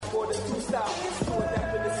more than two styles. To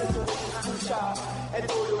adapt to the situation, too shy. And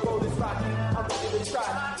though the road is rocky, I'm ready to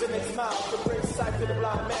try. The next mile to bring sight to the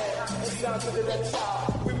blind man and sound to the dead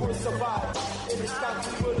child. We will survive in this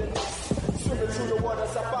country wilderness. Swimming through the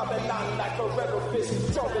waters of Babylon like a rebel fish.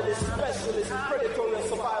 Junglist, specialist, predator and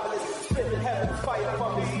survivalist. Spitting heaven fire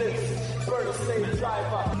from his lips. Burning slave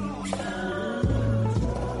driver.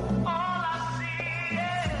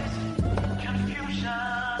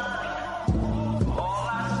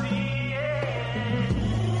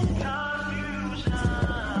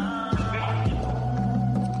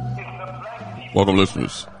 Welcome,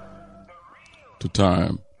 listeners, to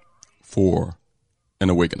Time for an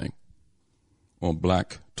Awakening on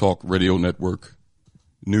Black Talk Radio Network,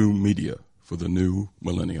 new media for the new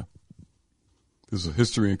millennia. This is a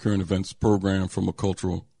history and current events program from a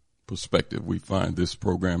cultural perspective. We find this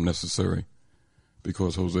program necessary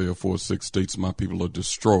because Hosea 4:6 states, "My people are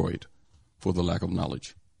destroyed for the lack of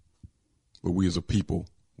knowledge." But we as a people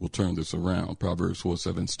will turn this around. Proverbs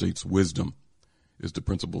 4:7 states, "Wisdom is the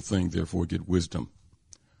principal thing, therefore get wisdom.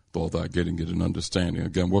 With all thy getting, get an understanding."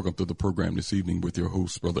 Again, welcome to the program this evening with your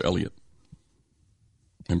hosts, Bro.Elliott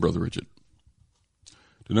and Brother Richard.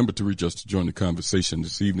 The number to reach us to join the conversation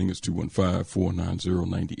this evening is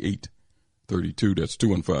 215-490-9832. That's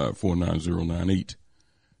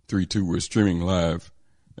 215-490-9832. We're streaming live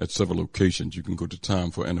at several locations. You can go to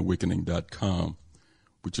timeforanawakening.com,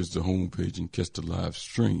 which is the homepage, and catch the live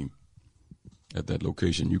stream. At that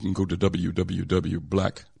location, you can go to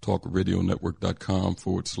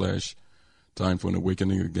www.blacktalkradionetwork.com/Time for an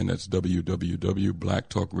Awakening. Again, that's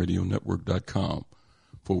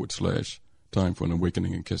www.blacktalkradionetwork.com/Time for an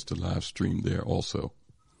Awakening, and catch the live stream there also.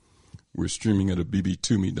 We're streaming at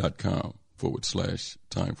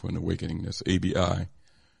bb2me.com/Time for an Awakening. That's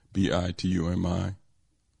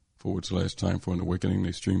ABIBITUMI/Time for an Awakening.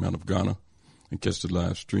 They stream out of Ghana and catch the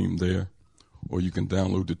live stream there. Or you can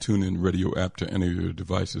download the TuneIn Radio app to any of your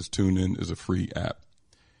devices. TuneIn is a free app.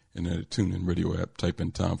 And in the TuneIn Radio app, type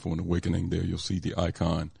in Time for an Awakening. There you'll see the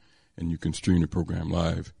icon, and you can stream the program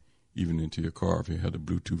live, even into your car if you have the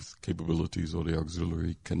Bluetooth capabilities or the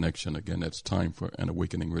auxiliary connection. Again, that's Time for an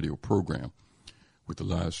Awakening radio program with the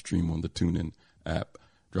live stream on the TuneIn app.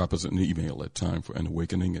 Drop us an email at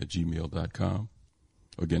timeforanawakening@gmail.com.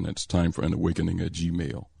 Again, that's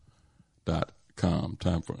timeforanawakening@gmail.com.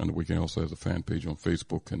 Time for an Awakening also has a fan page on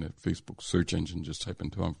Facebook, and at Facebook search engine, just type in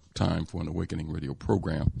Time for an Awakening radio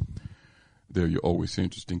program. There you'll always see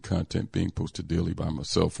interesting content being posted daily by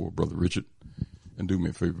myself or Brother Richard. And do me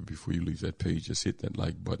a favor before you leave that page, just hit that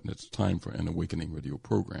like button. It's Time for an Awakening radio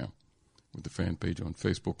program with the fan page on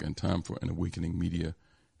Facebook, and Time for an Awakening media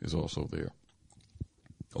is also there.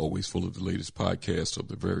 Always full of the latest podcasts of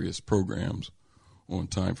the various programs on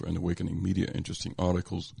Time for an Awakening media, interesting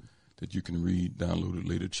articles that you can read, download at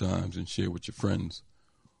later times, and share with your friends.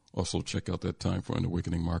 Also, check out that Time for an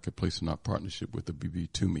Awakening marketplace in our partnership with the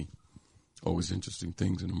BB2Me. Always interesting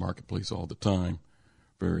things in the marketplace all the time.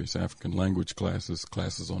 Various African language classes,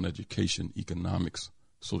 classes on education, economics,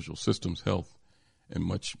 social systems, health, and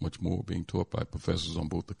much, much more being taught by professors on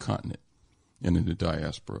both the continent and in the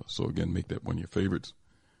diaspora. So, again, make that one of your favorites.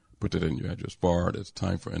 Put that in your address bar. That's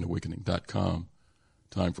timeforanawakening.com.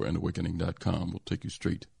 Timeforanawakening.com will take you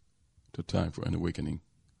straight to Time for an Awakening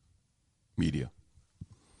media.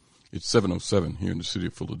 It's 7:07 here in the city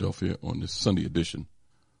of Philadelphia on this Sunday edition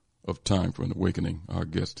of Time for an Awakening. Our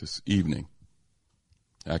guest this evening,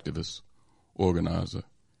 activist, organizer,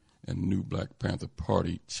 and new Black Panther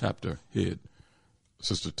Party chapter head,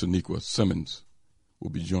 Sister Taniqua Simmons, will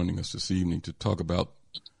be joining us this evening to talk about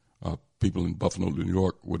people in Buffalo, New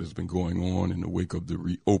York, what has been going on in the wake of the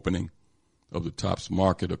reopening of the Tops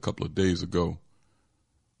Market a couple of days ago.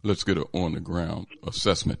 Let's get an on-the-ground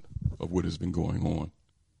assessment of what has been going on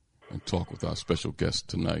and talk with our special guest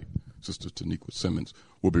tonight, Sister Taniqua Simmons.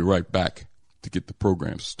 We'll be right back to get the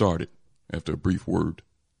program started after a brief word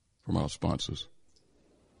from our sponsors.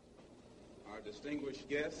 Our distinguished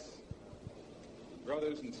guests,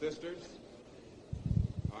 brothers and sisters,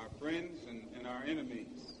 our friends and our enemies.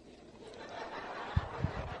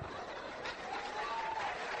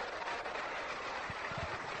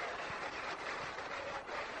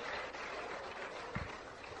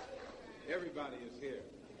 Everybody is here.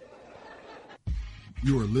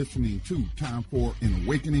 You are listening to Time for an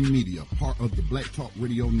Awakening Media, part of the Black Talk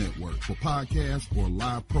Radio Network. For podcasts or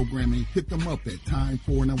live programming, hit them up at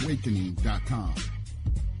timeforanawakening.com.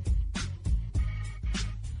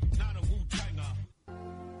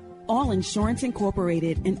 All Insurance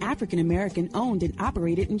Incorporated, an African-American owned and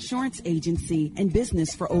operated insurance agency in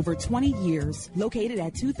business for over 20 years, located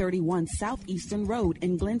at 231 Southeastern Road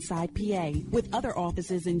in Glenside, PA, with other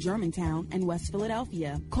offices in Germantown and West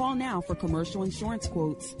Philadelphia. Call now for commercial insurance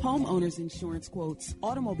quotes, homeowners insurance quotes,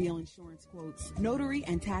 automobile insurance quotes, notary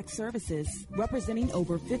and tax services, representing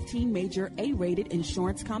over 15 major A-rated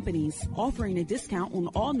insurance companies, offering a discount on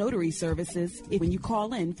all notary services when you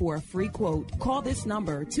call in for a free quote. Call this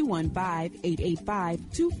number,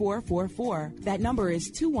 215-885-2444. That number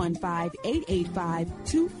is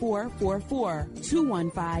 215-885-2444.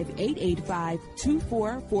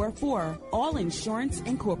 215-885-2444. All Insurance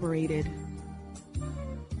Incorporated.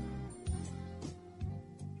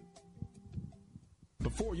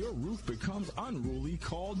 Before your roof becomes unruly,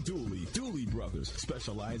 call Dooley. Dooley Brothers,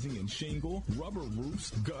 specializing in shingle, rubber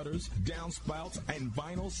roofs, gutters, downspouts, and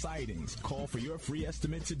vinyl sidings. Call for your free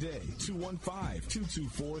estimate today.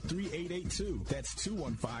 215-224-3882. That's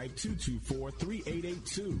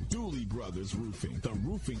 215-224-3882. Dooley Brothers Roofing, the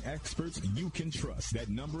roofing experts you can trust. That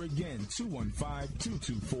number again,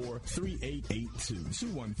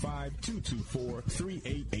 215-224-3882.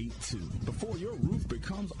 215-224-3882. Before your roof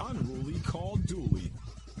becomes unruly, call Dooley.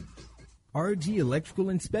 RG Electrical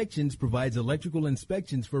Inspections provides electrical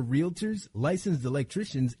inspections for realtors, licensed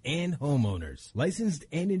electricians, and homeowners. Licensed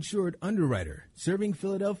and insured underwriter, serving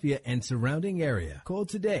Philadelphia and surrounding area. Call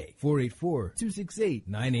today,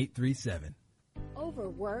 484-268-9837.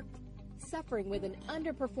 Overworked? Suffering with an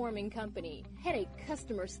underperforming company, headache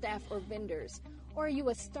customer, staff, or vendors? Or are you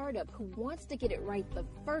a startup who wants to get it right the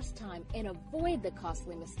first time and avoid the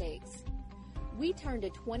costly mistakes? We turned a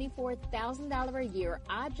 $24,000 a year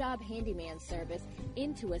odd job handyman service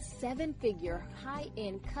into a 7-figure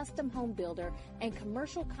high-end custom home builder and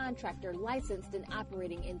commercial contractor licensed and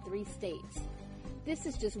operating in 3 states. This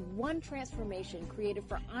is just one transformation created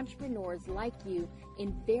for entrepreneurs like you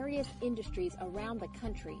in various industries around the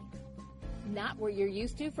country. Not what you're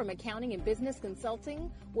used to from accounting and business consulting?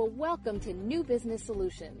 Well, welcome to New Business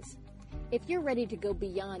Solutions. If you're ready to go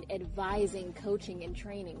beyond advising, coaching, and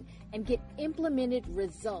training and get implemented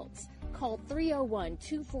results, call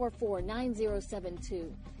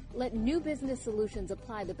 301-244-9072. Let New Business Solutions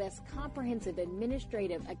apply the best comprehensive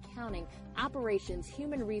administrative, accounting, operations,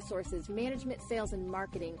 human resources, management, sales, and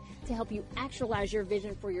marketing to help you actualize your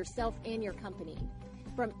vision for yourself and your company.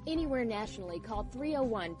 From anywhere nationally, call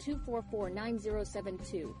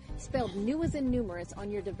 301-244-9072. Spelled new as in numerous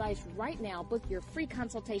on your device right now. Book your free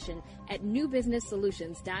consultation at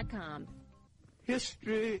newbusinesssolutions.com.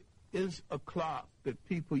 History is a clock that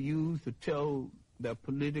people use to tell their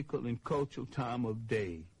political and cultural time of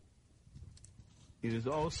day. It is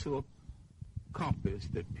also a compass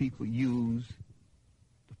that people use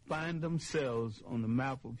to find themselves on the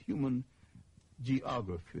map of human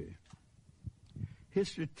geography.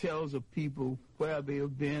 History tells of people where they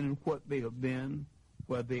have been and what they have been,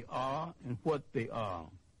 where they are and what they are.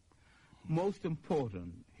 Most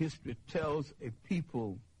important, history tells a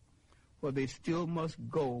people where they still must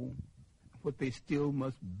go, what they still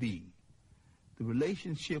must be. The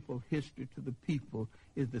relationship of history to the people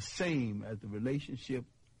is the same as the relationship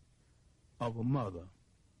of a mother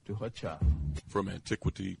to her child. From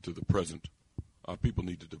antiquity to the present, our people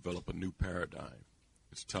need to develop a new paradigm.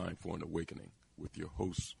 It's time for an awakening. With your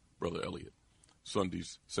host, Bro.Elliott.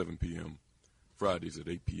 Sundays, 7 p.m., Fridays at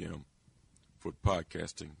 8 p.m. For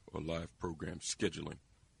podcasting or live program scheduling,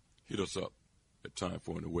 hit us up at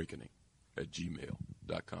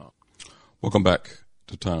timeforanawakening@gmail.com. Welcome back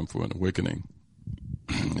to Time for an Awakening.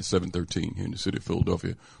 It's 7:13 here in the city of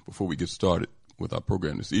Philadelphia. Before we get started with our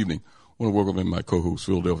program this evening, I want to welcome in my co-host,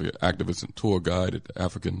 Philadelphia activist and tour guide at the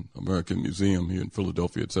African American Museum here in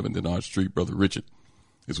Philadelphia at 7th Street. Brother Richard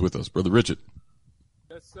is with us. Brother Richard.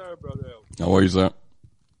 Yes, sir, Brother Elliott. How are you, sir?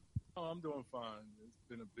 Oh, I'm doing fine. It's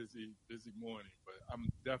been a busy morning, but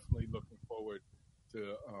I'm definitely looking forward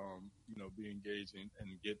to, be engaging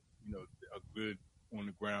and get, a good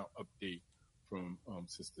on-the-ground update from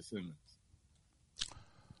Sister Simmons.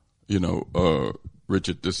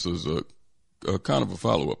 Richard, this is a kind of a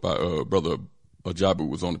follow-up. Brother Ajabu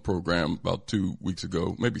was on the program about 2 weeks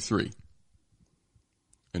ago, maybe 3,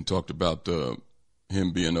 and talked about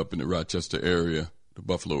him being up in the Rochester area, the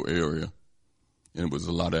Buffalo area, and it was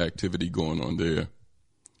a lot of activity going on there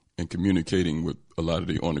and communicating with a lot of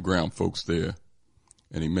the on-the-ground folks there.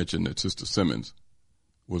 And he mentioned that Sister Simmons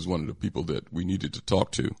was one of the people that we needed to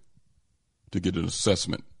talk to get an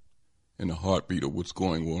assessment and a heartbeat of what's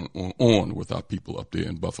going on with our people up there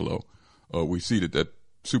in Buffalo. We see that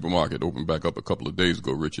supermarket opened back up a couple of days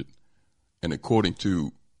ago, Richard, and according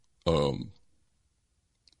to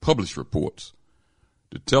published reports,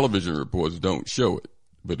 The television reports don't show it,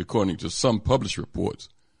 but according to some published reports,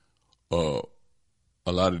 a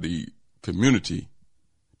lot of the community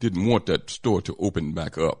didn't want that store to open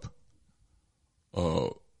back up.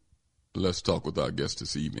 Let's talk with our guest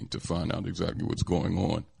this evening to find out exactly what's going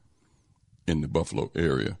on in the Buffalo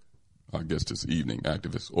area. Our guest this evening,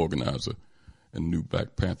 activist, organizer, and new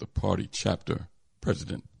Black Panther Party chapter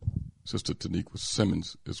president, Sister Taniqua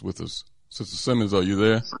Simmons, is with us. Sister Simmons, are you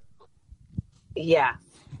there? Yeah.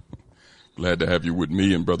 Glad to have you with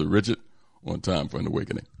me and Brother Richard on Time for an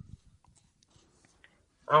Awakening.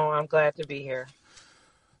 Oh, I'm glad to be here.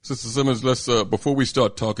 Sister Simmons, let's before we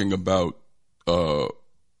start talking about the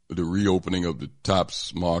reopening of the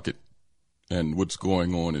Tops Market and what's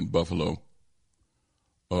going on in Buffalo,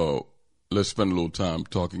 let's spend a little time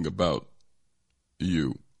talking about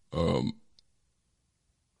you.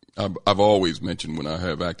 I've always mentioned when I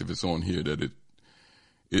have activists on here that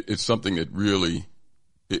it's something that really,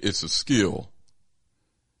 it's a skill,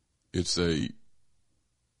 it's a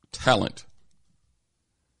talent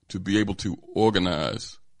to be able to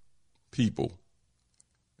organize people,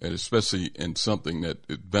 and especially in something that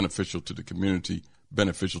is beneficial to the community,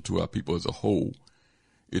 beneficial to our people as a whole.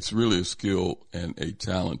 It's really a skill and a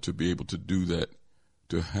talent to be able to do that,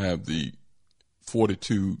 to have the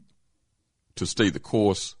fortitude to stay the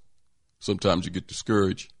course. Sometimes you get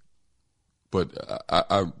discouraged, but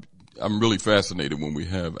I'm really fascinated when we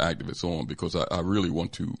have activists on, because I really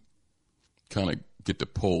want to kind of get the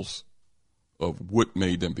pulse of what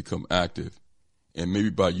made them become active, and maybe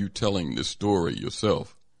by you telling this story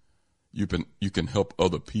yourself, you can help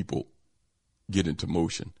other people get into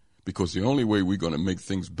motion, because the only way we're going to make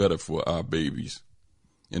things better for our babies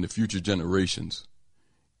and the future generations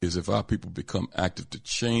is if our people become active to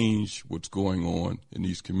change what's going on in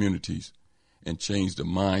these communities and change the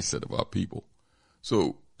mindset of our people.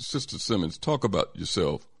 So, Sister Simmons, talk about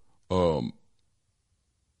yourself,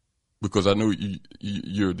 because I know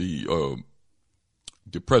you're the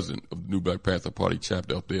president of the New Black Panther Party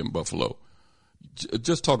chapter up there in Buffalo.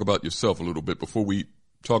 Just talk about yourself a little bit before we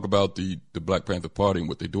talk about the Black Panther Party and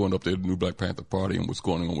what they're doing up there, the New Black Panther Party, and what's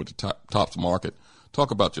going on with the Tops Market.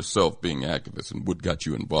 Talk about yourself being an activist and what got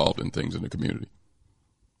you involved in things in the community.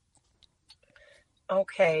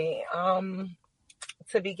 Okay.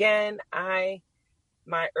 To begin,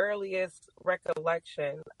 my earliest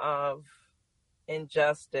recollection of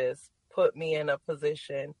injustice put me in a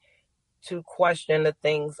position to question the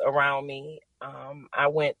things around me. I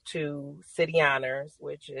went to City Honors,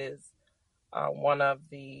 which is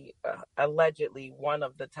allegedly one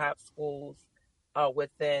of the top schools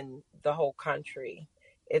within the whole country.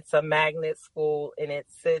 It's a magnet school, and it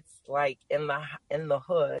sits like in the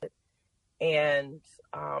hood, and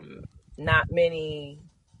not many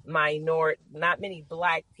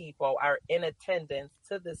Black people are in attendance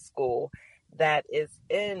to this school that is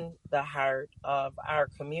in the heart of our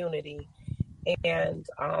community. And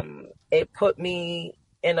it put me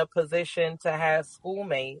in a position to have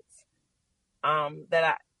schoolmates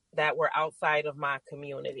that were outside of my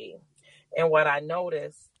community. And what I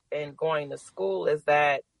noticed in going to school is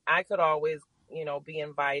that I could always, be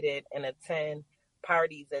invited and attend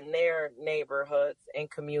parties in their neighborhoods and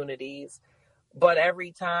communities. But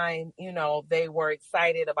every time, they were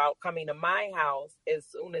excited about coming to my house, as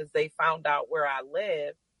soon as they found out where I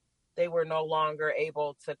lived, they were no longer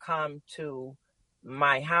able to come to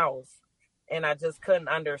my house. And I just couldn't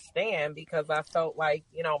understand, because I felt like,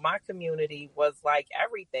 my community was like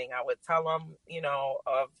everything. I would tell them,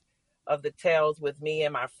 of the tales with me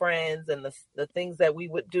and my friends and the things that we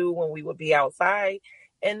would do when we would be outside,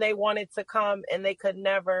 and they wanted to come and they could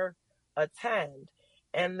never attend.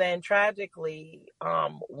 And then tragically,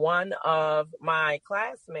 one of my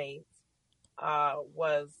classmates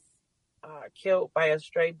was killed by a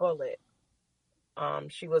stray bullet.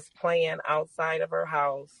 She was playing outside of her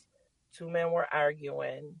house. Two men were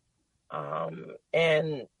arguing,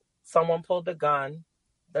 and someone pulled the gun.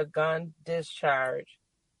 The gun discharged,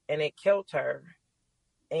 and it killed her.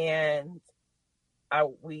 And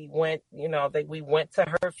we went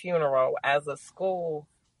to her funeral as a school,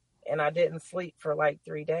 and I didn't sleep for like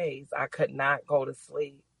 3 days. I could not go to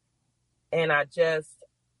sleep. And I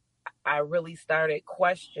really started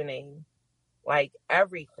questioning like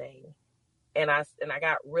everything. And I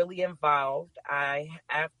got really involved.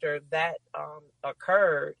 After that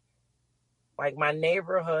occurred, like my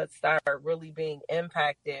neighborhood started really being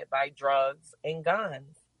impacted by drugs and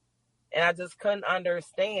guns. And I just couldn't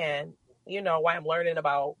understand, why I'm learning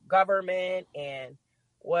about government and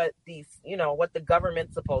what what the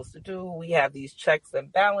government's supposed to do. We have these checks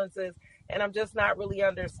and balances, and I'm just not really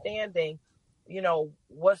understanding,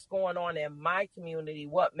 what's going on in my community,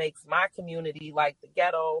 what makes my community like the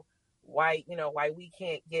ghetto, why we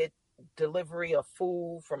can't get delivery of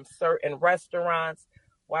food from certain restaurants,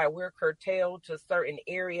 why we're curtailed to certain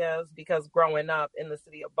areas. Because growing up in the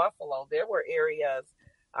city of Buffalo, there were areas,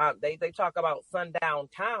 they talk about sundown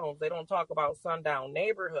towns. They don't talk about sundown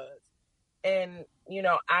neighborhoods. And,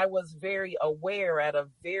 I was very aware at a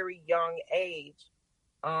very young age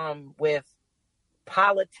with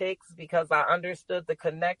politics, because I understood the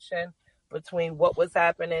connection between what was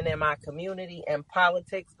happening in my community and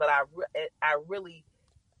politics. But I really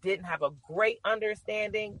didn't have a great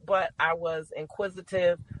understanding, but I was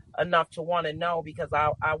inquisitive enough to want to know, because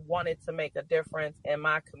I wanted to make a difference in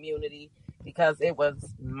my community, because it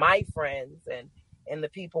was my friends and the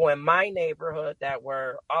people in my neighborhood that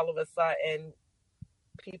were all of a sudden,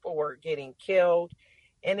 people were getting killed.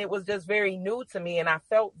 And it was just very new to me, and I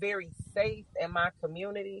felt very safe in my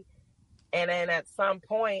community. And then at some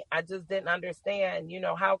point, I just didn't understand,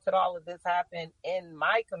 how could all of this happen in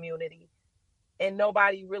my community? And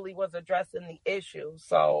nobody really was addressing the issue.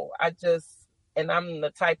 So and I'm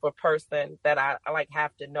the type of person that I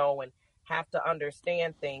have to know and have to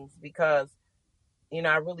understand things, because,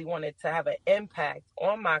 I really wanted to have an impact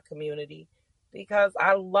on my community, because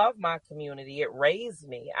I love my community. It raised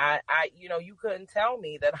me. You couldn't tell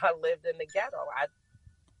me that I lived in the ghetto.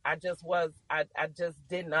 I just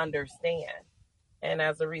didn't understand. And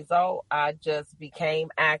as a result, I just became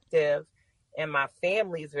active, and my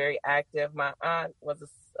family is very active. My aunt was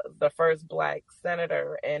the first Black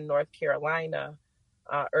senator in North Carolina,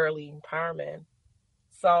 early empowerment.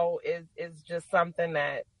 So it's just something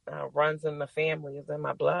that runs in the family, is in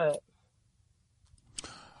my blood.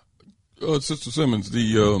 Sister Simmons,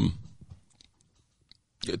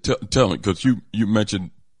 tell me, because you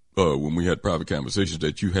mentioned when we had private conversations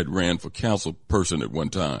that you had ran for council person at one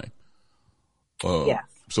time. Yes.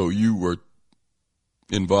 So you were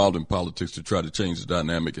involved in politics to try to change the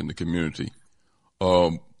dynamic in the community.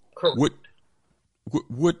 Correct.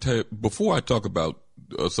 Before I talk about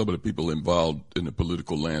some of the people involved in the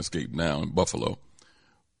political landscape now in Buffalo,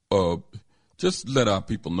 just let our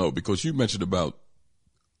people know, because you mentioned about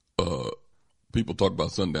people talk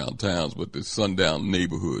about sundown towns, but the sundown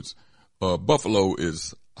neighborhoods. Buffalo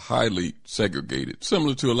is highly segregated,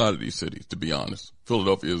 similar to a lot of these cities, to be honest.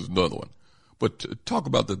 Philadelphia is another one. But talk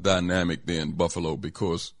about the dynamic there in Buffalo,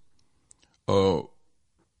 because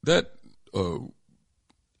that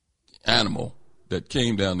animal that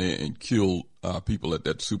came down there and killed our people at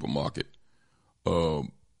that supermarket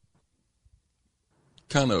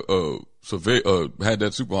kind of had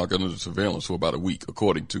that supermarket under surveillance for about a week,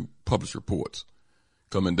 according to published reports.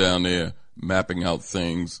 Coming down there, mapping out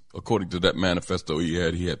things. According to that manifesto he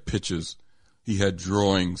had pictures, he had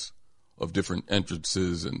drawings of different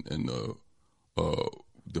entrances and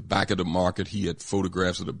the back of the market. He had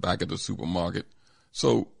photographs of the back of the supermarket.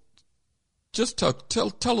 So just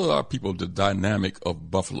tell our people the dynamic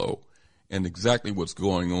of Buffalo and exactly what's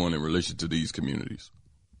going on in relation to these communities.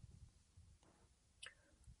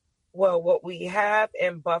 Well, what we have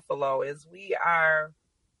in Buffalo is we are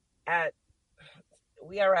at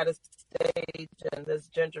a stage in this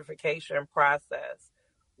gentrification process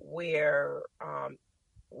where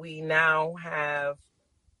we now have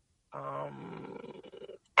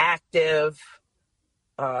active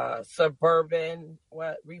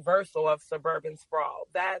reversal of suburban sprawl.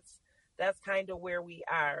 That's kind of where we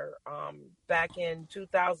are. Back in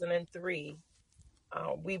 2003,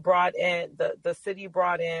 we brought in the city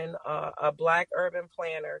brought in a Black urban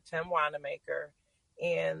planner, Tim Wanamaker,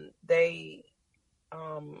 and they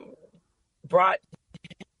brought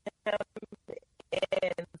him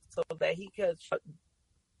in so that he could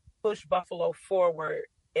push Buffalo forward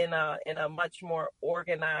in a much more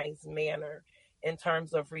organized manner in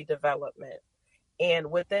terms of redevelopment. And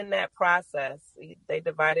within that process, they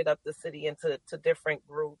divided up the city into different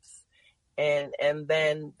groups. And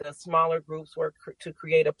then the smaller groups were to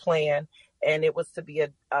create a plan, and it was to be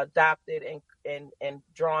adopted and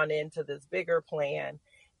drawn into this bigger plan.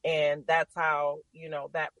 And that's how,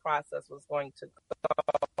 that process was going to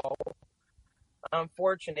go.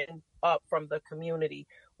 Unfortunate up from the community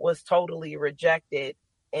was totally rejected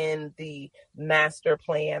in the master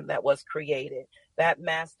plan that was created. That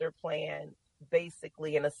master plan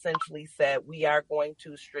basically and essentially said we are going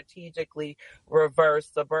to strategically reverse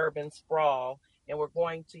suburban sprawl, and we're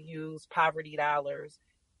going to use poverty dollars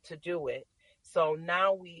to do it. So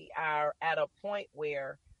now we are at a point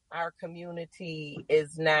where our community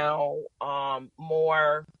is now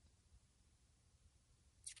more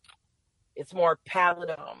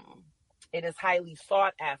palatable. It is highly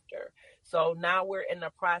sought after. So now we're in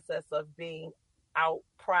the process of being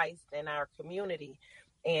outpriced in our community.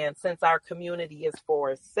 And since our community is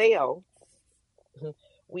for sale,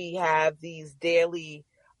 we have these daily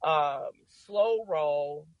slow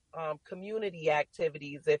roll community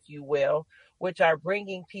activities, if you will, which are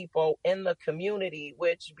bringing people in the community,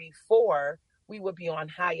 which before we would be on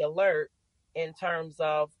high alert in terms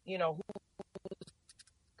of, who's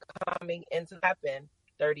coming into happen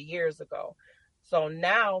 30 years ago. So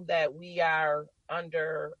now that we are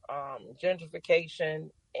under gentrification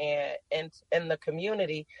and in the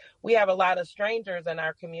community, we have a lot of strangers in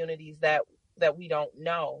our communities that we don't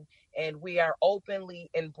know, and we are openly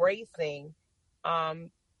embracing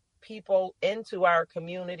people into our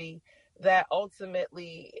community that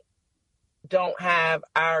ultimately don't have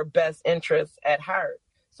our best interests at heart.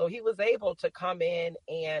 So he was able to come in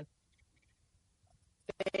and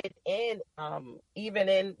fit in, even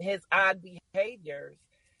in his odd behaviors,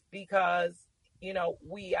 because,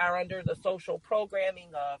 we are under the social programming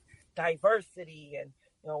of diversity, and,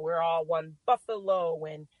 we're all one Buffalo,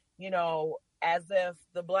 and, as if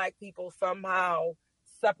the Black people somehow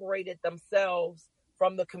separated themselves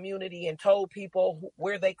from the community and told people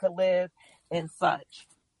where they could live and such.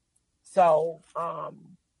 So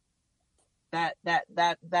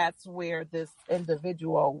that's where this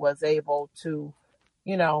individual was able to,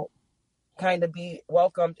 kind of be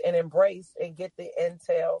welcomed and embraced and get the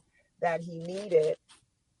intel that he needed.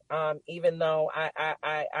 Even though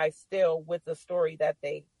I still, with the story that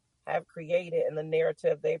they have created and the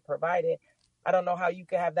narrative they provided, I don't know how you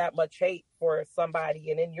can have that much hate for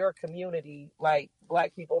somebody. And in your community, like,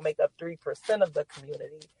 Black people make up 3% of the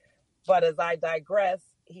community. But as I digress,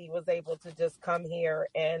 he was able to just come here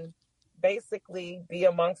and basically be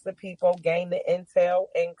amongst the people, gain the intel,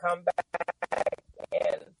 and come back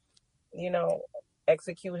and,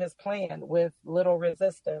 execute his plan with little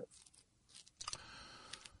resistance.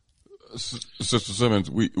 Sister Simmons,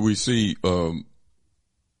 we see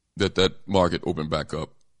that market opened back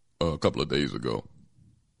up a couple of days ago.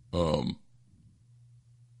 And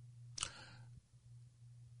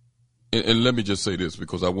let me just say this,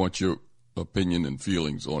 because I want your opinion and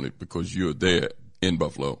feelings on it, because you're there in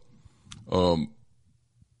Buffalo.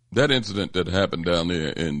 That incident that happened down there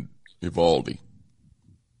in Uvalde,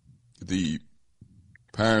 the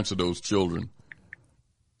parents of those children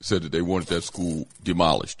said that they wanted that school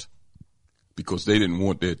demolished because they didn't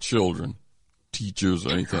want their children, teachers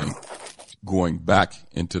or anything, going back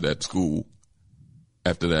into that school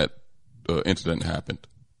after that incident happened.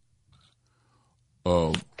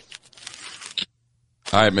 I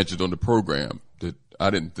had mentioned on the program that I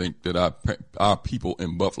didn't think that our people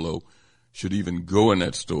in Buffalo should even go in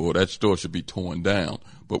that store. That store should be torn down.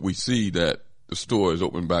 But we see that the store is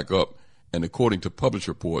opened back up, and according to published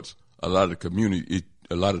reports, a lot of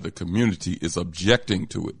the community is objecting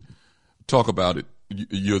to it. Talk about it.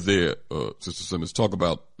 You're there, Sister Simmons. Talk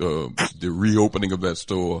about the reopening of that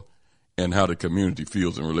store and how the community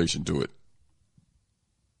feels in relation to it.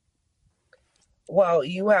 Well,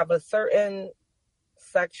 you have a certain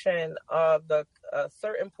section of a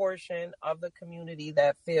certain portion of the community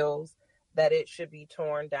that feels that it should be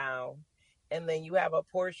torn down. And then you have a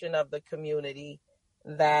portion of the community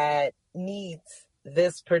that needs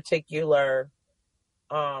this particular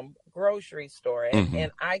grocery store.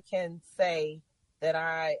 And I can say that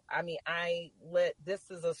this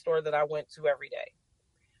is a store that I went to every day.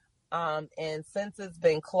 And since it's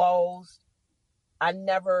been closed, I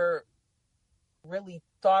never really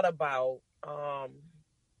thought about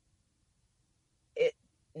it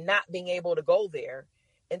not being able to go there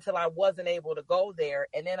until I wasn't able to go there.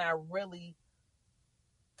 And then I really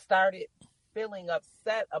started feeling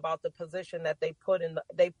upset about the position that they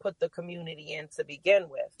put the community in to begin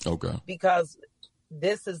with. Okay. Because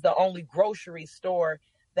this is the only grocery store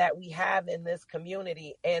that we have in this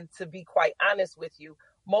community. And to be quite honest with you,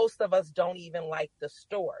 most of us don't even like the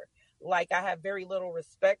store. Like, I have very little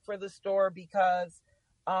respect for the store because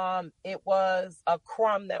it was a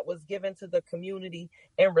crumb that was given to the community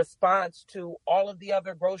in response to all of the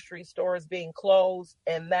other grocery stores being closed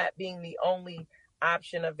and that being the only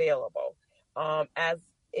option available. As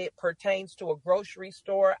it pertains to a grocery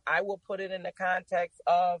store, I will put it in the context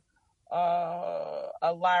of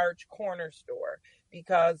a large corner store,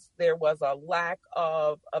 because there was a lack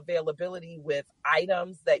of availability with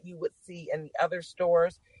items that you would see in the other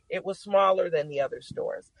stores. It was smaller than the other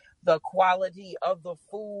stores. The quality of the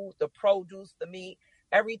food, the produce, the meat,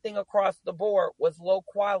 everything across the board was low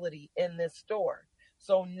quality in this store.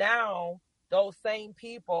 So now those same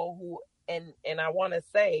people who, and I want to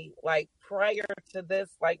say, like, prior to this,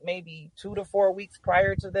 like maybe 2 to 4 weeks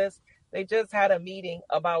prior to this, they just had a meeting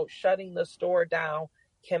about shutting the store down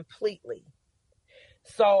completely.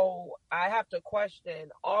 So I have to question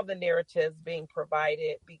all the narratives being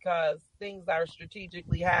provided because things are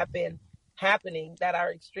strategically happening that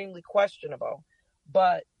are extremely questionable.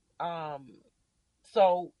 But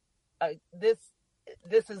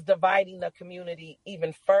this is dividing the community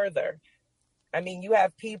even further. I mean, you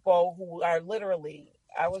have people who are literally,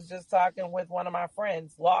 I was just talking with one of my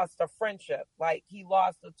friends, lost a friendship. Like, he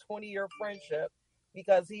lost a 20-year friendship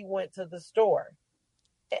because he went to the store,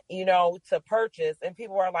 to purchase. And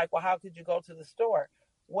people are like, well, how could you go to the store?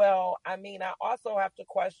 Well, I mean, I also have to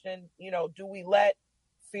question, do we let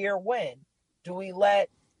fear win? Do we let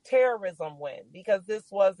terrorism win? Because this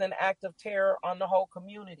was an act of terror on the whole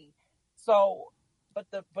community. So, but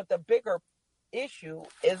the bigger issue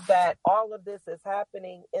is that all of this is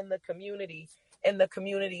happening in the community, and the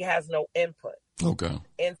community has no input. Okay.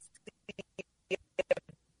 And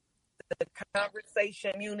the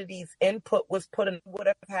conversation community's input was put in, would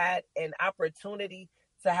have had an opportunity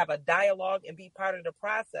to have a dialogue and be part of the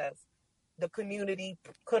process. The community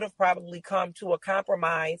could have probably come to a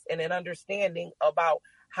compromise and an understanding about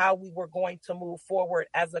how we were going to move forward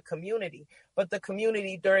as a community. But the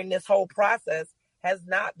community during this whole process has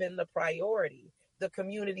not been the priority. The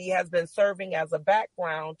community has been serving as a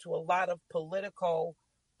background to a lot of political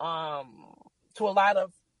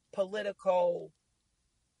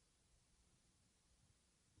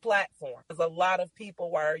platforms. A lot of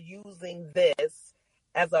people are using this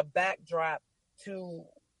as a backdrop to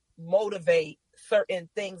motivate certain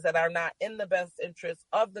things that are not in the best interest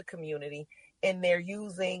of the community, and they're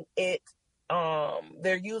using it.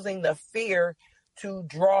 They're using the fear to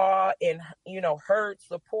draw and herd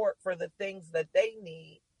support for the things that they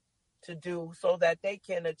need to do so that they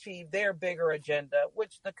can achieve their bigger agenda,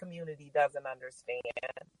 which the community doesn't understand.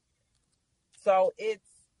 So it's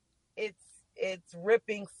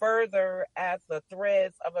ripping further at the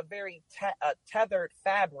threads of a very tethered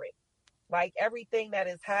fabric. Like, everything that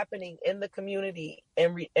is happening in the community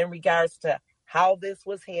in regards to how this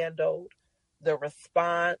was handled, the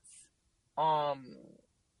response, all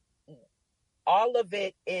of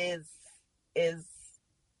it is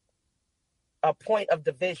a point of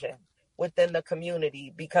division within the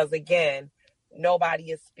community, because again,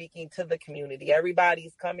 nobody is speaking to the community.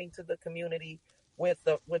 Everybody's coming to the community with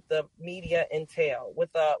the media entail,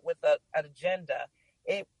 with an agenda.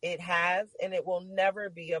 It has, and it will never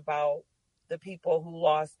be about the people who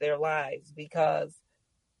lost their lives, because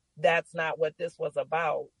that's not what this was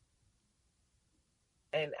about.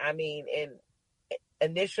 And I mean,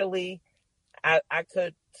 initially I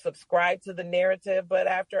could subscribe to the narrative, but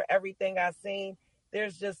after everything I've seen,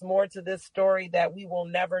 there's just more to this story that we will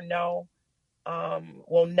never know.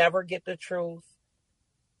 We'll never get the truth.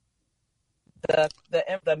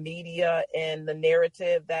 The media and the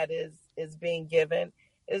narrative that is being given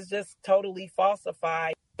is just totally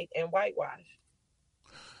falsified and whitewashed.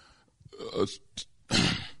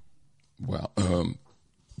 Wow.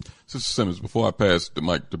 Sister Simmons, before I pass the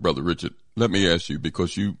mic to Brother Richard, let me ask you,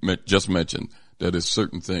 because you just mentioned that there's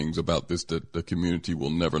certain things about this that the community will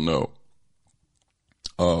never know.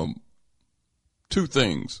 Two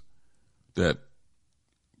things that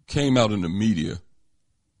came out in the media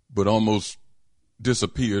but almost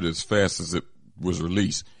disappeared as fast as it was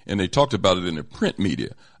released. And they talked about it in the print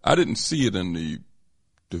media. I didn't see it in the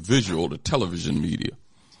visual, the television media.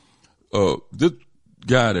 This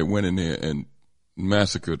guy that went in there and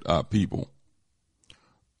massacred our people,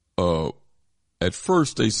 at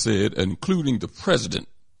first they said, including the president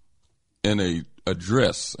in a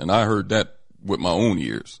address, and I heard that with my own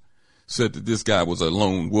ears, said that this guy was a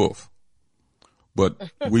lone wolf.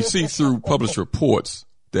 But we see through published reports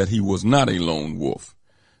that he was not a lone wolf,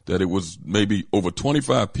 that it was maybe over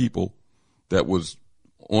 25 people that was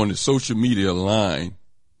on the social media line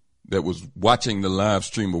that was watching the live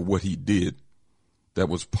stream of what he did, that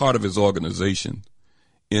was part of his organization.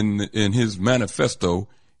 In his manifesto,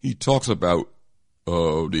 he talks about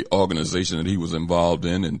the organization that he was involved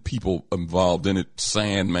in and people involved in it,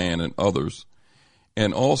 Sandman and others.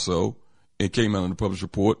 And also, it came out in the published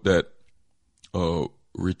report that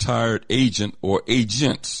retired agent or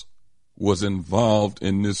agents was involved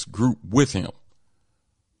in this group with him.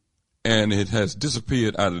 And it has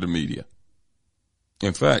disappeared out of the media.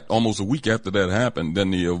 In fact, almost a week after that happened,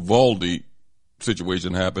 then the Uvalde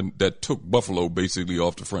situation happened that took Buffalo basically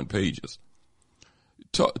off the front pages.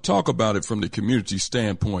 Talk about it from the community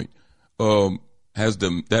standpoint. Has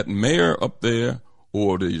that mayor up there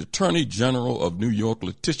or the Attorney General of New York,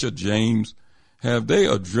 Letitia James, have they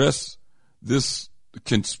addressed this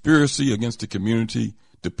conspiracy against the community,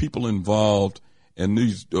 the people involved, and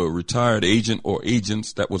these retired agent or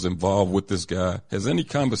agents that was involved with this guy. Has any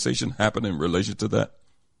conversation happened in relation to that?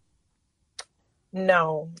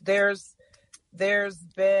 No, there's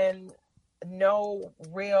been no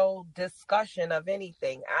real discussion of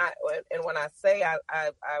anything. And when I say I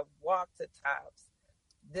walk to Tops,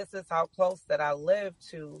 this is how close that I live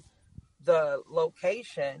to the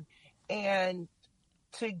location, and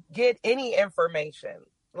to get any information,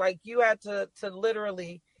 like you had to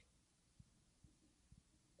literally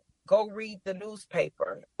go read the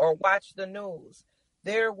newspaper or watch the news.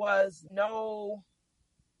 There was no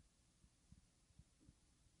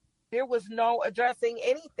addressing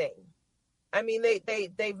anything. I mean,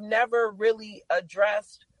 they've never really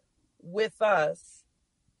addressed with us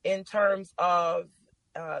in terms of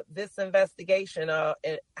this investigation.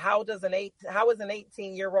 How is an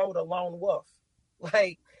 18-year-old a lone wolf?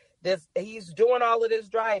 Like this, he's doing all of this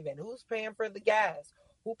driving. Who's paying for the gas?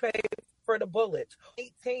 Who paid for the bullets?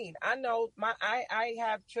 18. I know I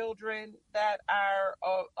have children that are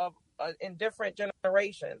of in different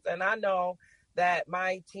generations, and I know that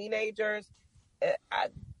my teenagers,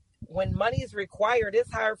 when money is required,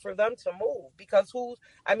 it's hard for them to move because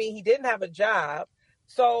he didn't have a job.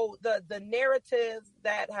 So the narratives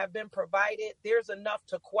that have been provided, there's enough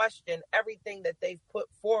to question everything that they've put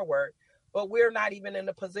forward. But we're not even in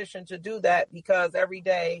a position to do that because every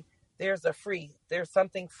day there's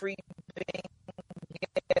something free being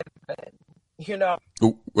given,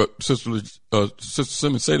 Oh, Sister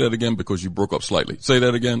Simmons, say that again because you broke up slightly. Say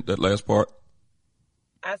that again, that last part.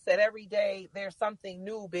 I said every day there's something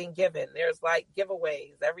new being given. There's like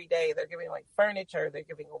giveaways. Every day they're giving like furniture, they're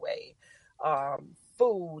giving away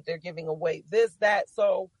food, they're giving away this, that.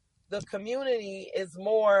 So the community is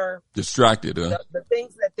more distracted. The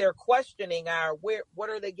things that they're questioning are what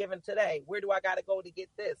are they giving today? Where do I got to go to get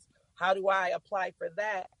this? How do I apply for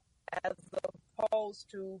that? As opposed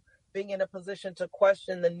to being in a position to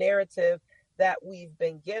question the narrative that we've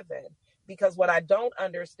been given. Because what I don't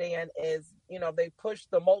understand is, they push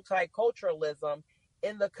the multiculturalism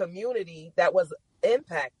in the community that was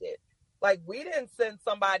impacted. Like, we didn't send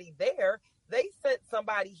somebody there. They sent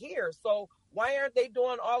somebody here. So why aren't they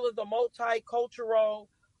doing all of the multicultural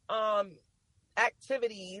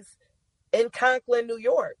activities in Conklin, New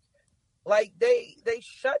York? Like, they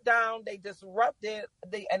shut down, they disrupted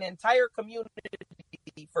an entire community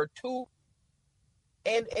for two.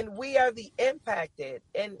 And we are the impacted.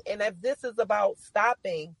 And if this is about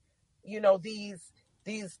stopping,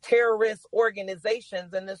 these terrorist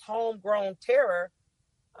organizations and this homegrown terror,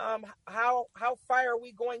 how far are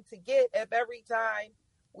we going to get if every time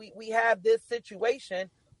we have this situation,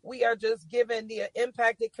 we are just giving the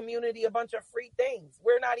impacted community a bunch of free things?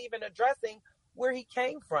 We're not even addressing where he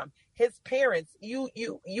came from. His parents, you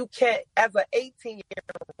can't, as an 18-year-old,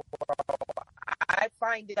 I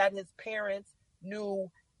find it that his parents knew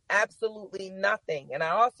absolutely nothing. And I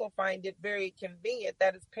also find it very convenient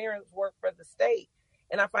that his parents work for the state.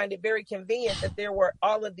 And I find it very convenient that there were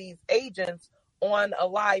all of these agents on a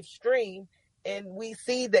live stream. And we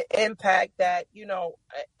see the impact that,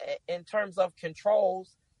 in terms of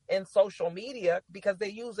controls in social media, because they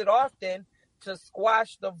use it often to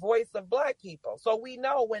squash the voice of Black people. So we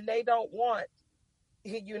know when they don't want,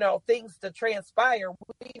 things to transpire,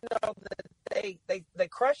 we know that they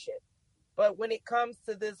crush it. But when it comes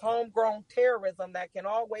to this homegrown terrorism that can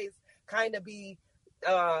always kind of be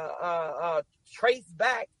traced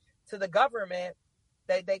back to the government,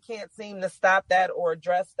 they can't seem to stop that or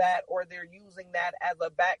address that, or they're using that as a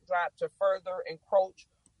backdrop to further encroach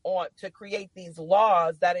on, to create these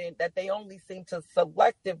laws that they only seem to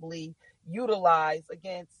selectively utilize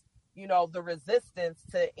against, the resistance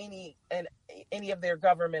to any of their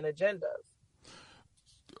government agendas.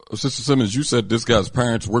 Sister Simmons, you said this guy's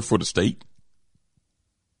parents work for the state?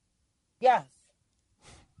 Yes.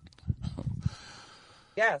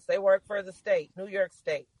 Yes, they work for the state, New York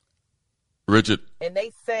State. Richard. And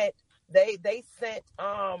they sent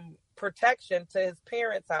protection to his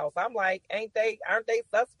parents' house. I'm like, aren't they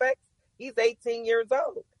suspects? He's 18 years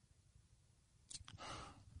old.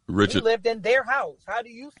 Richard. He lived in their house. How do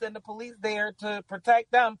you send the police there to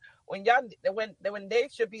protect them when they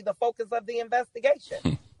should be the focus of the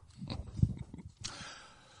investigation?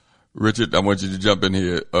 Richard, I want you to jump in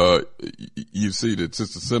here. You see that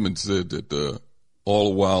Sister Simmons said that all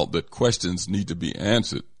the while that questions need to be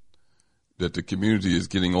answered, that the community is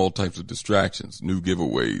getting all types of distractions, new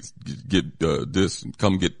giveaways, get this and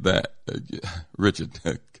come get that. Richard,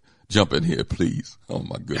 jump in here, please. Oh,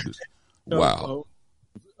 my goodness. Wow.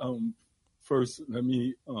 First, let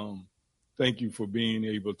me thank you for being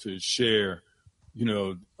able to share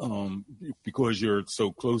because you're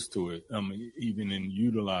so close to it, even in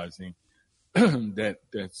utilizing that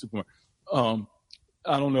supermarket.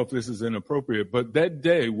 I don't know if this is inappropriate, but that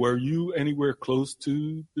day, were you anywhere close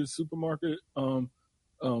to the supermarket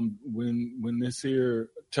when this here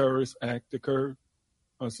terrorist act occurred,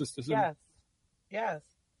 Sister Simmons? Yes.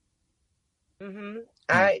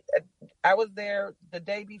 I was there the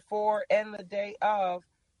day before and the day of,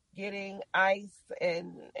 getting ice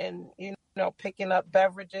and picking up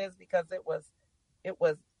beverages, because it was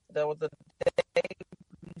the day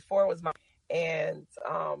before it was my, and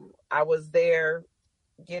I was there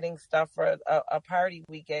getting stuff for a party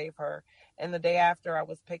we gave her, and the day after I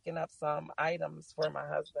was picking up some items for my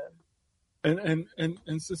husband.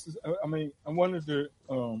 And sisters, I wanted to,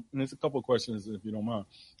 and there's a couple of questions if you don't mind.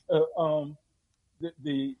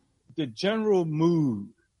 The general mood,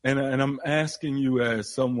 and I'm asking you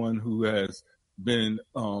as someone who has been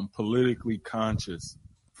politically conscious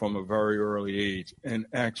from a very early age, and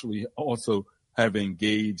actually also have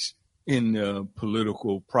engaged in the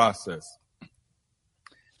political process.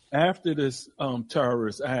 After this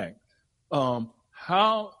terrorist act,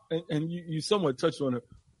 how, and you somewhat touched on it,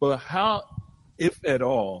 but how, if at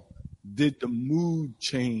all, did the mood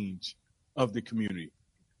change of the community?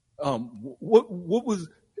 Was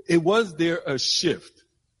there a shift?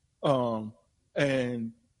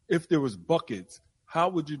 And if there was buckets, how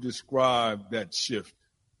would you describe that shift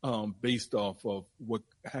based off of what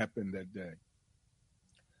happened that day?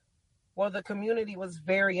 Well, the community was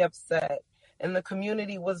very upset, and the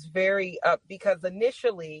community was very up because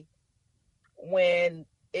initially when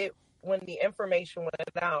the information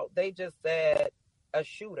went out, they just said a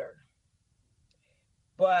shooter.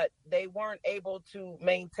 But they weren't able to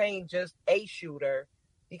maintain just a shooter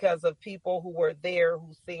because of people who were there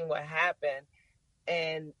who seen what happened.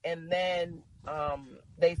 And then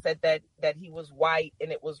they said that he was white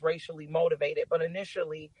and it was racially motivated. But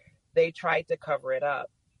initially, they tried to cover it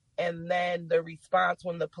up. And then the response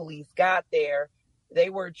when the police got there,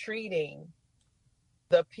 they were treating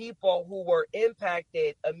the people who were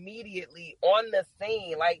impacted immediately on the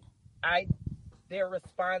scene. Their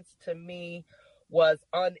response to me was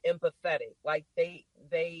unempathetic. Like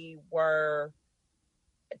they were,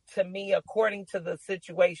 to me, according to the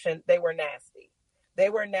situation, they were nasty. They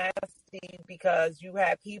were nasty because you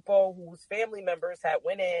had people whose family members had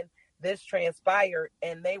went in, this transpired,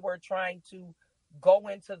 and they were trying to go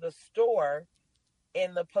into the store,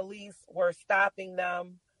 and the police were stopping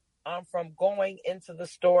them from going into the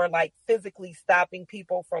store, like physically stopping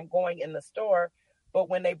people from going in the store. But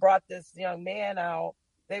when they brought this young man out,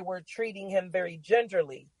 they were treating him very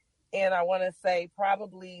gingerly. And I want to say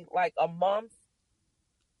probably like a month,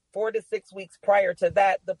 4 to 6 weeks prior to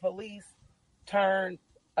that, the police turned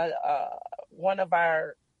one of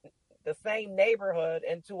the same neighborhood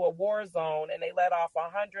into a war zone, and they let off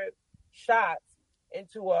 100 shots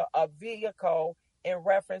into a vehicle in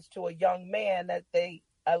reference to a young man that they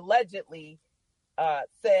allegedly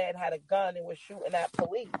said had a gun and was shooting at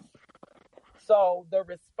police. So the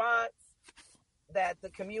response that the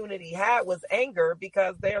community had was anger,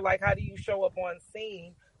 because they're like, how do you show up on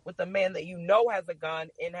scene with a man that you know has a gun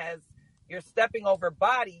and you're stepping over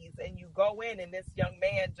bodies, and you go in and this young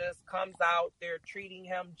man just comes out, they're treating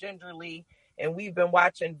him gingerly, and we've been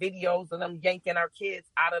watching videos of them yanking our kids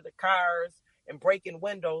out of the cars and breaking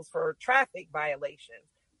windows for traffic violations.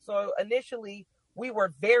 So initially we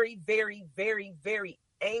were very, very, very, very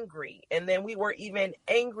angry. And then we were even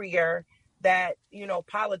angrier that,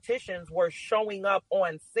 politicians were showing up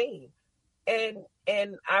on scene. And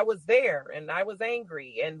I was there, and I was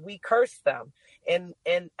angry, and we cursed them. And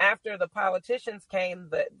after the politicians came,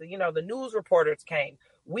 the news reporters came,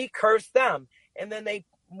 we cursed them. And then they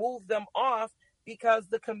moved them off because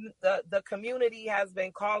the community has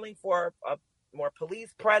been calling for more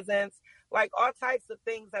police presence. Like all types of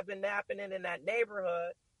things have been happening in that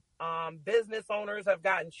neighborhood. Business owners have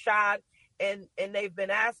gotten shot, and they've been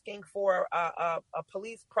asking for a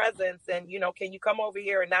police presence. And, can you come over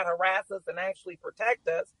here and not harass us and actually protect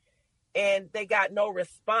us? And they got no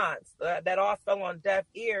response. That all fell on deaf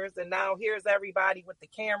ears. And now here's everybody with the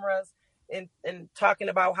cameras and talking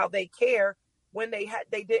about how they care when they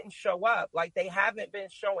didn't show up. Like they haven't been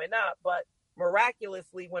showing up. But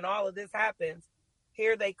miraculously, when all of this happens,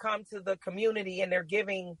 here they come to the community and they're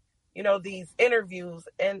giving, these interviews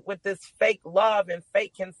and with this fake love and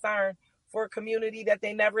fake concern for a community that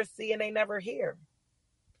they never see and they never hear.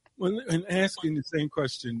 Well, and asking the same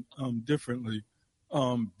question differently,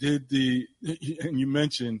 and you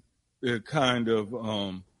mentioned the kind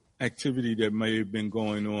of activity that may have been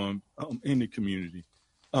going on in the community.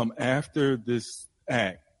 After this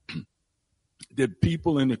act, did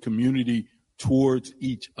people in the community towards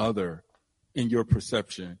each other, in your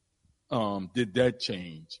perception, did that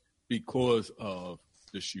change because of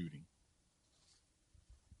the shooting?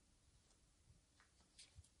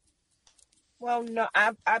 Well, no,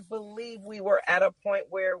 I believe we were at a point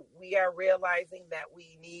where we are realizing that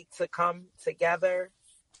we need to come together.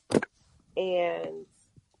 And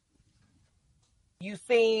you've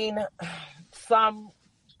seen some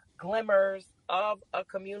glimmers of a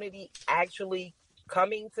community actually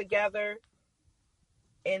coming together.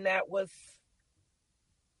 And that was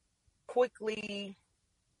quickly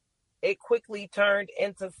turned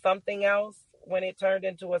into something else when it turned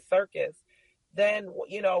into a circus. Then,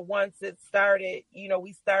 once it started,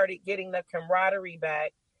 we started getting the camaraderie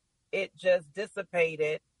back. It just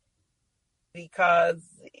dissipated because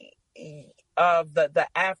of the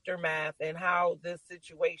aftermath and how this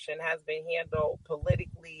situation has been handled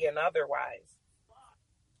politically and otherwise.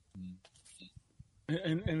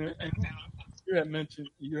 And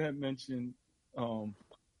you had mentioned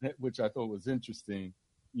which I thought was interesting.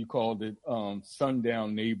 You called it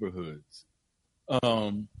sundown neighborhoods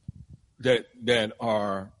that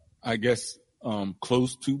are, I guess,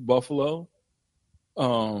 close to Buffalo.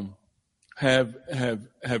 Have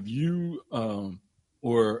you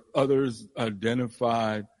or others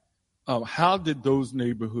identified how did those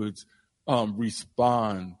neighborhoods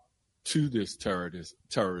respond to this terrorist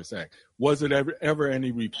act? Was it ever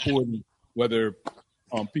any reporting whether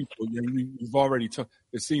people? You've already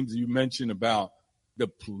it seems you mentioned about the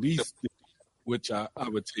police, which I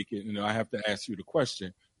would take it. I have to ask you the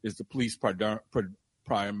question: is the police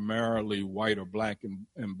primarily white or black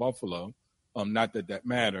in Buffalo? Not that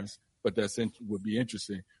matters, but would be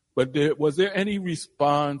interesting. But was there any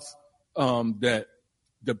response that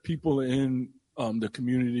the people in the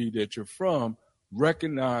community that you're from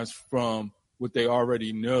recognize from what they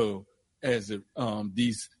already know as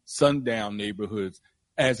these sundown neighborhoods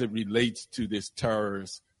as it relates to this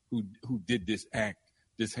terrorist who did this act,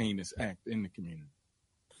 this heinous act in the community?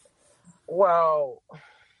 Well,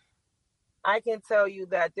 I can tell you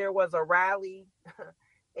that there was a rally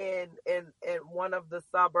in one of the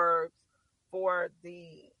suburbs for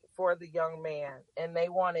the young man, and they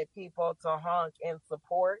wanted people to honk in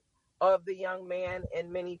support of the young man,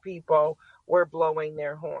 and many people were blowing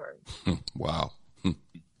their horns. Wow.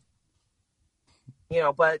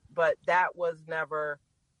 But that was never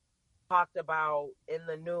talked about in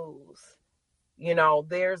the news.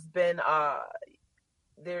 There's been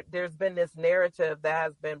there's been this narrative that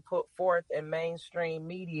has been put forth in mainstream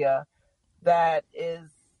media that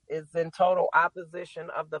is in total opposition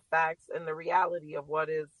of the facts and the reality of what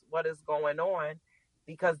is going on,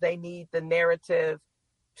 because they need the narrative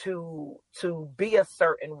to be a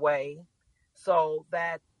certain way so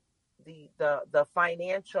that the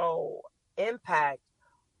financial impact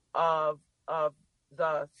of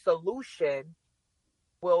the solution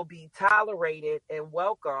will be tolerated and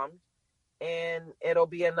welcomed, and it'll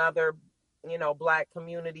be another black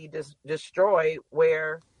community destroyed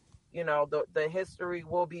where the history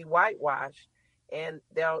will be whitewashed, and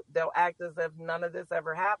they'll act as if none of this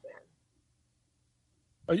ever happened.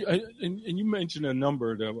 And you mentioned a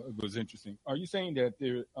number that was interesting. Are you saying that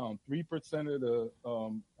there 3% of the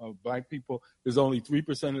of black people, there's only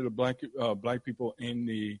 3% of the black people in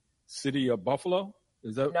the city of Buffalo?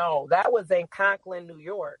 Is that? No, that was in Conklin, New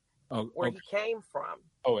York, where okay. he came from.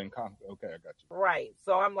 Oh, in Conklin. Okay, I got you. Right.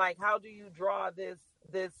 So I'm like, how do you draw this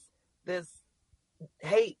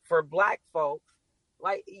hate for black folks?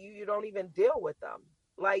 Like, you don't even deal with them.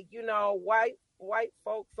 Like, white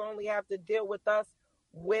folks only have to deal with us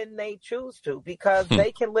when they choose to, because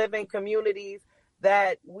they can live in communities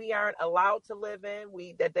that we aren't allowed to live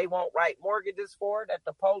in, that they won't write mortgages for,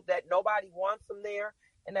 that nobody wants them there,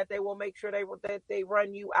 and that they will make sure that they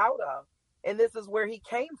run you out of. And this is where he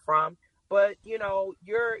came from. But you're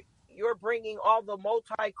bringing all the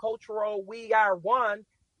multicultural, we are one.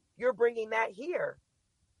 You're bringing that here.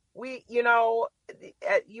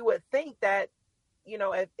 You would think that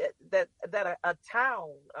that a town,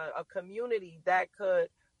 a community that could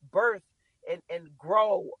birth and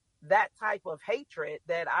grow that type of hatred,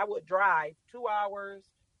 that I would drive 2 hours,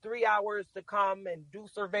 3 hours to come and do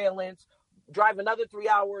surveillance, drive another 3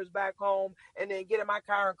 hours back home, and then get in my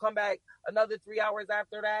car and come back another 3 hours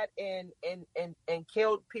after that and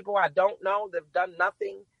kill people I don't know. They've done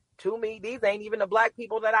nothing to me. These ain't even the black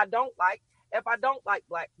people that I don't like, if I don't like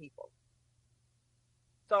black people.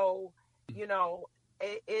 So,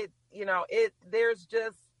 there's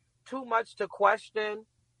just too much to question.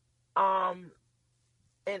 And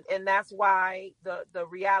that's why the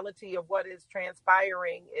reality of what is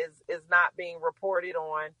transpiring is not being reported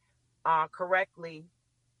on correctly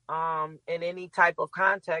in any type of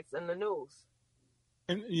context in the news.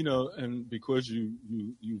 And and because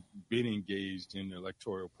you've been engaged in the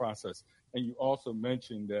electoral process, and you also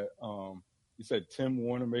mentioned that you said Tim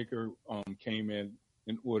Wanamaker came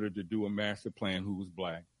in order to do a master plan who was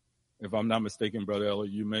black. If I'm not mistaken,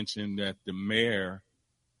 Bro.Elliott, you mentioned that the mayor,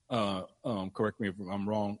 correct me if I'm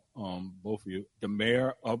wrong, both of you, the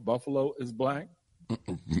mayor of Buffalo is black?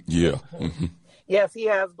 Yeah. Yes, he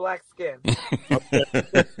has black skin.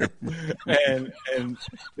 and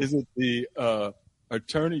is it the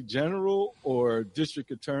attorney general or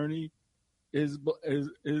district attorney is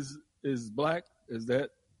black? Is that?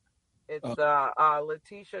 It's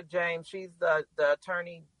Letitia James. She's the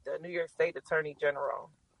attorney, the New York State Attorney General.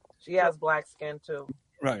 She has black skin too.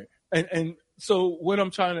 Right. And so what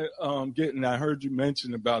I'm trying to get, and I heard you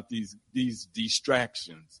mention about these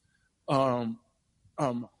distractions. Let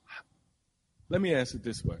me ask it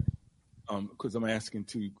this way, because I'm asking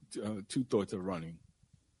two thoughts are running.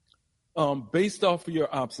 Based off of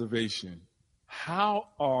your observation, how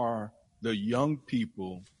are the young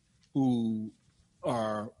people who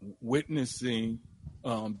are witnessing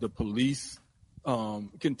the police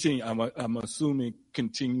continue? I'm assuming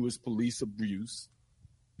continuous police abuse,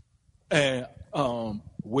 and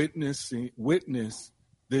witness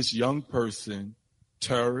this young person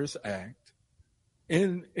terrorist act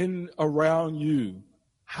in around you.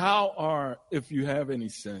 How are, if you have any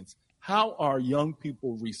sense, how are young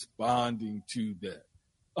people responding to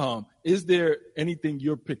that? Is there anything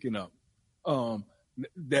you're picking up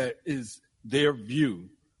that is their view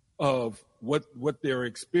of what they're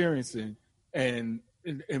experiencing? And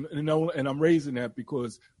I'm raising that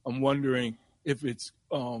because I'm wondering if it's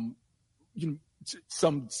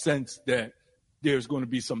some sense that there's going to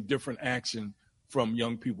be some different action from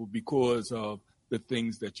young people because of the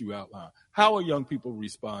things that you outline. How are young people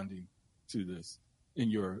responding to this, in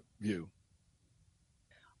your view?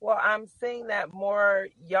 Well, I'm seeing that more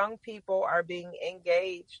young people are being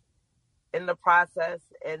engaged in the process,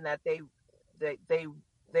 and that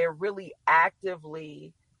they're really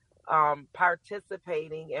actively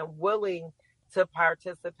participating and willing to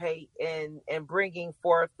participate in bringing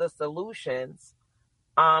forth the solutions.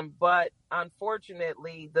 But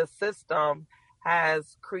unfortunately, the system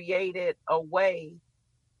has created a way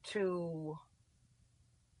to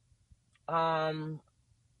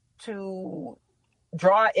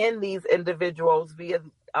draw in these individuals via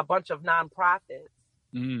a bunch of nonprofits.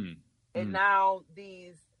 And now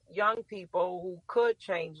these young people who could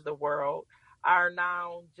change the world are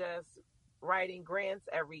now just writing grants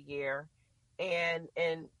every year, and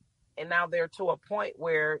now they're to a point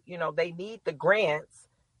where they need the grants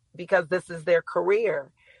because this is their career.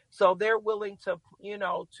 So they're willing to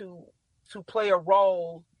play a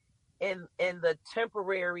role in the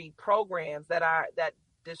temporary programs that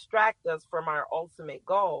distract us from our ultimate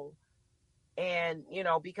goal. And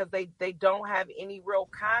because they don't have any real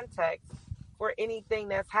context for anything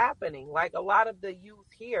that's happening. Like, a lot of the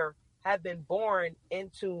youth here have been born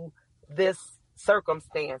into this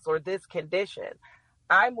circumstance or this condition.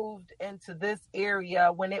 I moved into this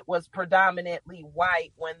area when it was predominantly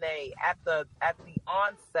white, when they at the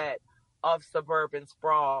onset of suburban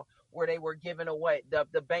sprawl, where they were giving away,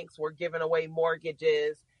 the banks were giving away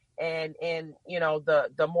mortgages, and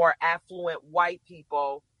the more affluent white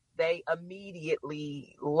people, they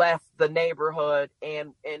immediately left the neighborhood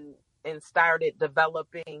and started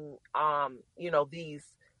developing these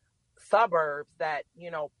suburbs that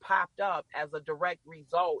popped up as a direct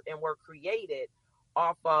result and were created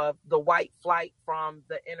off of the white flight from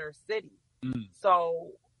the inner city.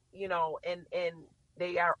 So and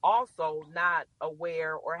they are also not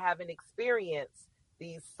aware or haven't experienced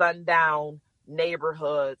these sundown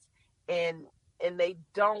neighborhoods, and they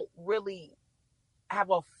don't really have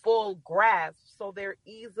a full grasp, so they're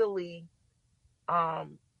easily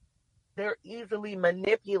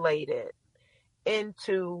manipulated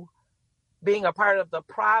into being a part of the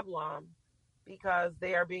problem, because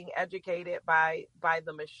they are being educated by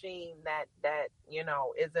the machine that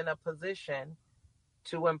is in a position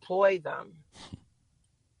to employ them.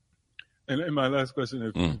 And my last question,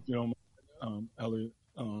 if you don't mind, Elliott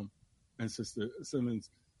and Sister Simmons,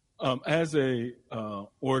 as a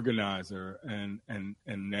organizer and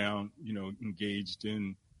now engaged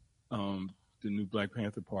in the new Black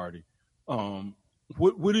Panther Party,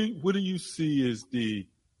 what do you see as the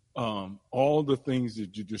all the things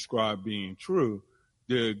that you described being true,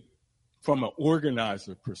 from an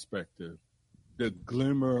organizer perspective, the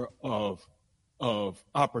glimmer of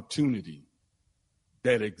opportunity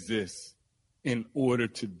that exists in order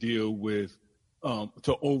to deal with,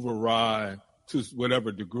 to override, to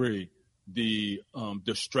whatever degree, the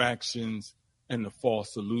distractions and the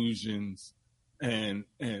false illusions and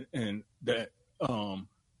that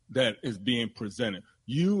that is being presented.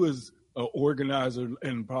 You as an organizer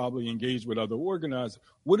and probably engaged with other organizers,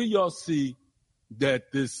 what do y'all see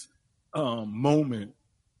that this moment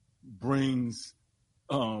brings?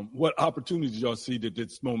 What opportunities y'all see that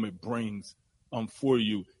this moment brings for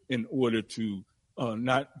you in order to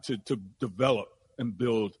not to develop and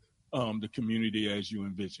build the community as you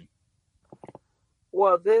envision?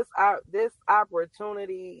 Well, this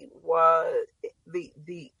opportunity was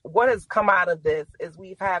the what has come out of this is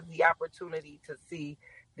we've had the opportunity to see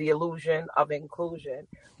the illusion of inclusion.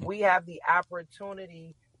 We have the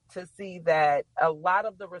opportunity to see that a lot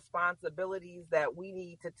of the responsibilities that we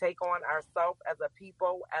need to take on ourselves as a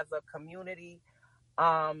people, as a community,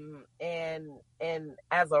 and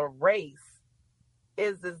as a race,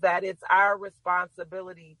 is that it's our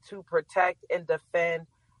responsibility to protect and defend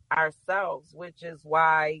ourselves, which is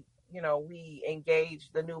why, we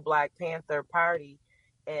engaged the new Black Panther Party,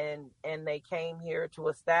 and they came here to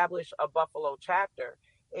establish a Buffalo chapter.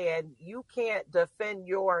 And you can't defend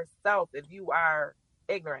yourself if you are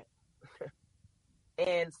ignorant.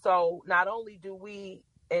 And so not only do we,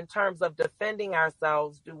 in terms of defending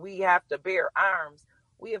ourselves, do we have to bear arms,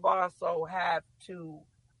 we have also have to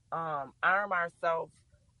arm ourselves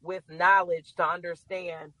with knowledge to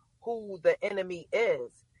understand who the enemy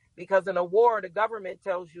is. Because in a war, the government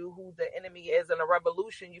tells you who the enemy is. In a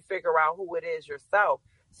revolution, you figure out who it is yourself.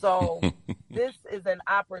 So this is an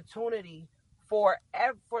opportunity for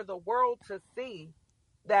the world to see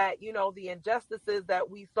that, the injustices that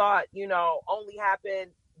we thought, only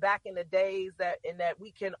happened back in the days that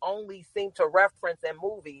we can only seem to reference in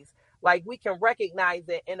movies. Like, we can recognize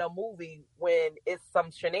it in a movie when it's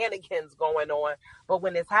some shenanigans going on, but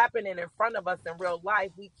when it's happening in front of us in real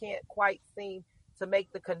life, we can't quite seem to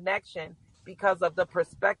make the connection because of the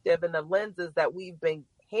perspective and the lenses that we've been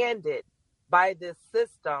handed by this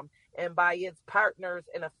system and by its partners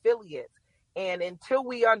and affiliates. And until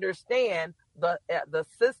we understand the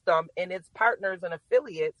system and its partners and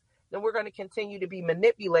affiliates, then we're going to continue to be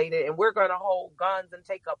manipulated, and we're going to hold guns and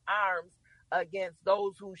take up arms against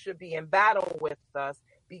those who should be in battle with us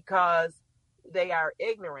because they are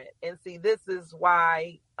ignorant. And see, this is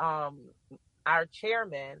why our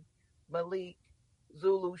chairman, Malik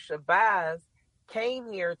Zulu Shabazz,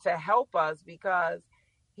 came here to help us, because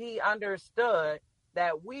he understood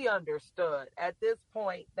that we understood at this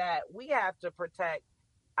point that we have to protect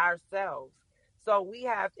ourselves. So we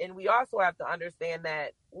also have to understand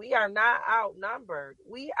that we are not outnumbered.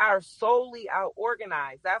 We are solely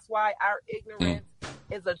out-organized. That's why our ignorance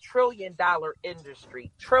is a $1 trillion industry.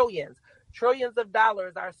 Trillions of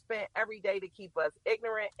dollars are spent every day to keep us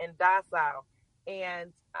ignorant and docile.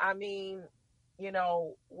 And I mean,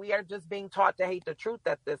 we are just being taught to hate the truth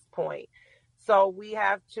at this point. So we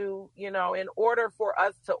have to, in order for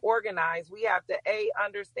us to organize, we have to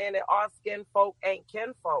understand that all skin folk ain't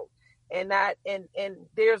kinfolk. And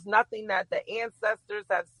there's nothing that the ancestors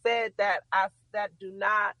have said that do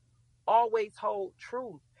not always hold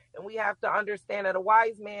truth. And we have to understand that a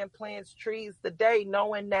wise man plants trees today,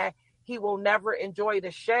 knowing that he will never enjoy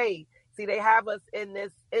the shade. See, they have us in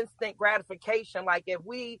this instant gratification. Like, if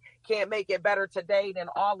we can't make it better today, then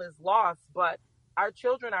all is lost. But our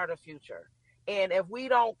children are the future. And if we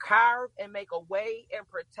don't carve and make a way and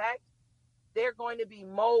protect, they're going to be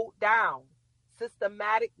mowed down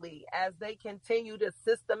systematically as they continue to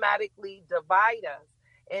systematically divide us.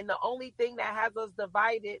 And the only thing that has us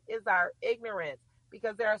divided is our ignorance,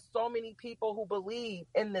 because there are so many people who believe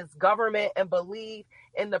in this government and believe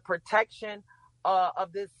in the protection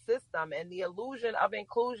of this system. And the illusion of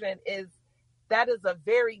inclusion is a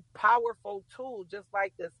very powerful tool, just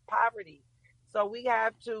like this poverty. So we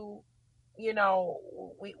have to,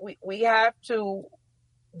 we have to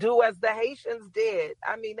do as the Haitians did.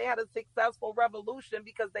 I mean, they had a successful revolution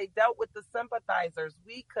because they dealt with the sympathizers.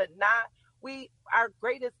 We could not, our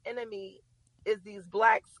greatest enemy is these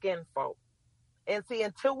black skin folk. And see,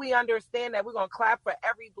 until we understand that, we're going to clap for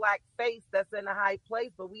every black face that's in a high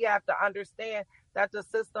place, but we have to understand that the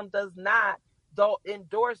system does not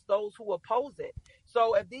endorse those who oppose it.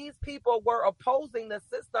 So if these people were opposing the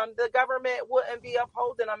system, the government wouldn't be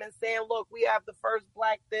opposing them and saying, look, we have the first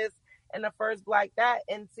black this and the first black that.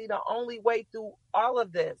 And see, the only way through all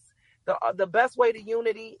of this, the best way to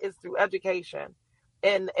unity is through education.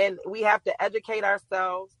 And we have to educate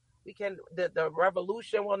ourselves. The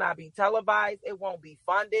revolution will not be televised. It won't be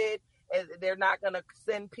funded. And they're not going to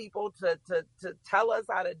send people to tell us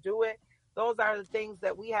how to do it. Those are the things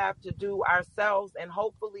that we have to do ourselves. And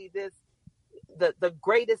hopefully the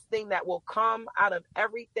greatest thing that will come out of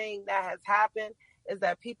everything that has happened is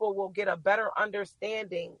that people will get a better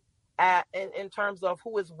understanding in terms of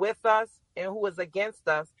who is with us and who is against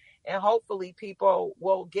us. And hopefully people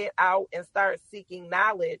will get out and start seeking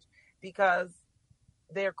knowledge, because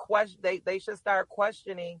they should start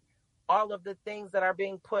questioning all of the things that are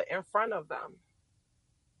being put in front of them.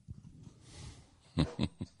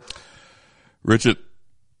 Richard.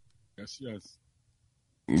 Yes.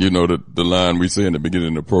 You know, the line we say in the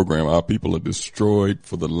beginning of the program, our people are destroyed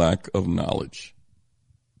for the lack of knowledge.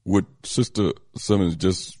 What Sister Simmons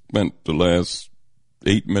just spent the last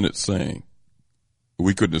 8 minutes saying,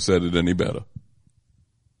 we couldn't have said it any better.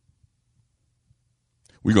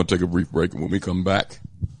 We're going to take a brief break, and when we come back,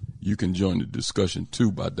 you can join the discussion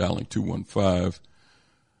too by dialing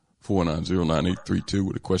 215-490-9832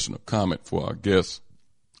 with a question or comment for our guest.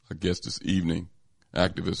 Our guest this evening,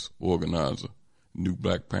 activist, organizer, new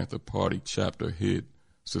Black Panther Party chapter head,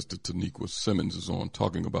 Sister Taniqua Simmons, is on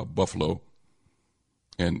talking about Buffalo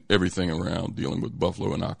and everything around dealing with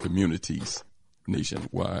Buffalo and our communities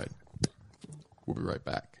nationwide. We'll be right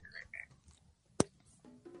back.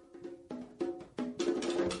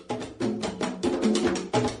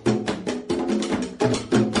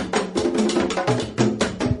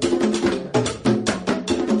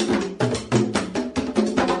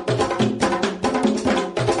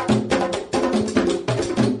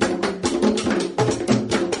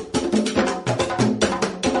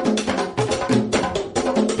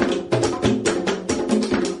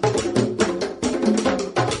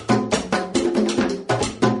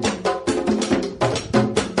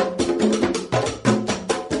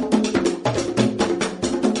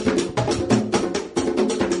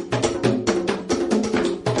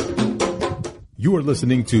 You are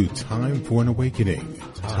listening to Time for an Awakening.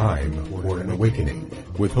 Time for an Awakening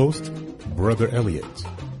with host Bro.Elliott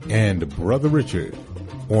and Brother Richard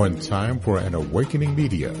on Time for an Awakening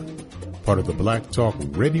Media, part of the Black Talk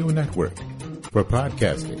Radio Network. For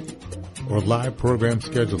podcasting or live program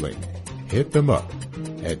scheduling, hit them up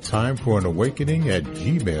at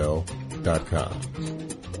timeforanawakening@gmail.com.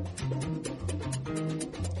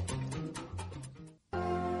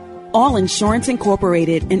 All Insurance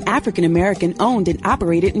Incorporated, an African-American owned and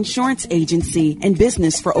operated insurance agency in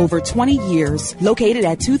business for over 20 years, located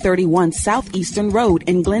at 231 Southeastern Road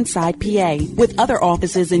in Glenside, PA, with other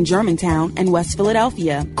offices in Germantown and West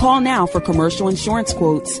Philadelphia. Call now for commercial insurance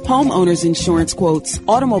quotes, homeowners insurance quotes,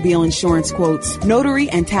 automobile insurance quotes, notary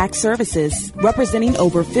and tax services, representing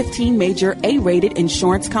over 15 major A-rated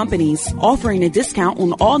insurance companies, offering a discount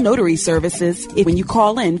on all notary services when you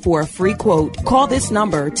call in for a free quote. Call this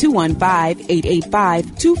number, 215-885-2444.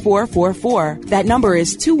 That number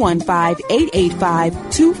is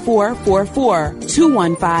 215-885-2444.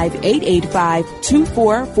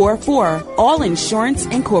 215-885-2444. All Insurance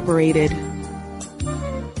Incorporated.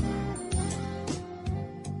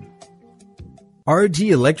 RG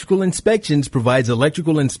Electrical Inspections provides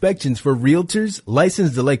electrical inspections for realtors,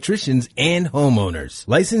 licensed electricians, and homeowners.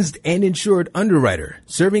 Licensed and insured underwriter,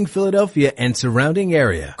 serving Philadelphia and surrounding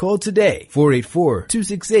area. Call today,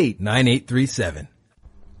 484-268-9837.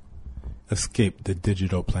 Escape the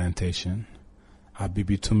digital plantation.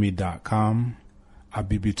 abibitumi.com,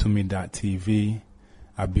 abibitumi.tv,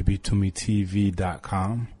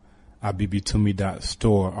 abibitumitv.com,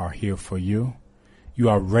 abibitumi.store are here for you. You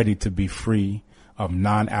are ready to be free of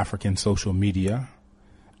non-African social media.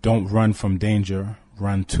 Don't run from danger,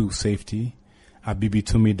 run to safety.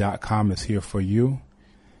 abibitumi.com is here for you.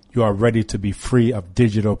 You are ready to be free of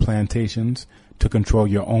digital plantations to control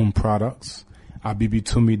your own products.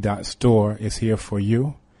 abibitumi.store is here for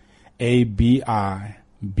you.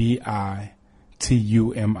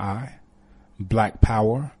 ABIBITUMI, Black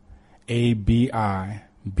Power,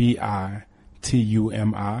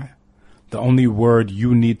 ABIBITUMI. The only word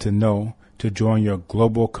you need to know to join your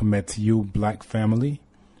global Kometiu Black family,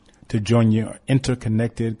 to join your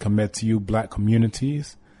interconnected Kometiu Black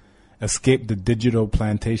communities. Escape the digital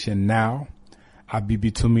plantation now.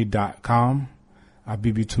 abibitumi.com,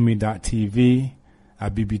 abibitumi.tv,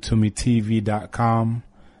 abibitumitv.com,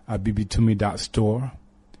 abibitumi.store.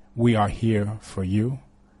 We are here for you.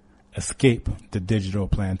 Escape the digital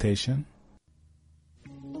plantation.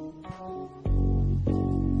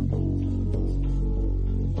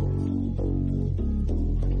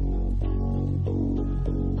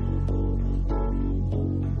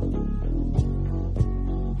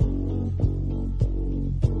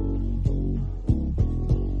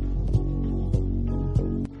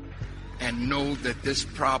 Know that this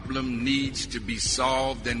problem needs to be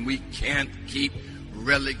solved, and we can't keep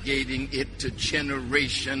relegating it to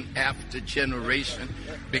generation after generation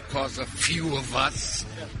because a few of us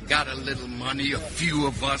got a little money, a few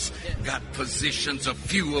of us got positions, a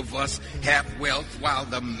few of us have wealth, while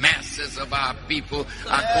the masses of our people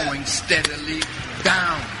are going steadily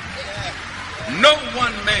down. No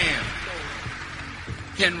one man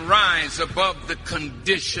can rise above the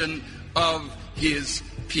condition of his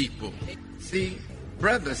people. See,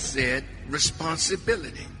 brother said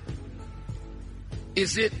responsibility.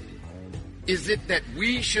 Is it that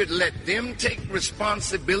we should let them take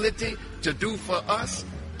responsibility to do for us,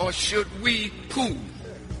 or should we pool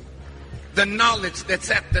the knowledge that's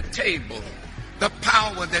at the table, the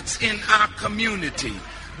power that's in our community,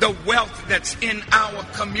 the wealth that's in our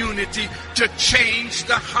community to change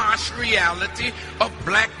the harsh reality of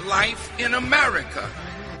black life in America?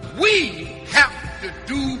 We have to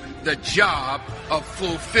do the job of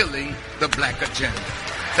fulfilling the black agenda.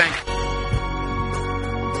 Thank you.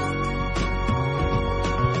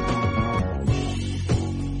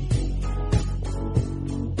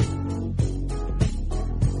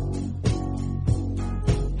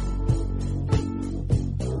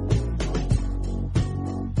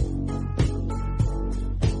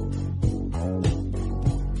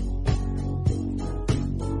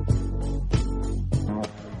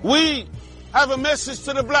 We have a message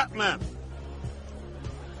to the black man,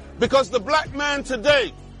 because the black man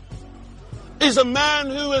today is a man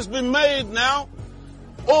who has been made now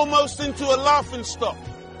almost into a laughing stock.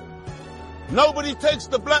 Nobody takes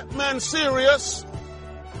the black man serious.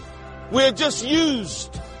 We're just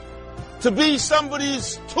used to be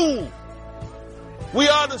somebody's tool. We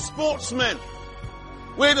are the sportsmen.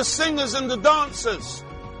 We're the singers and the dancers.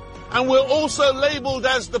 And we're also labeled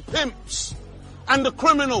as the pimps and the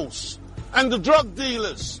criminals and the drug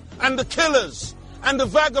dealers and the killers and the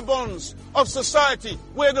vagabonds of society.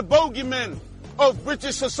 We're the bogeymen of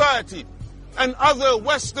British society and other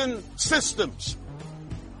Western systems.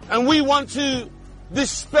 And we want to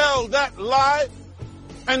dispel that lie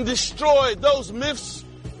and destroy those myths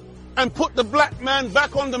and put the black man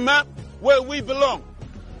back on the map where we belong.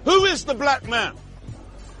 Who is the black man?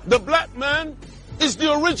 The black man is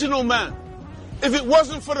the original man. If it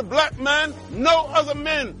wasn't for the black man, no other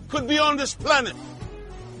men could be on this planet.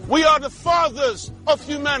 We are the fathers of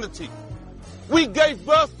humanity. We gave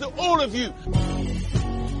birth to all of you.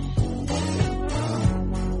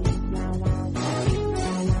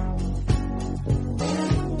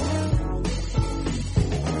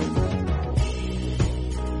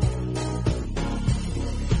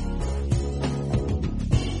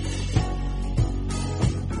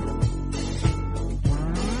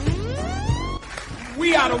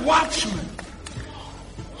 We are the watchmen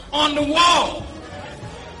on the wall.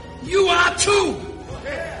 You are too.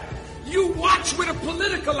 You watch with a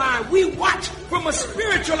political eye. We watch from a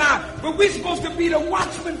spiritual eye. But we're supposed to be the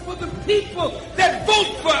watchmen for the people that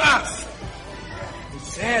vote for us. The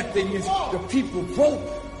sad thing is the people vote,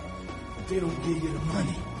 but they don't give you the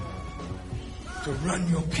money to run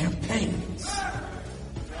your campaigns.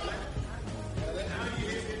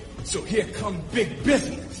 So here come big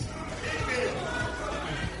business.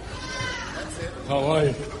 How are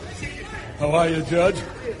you? How are you, Judge?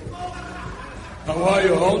 How are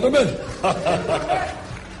you, Alderman?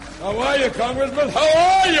 How are you, Congressman? How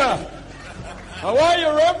are you? How are you,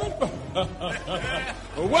 Reverend?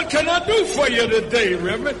 Well, what can I do for you today,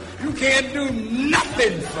 Reverend? You can't do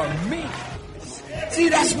nothing for me. See,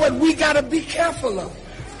 that's what we got to be careful of.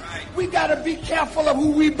 We got to be careful of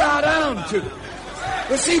who we bow down to.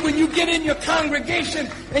 But see, when you get in your congregation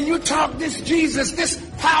and you talk this Jesus, this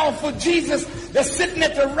powerful Jesus that's sitting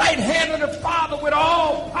at the right hand of the Father with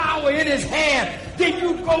all power in his hand, then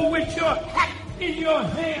you go with your hat in your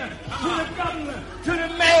hand to the governor, to the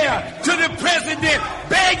mayor, to the president,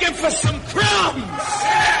 begging for some crumbs.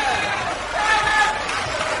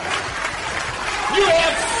 You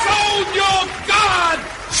have sold your God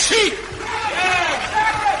cheap.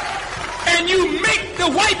 And you make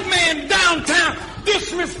the white man downtown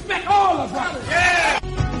disrespect all of us. Yeah.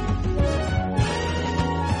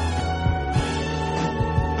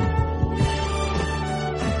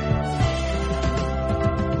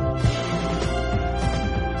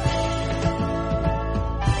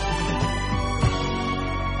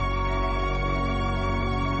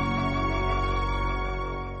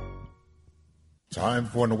 Time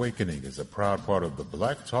for an Awakening is a proud part of the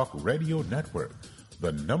Black Talk Radio Network,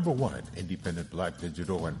 the #1 independent black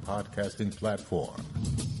digital and podcasting platform.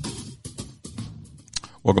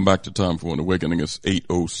 Welcome back to Time for an Awakening. It's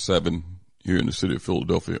 8:07 here in the city of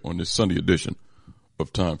Philadelphia on this Sunday edition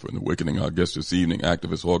of Time for an Awakening. Our guest this evening,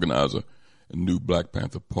 activist, organizer, new Black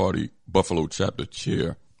Panther Party Buffalo chapter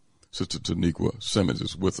chair, Sister Taniqua Simmons,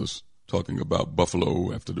 is with us talking about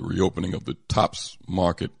Buffalo after the reopening of the Tops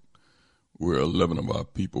Market, where 11 of our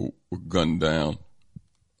people were gunned down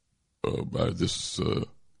by this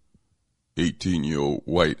 18-year-old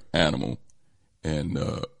white animal. And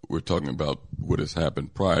we're talking about what has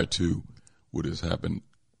happened prior to, what has happened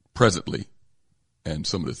presently, and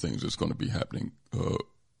some of the things that's going to be happening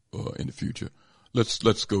in the future.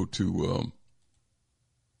 Let's go to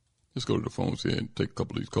the phones here and take a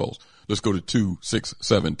couple of these calls. Let's go to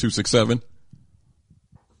 267. 267.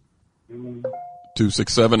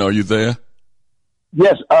 267. Are you there?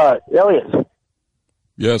 Yes, Elliott.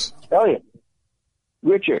 Yes. Elliott.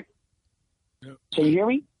 Richard. Can you hear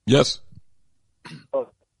me? Yes.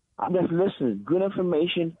 I'm just listening. Good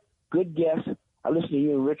information, good guess. I listen to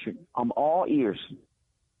you and Richard. I'm all ears.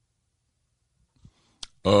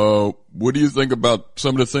 What do you think about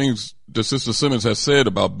some of the things that Sister Simmons has said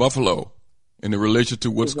about Buffalo in relation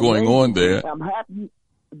to what's going on there? I'm happy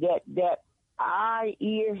that I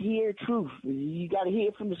hear truth. You got to hear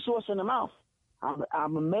it from the source in the mouth.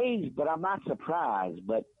 I'm amazed, but I'm not surprised.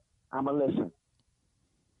 But I'm a listen.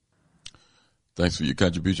 Thanks for your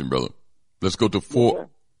contribution, brother. Let's go to 404.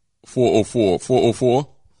 404.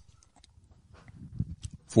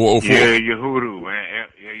 404. Yeah, you hoodoo, man.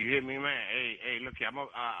 Yeah, you hear me, man? Hey, look here.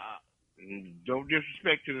 Don't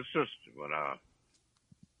disrespect to the sister, but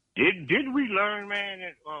did we learn, man,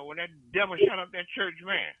 that when that devil shut up that church,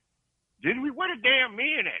 man? Did we? Where the damn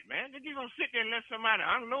men at, man? Did you gonna sit there and let somebody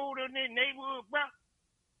unload in their neighborhood, bro?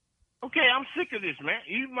 Okay, I'm sick of this, man.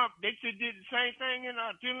 They did the same thing in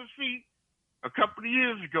Tennessee a couple of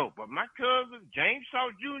years ago, but my cousin James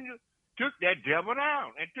Salt Jr. took that devil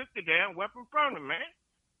down and took the damn weapon from him, man.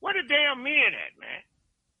 Where the damn men at, man?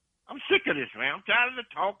 I'm sick of this, man. I'm tired of the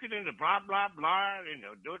talking and the blah, blah, blah. And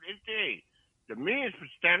the men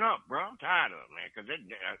should stand up, bro. I'm tired of it, man. Because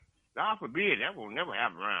God forbid, that will never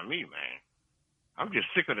happen around me, man. I'm just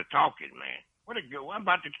sick of the talking, man. I'm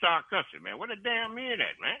about to start cussing, man. Where the damn men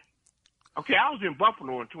at, man? Okay, I was in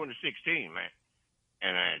Buffalo in 2016, man.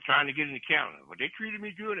 And trying to get in the county. But they treated me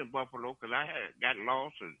good in Buffalo because I had got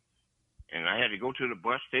lost and I had to go to the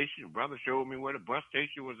bus station. Brother showed me where the bus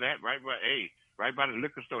station was at, right by the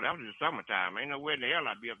liquor store. That was in the summertime. Ain't nowhere in the hell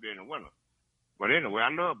I'd be up there in the winter. But anyway, I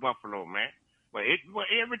love Buffalo, man. But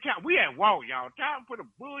every time we at war, y'all. Time for the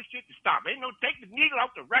bullshit to stop. Ain't no take the needle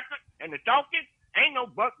off the record and the talking. Ain't no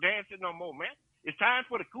buck dancing no more, man. It's time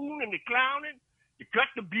for the cooning and the clowning to cut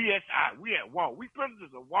the BS out. We at war. We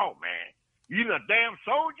prisoners of war, man. You a damn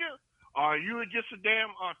soldier or you just a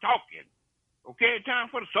damn talking. Okay, it's time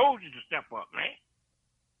for the soldiers to step up, man.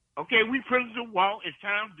 Okay, we prisoners of war. It's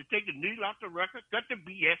time to take the needle off the record, cut the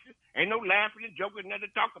BS. Ain't no laughing and joking,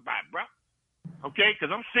 nothing to talk about, bro. Okay,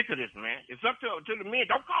 because I'm sick of this, man. It's up to the men.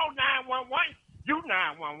 Don't call 911. Do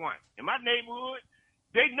 911. In my neighborhood,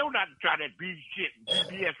 they know not to try that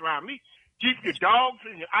BS around me. Keep your dogs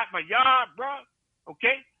out my yard, bro.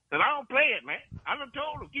 Okay? Because I don't play it, man. I done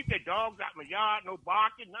told them, keep their dogs out my yard, no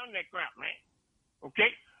barking, none of that crap, man.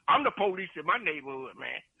 Okay? I'm the police in my neighborhood,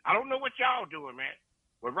 man. I don't know what y'all doing, man.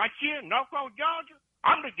 But right here in Norfolk, Georgia,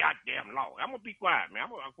 I'm the goddamn law. I'm going to be quiet, man.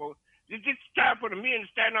 It's just time for the men to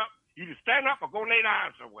stand up. You can stand up or go lay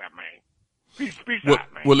down somewhere, man. Peace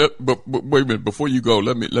out, man. Well, but wait a minute. Before you go,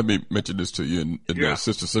 let me mention this to you, and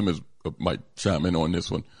Sister Simmons might chime in on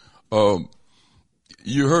this one.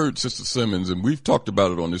 You heard Sister Simmons, and we've talked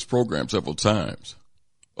about it on this program several times,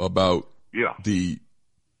 about the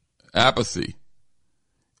apathy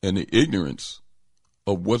and the ignorance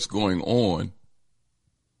of what's going on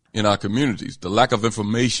in our communities, the lack of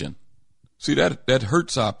information. See, that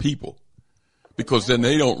hurts our people because then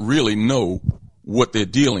they don't really know what they're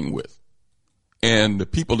dealing with. And the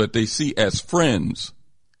people that they see as friends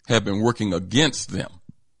have been working against them.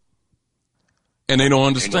 And they don't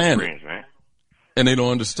understand it. And they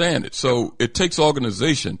don't understand it. So it takes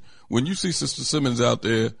organization. When you see Sister Simmons out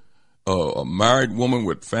there, a married woman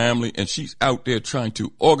with family, and she's out there trying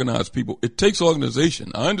to organize people, it takes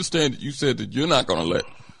organization. I understand that you said that you're not going to let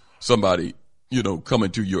somebody, come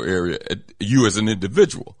into your area, you as an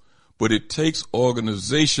individual. But it takes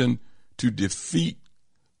organization to defeat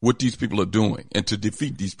what these people are doing. And to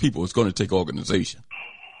defeat these people, it's going to take organization.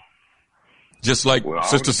 Just like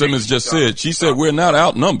Sister Simmons just said. She said we're not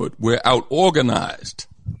outnumbered. We're out-organized.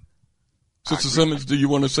 Sister Simmons, do you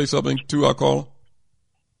want to say something to our caller?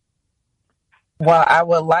 Well, I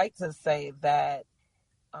would like to say that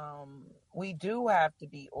we do have to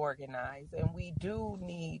be organized, and we do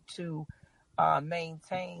need to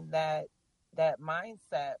maintain that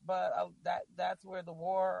mindset. But that's where the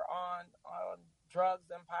war on drugs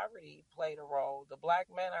and poverty played a role. The black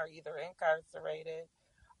men are either incarcerated,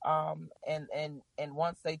 and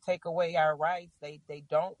once they take away our rights, they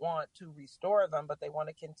don't want to restore them, but they want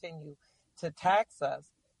to continue to tax us.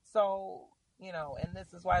 So, and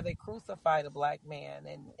this is why they crucify the black man.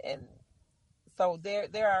 And so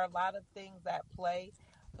there are a lot of things at play,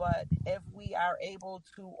 but if we are able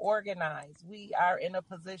to organize, we are in a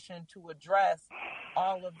position to address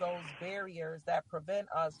all of those barriers that prevent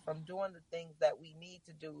us from doing the things that we need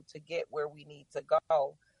to do to get where we need to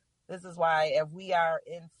go. This is why if we are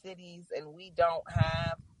in cities and we don't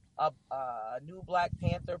have a new Black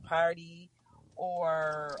Panther Party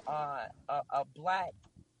or a black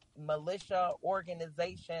militia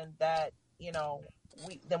organization that,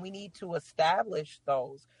 then we need to establish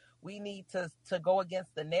those. We need to go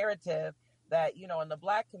against the narrative that, in the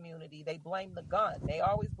black community, they blame the gun. They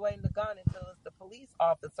always blame the gun until it's the police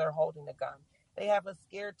officer holding the gun. They have us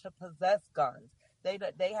scared to possess guns.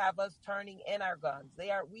 They have us turning in our guns.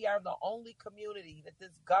 We are the only community that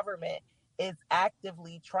this government is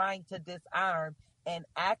actively trying to disarm, and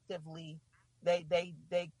actively they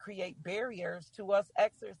create barriers to us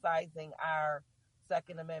exercising our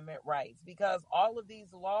Second Amendment rights, because all of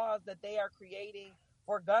these laws that they are creating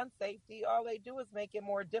for gun safety, all they do is make it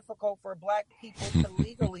more difficult for black people to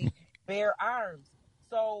legally bear arms.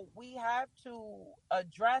 So we have to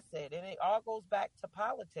address it, and it all goes back to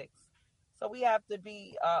politics. So we have to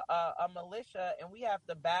be a militia, and we have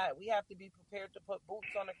to be prepared to put boots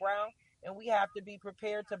on the ground, and we have to be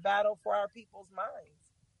prepared to battle for our people's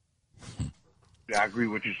minds. I agree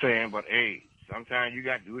with what you're saying, but hey, sometimes you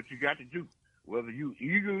got to do what you got to do. Whether you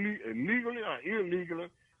illegally or illegally,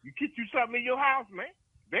 you get you something in your house, man.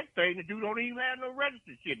 Best thing to do, don't even have no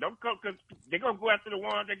registered shit. Don't come, because they're going to go after the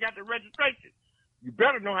ones that got the registration. You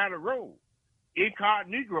better know how to roll.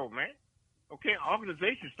 Incognito, man. Okay,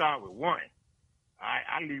 organization start with one.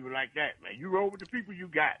 I leave it like that, man. You roll with the people you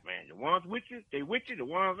got, man. The ones with you, they with you. The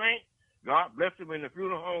ones ain't, God bless them, in the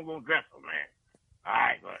funeral home gonna dress them, man. All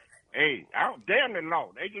right, but hey, damn the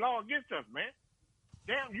law. They law against us, man.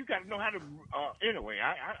 Damn, you got to know how to. Anyway,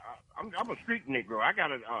 I'm a street Negro. I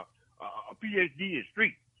got a PhD in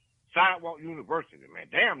street sidewalk university, man.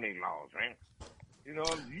 Damn they laws, man.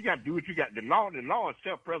 You got to do what you got. The law is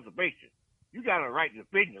self-preservation. You got a right to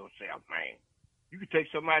defend yourself, man. You can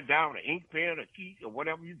take somebody down with an ink pen, a key, or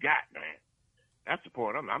whatever you got, man. That's the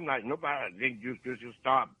point. I'm not nobody. They just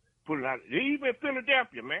start putting out. Even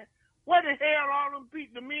Philadelphia, man. Where the hell all them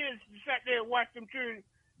people, the men sat there and watched them children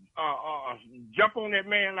jump on that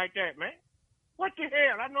man like that, man? What the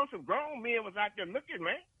hell? I know some grown men was out there looking,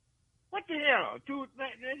 man. What the hell?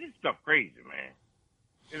 This stuff crazy, man.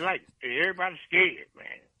 It's like everybody's scared,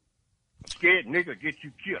 man. A scared nigga get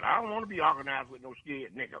you killed. I don't want to be organized with no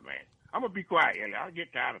scared nigga, man. I'm going to be quiet, Ellie. I'll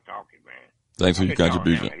get tired of talking, man. Thanks for your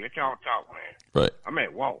contribution. Let y'all talk, man. Right. I'm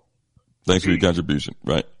at war. Thanks for your contribution.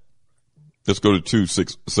 Right. Let's go to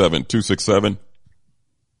 267. 267.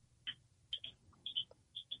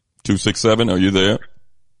 267, are you there?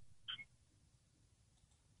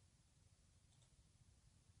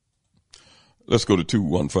 Let's go to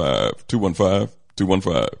 215. 215.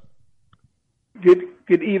 215.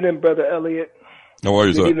 Good evening, Brother Elliott. How are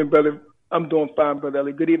you, sir? Good evening, brother. I'm doing fine, Brother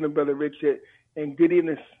Elliott. Good evening, Brother Richard. And good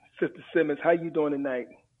evening, Sister Simmons. How you doing tonight?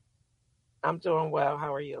 I'm doing well.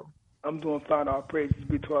 How are you? I'm doing fine. All praises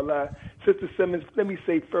be to Allah. Sister Simmons, let me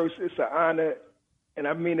say first, it's an honor, and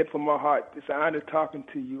I mean it from my heart. It's an honor talking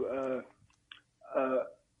to you.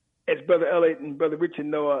 As Brother Elliott and Brother Richard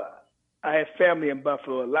know, I have family in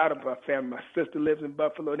Buffalo. A lot of our family. My sister lives in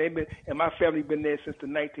Buffalo. And my family been there since the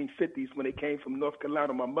 1950s when they came from North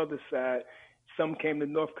Carolina on my mother's side. Some came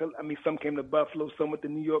to some came to Buffalo, some went to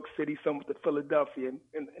New York City, some went to Philadelphia,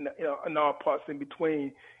 and all parts in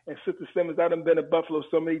between. And Sister Simmons, I've been to Buffalo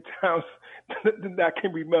so many times that I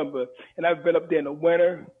can remember. And I've been up there in the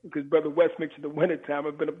winter, because Brother West mentioned the winter time.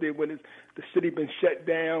 I've been up there when the city been shut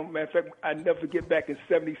down. Matter of fact, I never forget back in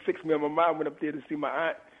 '76, me and my mom went up there to see my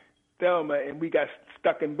aunt Thelma, and we got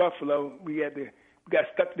stuck in Buffalo. We got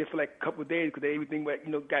stuck there for like a couple of days because everything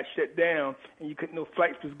got shut down, and you couldn't. No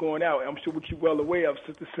flights was going out. I'm sure what you're well aware of,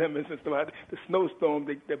 Sister Simmons, and so the snowstorm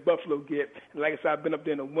that Buffalo get. And like I said, I've been up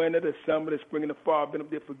there in the winter, the summer, the spring, and the fall. I've been up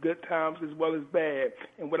there for good times as well as bad.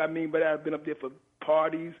 And what I mean by that, I've been up there for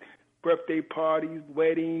parties, birthday parties,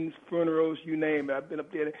 weddings, funerals, you name it. I've been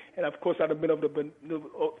up there, and of course I've been over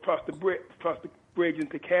across the bridge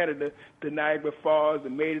into Canada, the Niagara Falls, the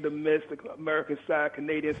Maid of the Mist, the American side,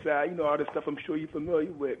 Canadian side, all this stuff I'm sure you're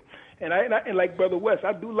familiar with. And like Brother West,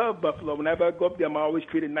 I do love Buffalo. Whenever I go up there, I'm always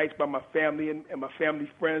treated nice by my family and my family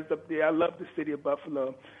friends up there. I love the city of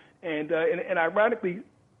Buffalo. And ironically,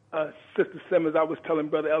 Sister Simmons, I was telling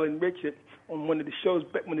Brother Ellen Richard on one of the shows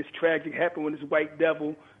back when this tragic happened, when this white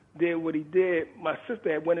devil did what he did. My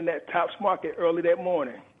sister had went in that Tops Market early that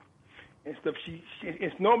morning and stuff.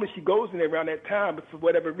 It's normally she goes in there around that time, but for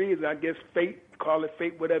whatever reason, I guess fate, call it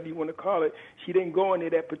fate, whatever you want to call it, she didn't go in there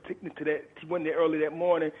that particular to that. She went there early that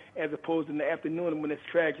morning as opposed to in the afternoon when this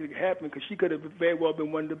tragedy happened, because she could have very well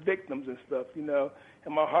been one of the victims and stuff, you know.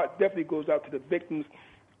 And my heart definitely goes out to the victims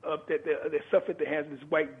of that suffered at the hands of this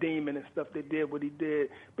white demon and stuff that did what he did.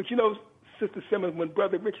 But you know, Sister Simmons, when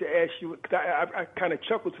Brother Richard asked you, cause I kind of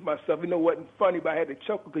chuckled to myself. You know, it wasn't funny, but I had to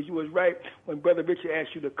chuckle because you was right. When Brother Richard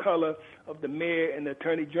asked you the color of the mayor and the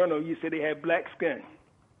attorney general, you said they had black skin.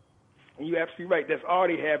 And you're absolutely right. That's all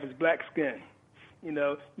they have is black skin. You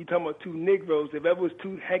know, you talking about two Negroes. If ever was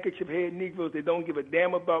two handkerchief-head Negroes that don't give a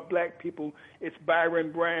damn about black people, it's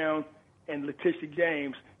Byron Brown and Letitia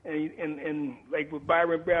James. And like with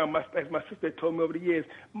Byron Brown, as my sister told me over the years,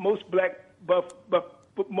 most black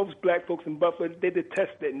folks in Buffalo, they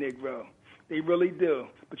detest that Negro. They really do.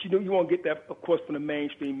 But you know, you won't get that, of course, from the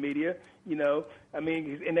mainstream media. You know, I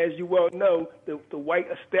mean, and as you well know, the white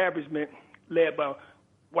establishment, led by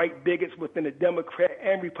white bigots within the Democrat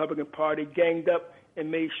and Republican Party, ganged up and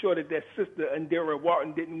made sure that sister, Indira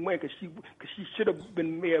Wharton, didn't win, because she should have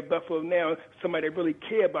been mayor of Buffalo now, somebody that really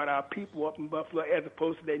cared about our people up in Buffalo, as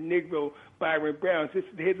opposed to that Negro, Byron Brown.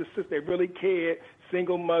 Here's a sister that really cared,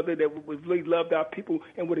 single mother that was really loved our people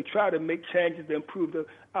and would have tried to make changes to improve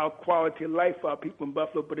our quality of life for our people in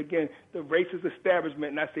Buffalo. But again, the racist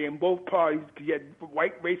establishment, and I say in both parties, because you had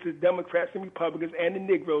white racist Democrats and Republicans and the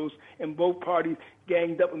Negroes in both parties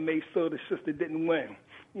ganged up and made sure the sister didn't win.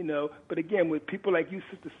 You know, but again, with people like you,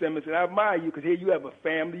 Sister Simmons, and I admire you because here you have a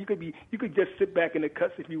family. You could just sit back in the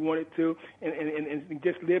cuts if you wanted to, and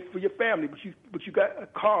just live for your family. But you got a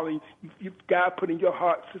calling. God put in your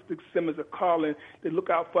heart, Sister Simmons, a calling to look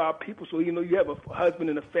out for our people. So you know you have a husband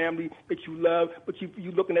and a family that you love, but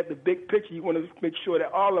you're looking at the big picture. You want to make sure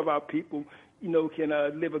that all of our people, you know, can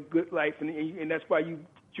live a good life, and that's why you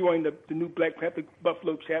joined the new Black Panther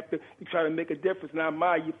Buffalo chapter to try to make a difference. And I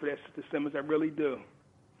admire you for that, Sister Simmons. I really do.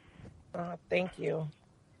 Thank you.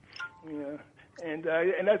 Yeah, and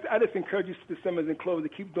I just encourage you, Sister Simmons, in close, to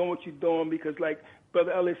keep doing what you're doing, because like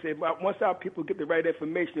Brother Elliott said, once our people get the right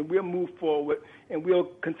information, we'll move forward and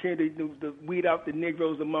we'll continue to weed out the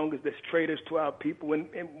Negroes among us that's traitors to our people, and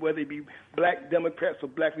whether it be black Democrats or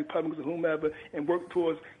black Republicans or whomever, and work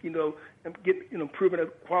towards, you know, and get, you know, improving the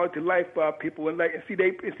quality of life for our people. And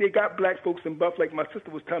they got black folks in Buffalo, like my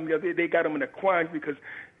sister was telling me the other day, they got them in a quandary because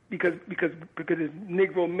this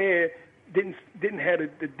Negro mayor didn't have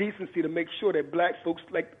the decency to make sure that black folks,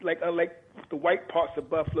 unlike the white parts of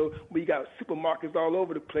Buffalo, where you got supermarkets all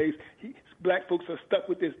over the place, black folks are stuck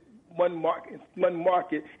with this one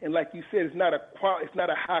market, and like you said, it's not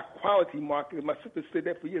a high quality market. My sister said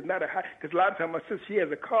that for years, not a high, because a lot of times my sister, she has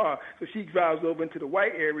a car, so she drives over into the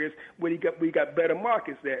white areas where you got better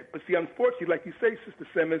markets at. But see, unfortunately, like you say, Sister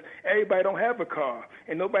Simmons, everybody don't have a car,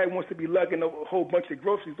 and nobody wants to be lugging a whole bunch of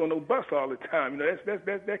groceries on no bus all the time. You know,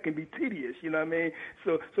 that can be tedious. You know what I mean?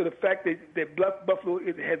 So the fact that Buffalo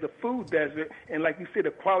has a food desert, and like you said,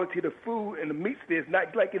 the quality of the food and the meats there is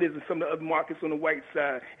not like it is in some of the other markets on the white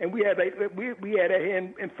side, and we had that here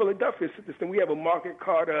in Philadelphia, Sister. We have a market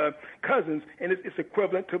called Cousins, and it's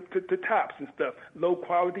equivalent to Tops and stuff. Low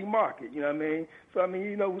quality market, you know what I mean? So I mean,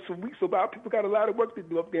 you know, so our people got a lot of work to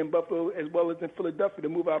do up there in Buffalo as well as in Philadelphia to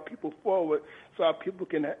move our people forward, so our people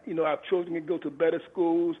can, you know, our children can go to better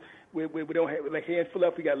schools. We don't have, like here in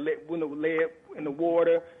Philadelphia, we got lead in the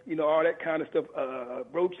water, you know, all that kind of stuff.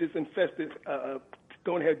 Roaches infested.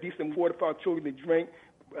 Don't have decent water for our children to drink.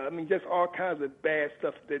 I mean, just all kinds of bad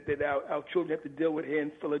stuff that our children have to deal with here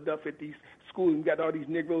in Philadelphia at these schools. We got all these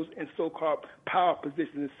Negroes in so-called power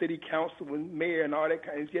positions in city council and mayor and all that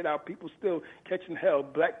kind of, yet our people still catching hell.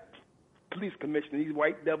 Black police commissioner, these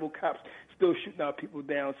white devil cops still shooting our people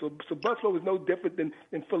down. So Buffalo is no different than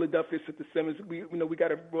Philadelphia, Sister Simmons. We got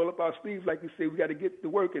to roll up our sleeves, like you say. We got to get to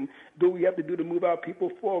work and do what we have to do to move our people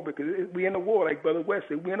forward, because we in a war, like Brother West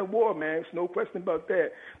said. We in a war, man. There's no question about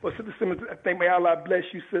that. But Sister Simmons, I think may Allah bless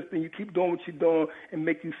you, sister, and you keep doing what you're doing and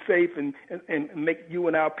make you safe and make you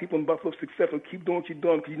and our people in Buffalo successful. Keep doing what you're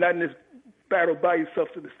doing, because you're not in this battle by yourself,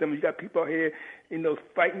 Sister Simmons. You got people out here, you know,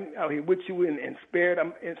 fighting out here with you and spared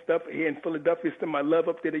and stuff here in Philadelphia. Send my love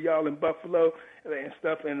up there to y'all in Buffalo and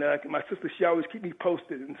stuff. And my sister, she always keep me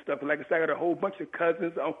posted and stuff. And like I said, I got a whole bunch of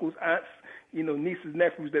cousins, uncles, aunts, you know, nieces,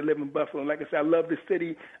 nephews that live in Buffalo. And like I said, I love this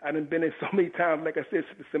city. I done been in so many times. Like I said,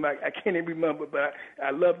 Sister Simmons, I can't even remember, but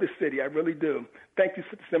I love this city. I really do. Thank you,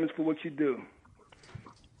 Sister Simmons, for what you do.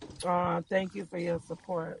 Thank you for your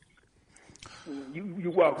support.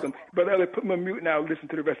 You're welcome. Brother Elliott, put me on mute now. Listen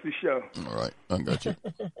to the rest of the show. All right, I got you.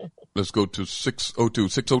 Let's go to 602.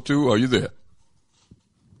 602, are you there?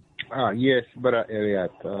 Yes, Brother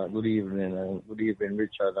Elliott. Good evening. Good evening,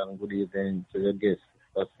 Richard, and good evening to your guest,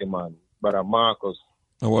 Simon. Brother Marcus.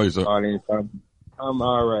 How are you, sir? I'm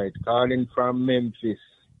all right. Calling from Memphis.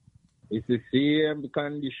 It's the same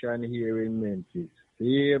condition here in Memphis.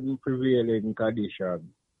 Same prevailing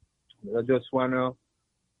condition. I just want to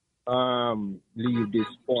leave this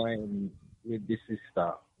point with the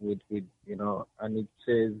sister, with and it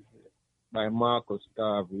says by Marcus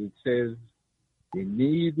Garvey, it says, the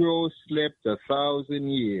Negro slept 1,000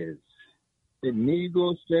 years. The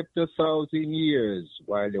Negro slept 1,000 years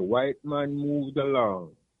while the white man moved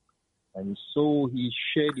along. And so he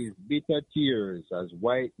shed his bitter tears as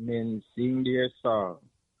white men sing their song.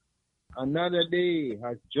 Another day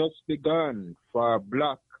has just begun for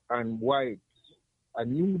black and white. A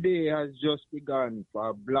new day has just begun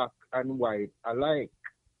for black and white alike.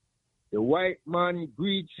 The white man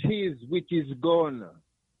greets his with his gun.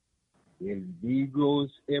 Will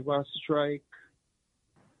Negroes ever strike?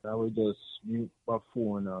 I will just mute my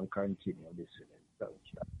phone and continue listening. Thank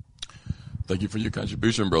you. Thank you for your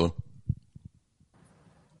contribution, brother.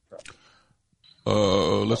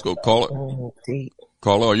 Let's go. Caller.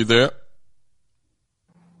 Caller, are you there?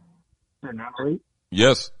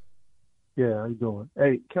 Yes. Yeah, how you doing?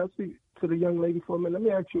 Hey, can I speak to the young lady for a minute? Let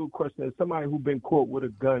me ask you a question. As somebody who's been caught with a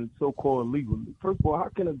gun, so-called illegal. First of all, how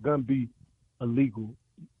can a gun be illegal?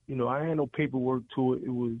 I had no paperwork to it. It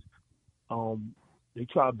was, they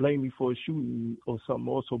tried to blame me for a shooting or something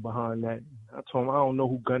also behind that. I told them I don't know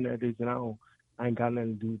who gun that is, and I ain't got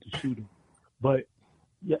nothing to do with the shooting. But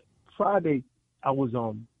yeah, Friday I was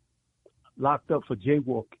locked up for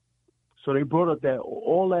jaywalking. So they brought up that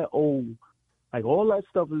all that old, like all that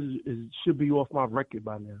stuff is should be off my record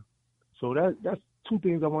by now. So that's two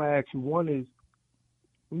things I want to ask you. One is,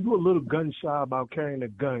 when you're a little gun shy about carrying a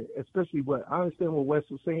gun, especially I understand what Wes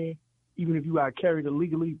was saying, even if you got carried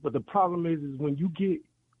illegally, but the problem is when you get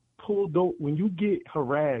pulled over, when you get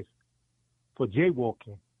harassed for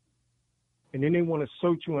jaywalking, and then they want to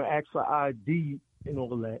search you and ask for ID and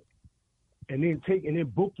all that, and then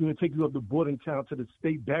book you and take you up to boarding town to the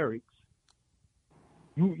state barracks,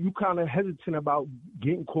 you kind of hesitant about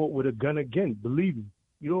getting caught with a gun again. Believe me,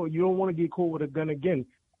 you don't want to get caught with a gun again.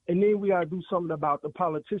 And then we got to do something about the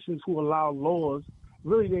politicians who allow laws.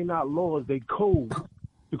 Really, they're not laws, they codes.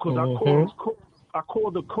 Because I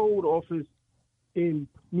called the code office in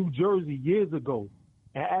New Jersey years ago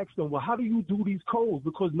and asked them, well, how do you do these codes?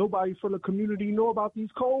 Because nobody from the community know about these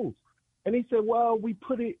codes. And they said, well, we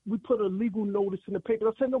put a legal notice in the paper.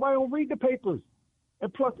 I said, nobody don't read the papers.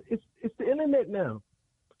 And plus, it's the internet now.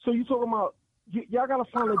 So you talking about, y'all got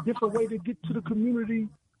to find a different way to get to the community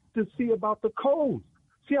to see about the codes.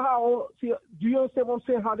 Do you understand what I'm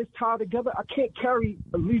saying? How this tied together? I can't carry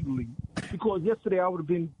illegally because yesterday I would have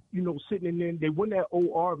been, sitting in there. They wouldn't have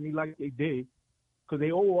OR me like they did because they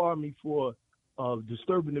OR me for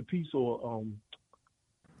disturbing the peace or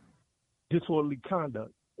disorderly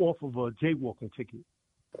conduct off of a jaywalking ticket.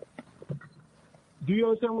 Do you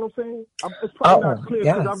understand what I'm saying? It's probably not clear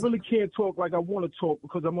because I really can't talk like I want to talk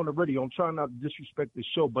because I'm on the radio. I'm trying not to disrespect the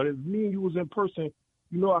show. But if me and you was in person,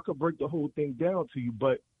 I could break the whole thing down to you.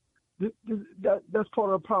 But that's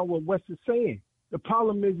part of the problem what Wes is saying. The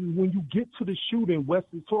problem is when you get to the shooting Wes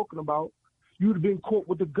is talking about, you would have been caught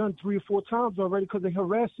with the gun 3 or 4 times already because they're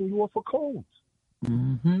harassing you off of codes.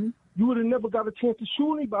 Mm-hmm. You would have never got a chance to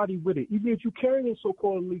shoot anybody with it, even if you're carrying it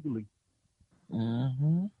so-called illegally.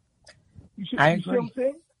 Mm-hmm. You see what I'm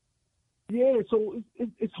saying? Yeah, so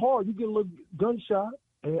it's hard. You get a little gun shot,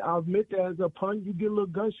 and I admit that as a pun, you get a little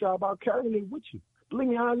gun shot about carrying it with you. Believe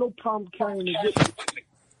me, I have no problem carrying it with me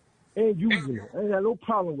and using it. I ain't got no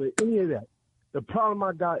problem with any of that. The problem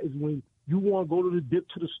I got is when you want to go to the dip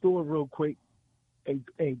to the store real quick and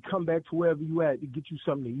come back to wherever you at to get you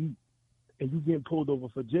something to eat, and you getting pulled over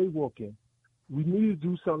for jaywalking. We need to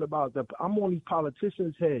do something about that. I'm on these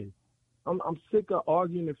politicians' heads. I'm sick of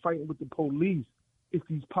arguing and fighting with the police. It's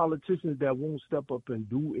these politicians that won't step up and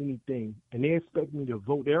do anything, and they expect me to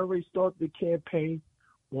vote. They already started the campaign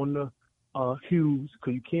on the Hughes,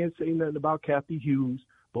 because you can't say nothing about Kathy Hughes,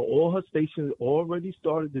 but all her stations already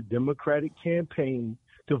started the Democratic campaign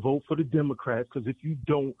to vote for the Democrats, because if you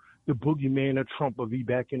don't, the boogeyman of Trump will be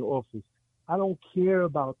back in office. I don't care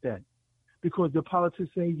about that, because the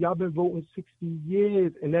politicians say, y'all been voting 60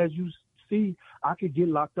 years, and as you see, I could get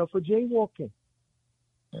locked up for jaywalking.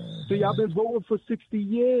 So y'all been voting for 60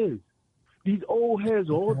 years. These old heads,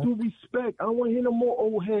 all due respect, I don't want to hear no more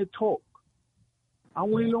old head talk. I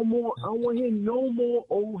want to hear no more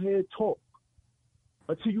old head talk.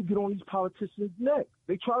 until you get on these politicians' neck.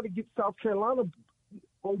 They try to get South Carolina,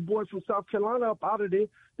 old boys from South Carolina up out of there.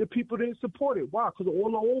 The people didn't support it. Why? Because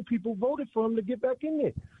all the old people voted for him to get back in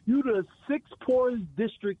there. You the sixth poorest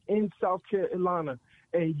district in South Carolina,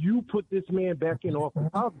 and you put this man back in office.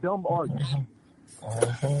 How dumb are you?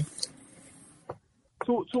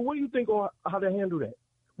 So what do you think on how to handle that?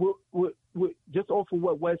 With just off of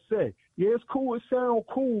what Wes said. Yeah, it's cool. It sounds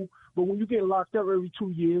cool. But when you get locked up every 2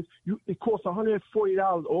 years, it costs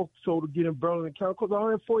 $140 also to get in Burlington County. It costs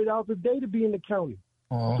 $140 a day to be in the county.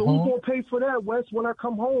 So who's going to pay for that, Wes, when I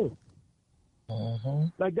come home?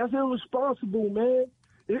 Like, that's irresponsible, man.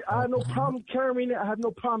 I have no problem carrying it. I have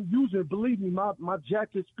no problem using it. Believe me, my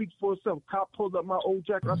jacket speaks for itself. Cop pulled up my old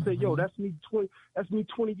jacket. I said, yo, that's me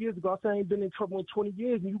 20 years ago. I said, I ain't been in trouble in 20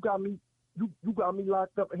 years, and you got me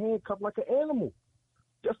locked up and handcuffed like an animal.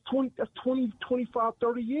 That's 25,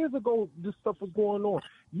 30 years ago this stuff was going on.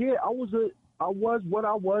 Yeah, I was what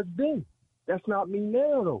I was then. That's not me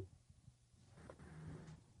now, though.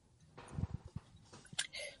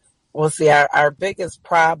 Well, see, our biggest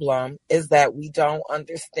problem is that we don't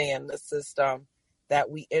understand the system that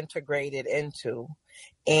we integrated into,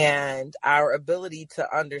 and our ability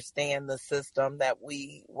to understand the system that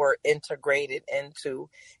we were integrated into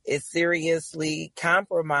is seriously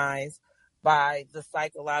compromised by the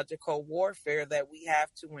psychological warfare that we have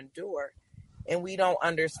to endure. And we don't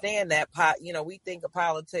understand that, we think of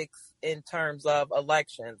politics in terms of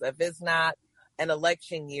elections. If it's not an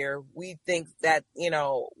election year, we think that,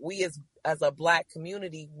 we as a Black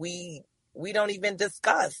community, we don't even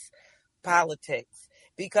discuss politics,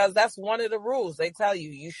 because that's one of the rules. They tell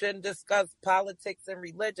you shouldn't discuss politics and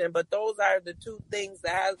religion, but those are the two things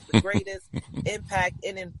that have the greatest impact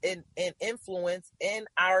and influence in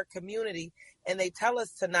our community. And they tell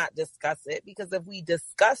us to not discuss it, because if we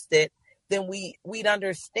discussed it, then we'd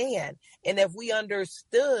understand. And if we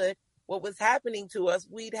understood what was happening to us,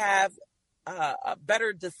 we'd have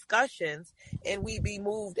better discussions, and we'd be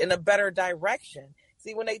moved in a better direction.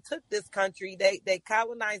 See, when they took this country, they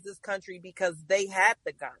colonized this country because they had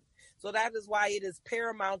the gun. So that is why it is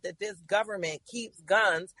paramount that this government keeps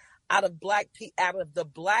guns out of the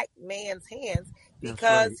Black man's hands,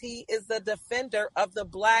 because he is the defender of the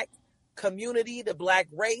Black community, the Black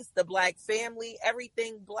race, the Black family,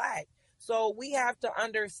 everything Black. So we have to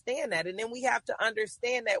understand that. And then we have to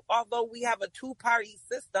understand that although we have a two-party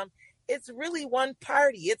system, it's really one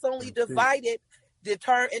party. It's only divided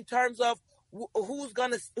in terms of who's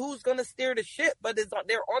gonna steer the ship, but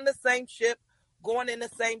they're on the same ship, going in the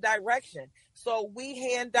same direction. So we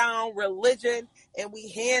hand down religion and we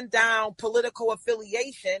hand down political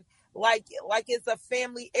affiliation like it's a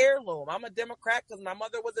family heirloom. I'm a Democrat because my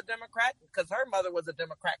mother was a Democrat, because her mother was a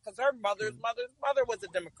Democrat, because her mother's mother was a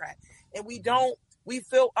Democrat. And we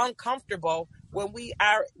feel uncomfortable when we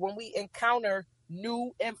encounter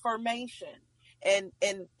new information. And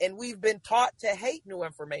we've been taught to hate new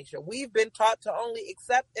information. We've been taught to only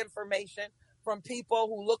accept information from people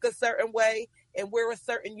who look a certain way and wear a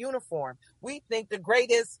certain uniform. We think the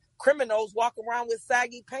greatest criminals walk around with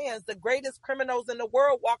saggy pants. The greatest criminals in the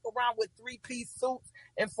world walk around with 3-piece suits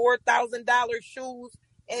and $4,000 shoes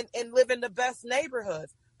and live in the best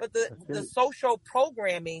neighborhoods. But the social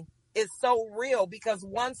programming is so real, because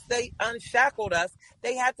once they unshackled us,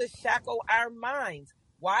 they had to shackle our minds.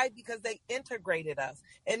 Why? Because they integrated us.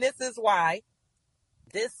 And this is why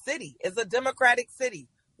this city is a Democratic city.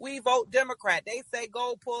 We vote Democrat. They say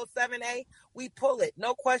go pull 7A. We pull it.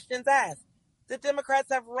 No questions asked. The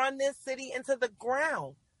Democrats have run this city into the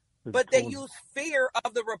ground. But they use fear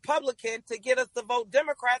of the Republican to get us to vote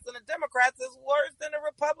Democrats. And the Democrats is worse than the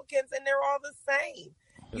Republicans, and they're all the same.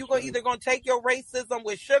 You're either going to take your racism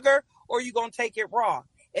with sugar, or you're going to take it raw.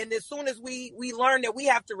 And as soon as we learn that we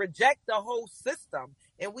have to reject the whole system,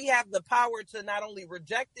 and we have the power to not only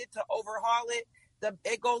reject it, to overhaul it,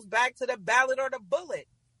 it goes back to the ballot or the bullet.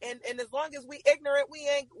 And as long as we ignorant,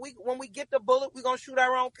 when we get the bullet, we're gonna shoot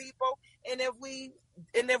our own people. And if we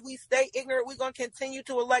stay ignorant, we're gonna continue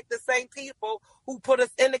to elect the same people who put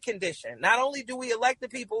us in the condition. Not only do we elect the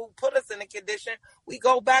people who put us in the condition, we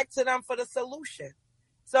go back to them for the solution.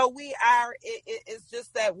 So it's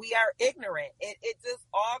just that we are ignorant. It just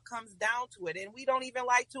all comes down to it. And we don't even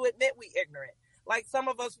like to admit we ignorant. Like some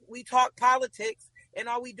of us, we talk politics, and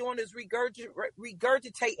all we doing is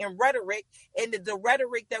regurgitating rhetoric, and the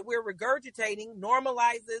rhetoric that we're regurgitating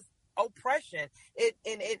normalizes oppression.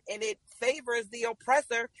 It favors the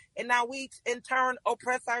oppressor, and now we in turn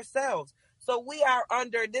oppress ourselves. So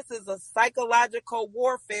this is a psychological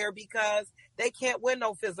warfare, because they can't win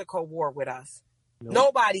no physical war with us. Nope.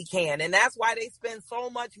 Nobody can, and that's why they spend so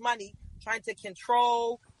much money trying to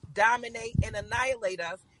control, dominate and annihilate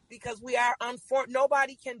us because we are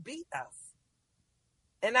nobody can beat us.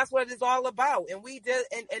 And that's what it's all about. And we did,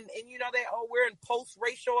 and you know, we're in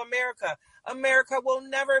post-racial America. America will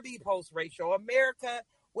never be post-racial. America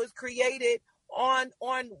was created on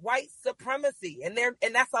white supremacy, and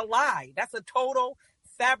that's a lie. That's a total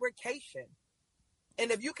fabrication.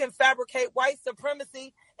 And if you can fabricate white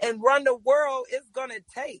supremacy and run the world, it's gonna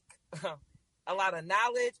take a lot of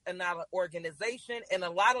knowledge, a lot of organization, and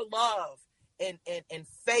a lot of love and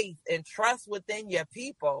faith and trust within your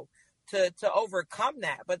people to overcome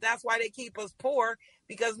that. But that's why they keep us poor,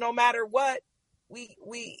 because no matter what, we've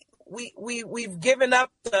given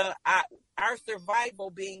up our survival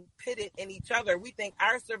being pitted in each other. We think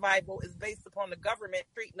our survival is based upon the government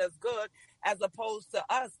treating us good as opposed to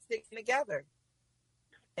us sticking together.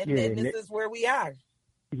 And then this is where we are.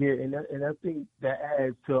 Yeah, and I think that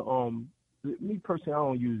adds to me personally. I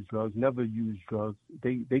don't use drugs, never use drugs.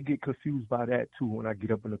 They get confused by that too when I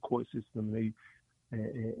get up in the court system. And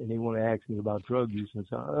they want to ask me about drug use, and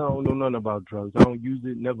so I don't know nothing about drugs. I don't use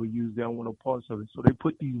it, never use it. I don't want no parts of it. So they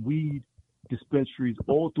put these weed dispensaries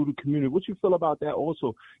all through the community. What you feel about that?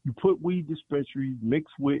 Also, you put weed dispensaries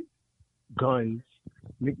mixed with guns.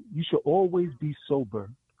 You should always be sober.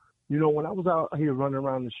 You know, when I was out here running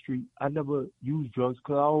around the street, I never used drugs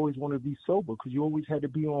because I always wanted to be sober, because you always had to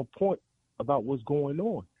be on point about what's going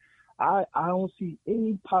on. I don't see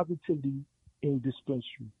any positivity in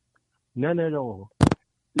dispensary. None at all.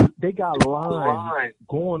 They got lines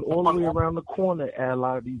going all the way around the corner at a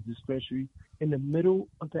lot of these dispensaries in the middle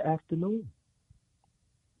of the afternoon.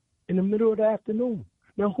 In the middle of the afternoon.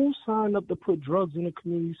 Now, who signed up to put drugs in the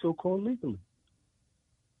community so-called legally?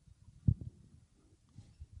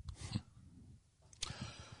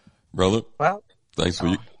 Brother, well, thanks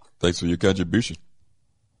for your contribution.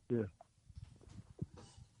 Yeah.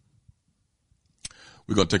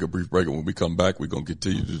 We're going to take a brief break, and when we come back, we're going to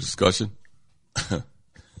continue the discussion.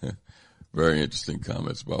 Very interesting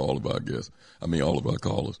comments by all of our guests. All of our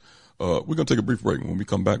callers. We're going to take a brief break, and when we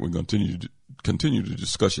come back, we're going to continue the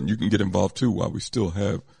discussion. You can get involved, too, while we still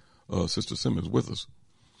have Sister Simmons with us.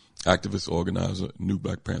 Activist, organizer, New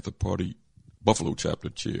Black Panther Party, Buffalo Chapter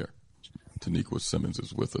Chair, Taniqua Simmons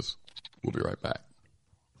is with us. We'll be right back.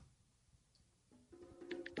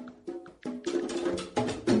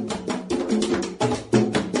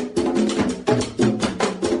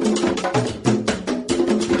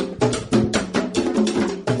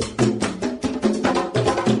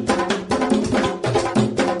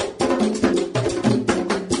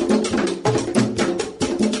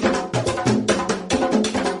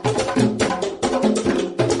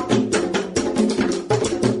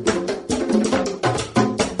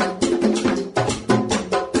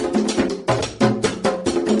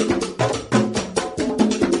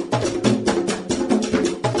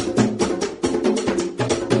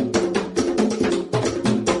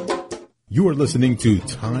 You are listening to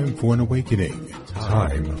Time for an Awakening.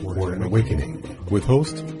 Time for an Awakening with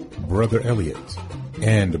host Bro.Elliott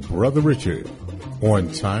and Brother Richard on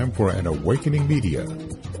Time for an Awakening Media,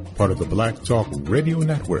 part of the Black Talk Radio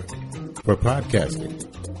Network. For podcasting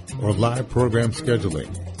or live program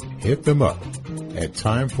scheduling, hit them up at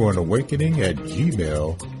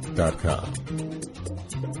timeforanawakening@gmail.com.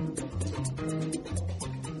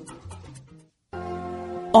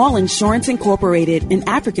 All Insurance Incorporated, an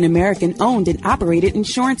African-American owned and operated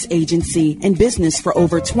insurance agency in business for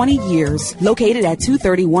over 20 years, located at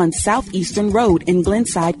 231 Southeastern Road in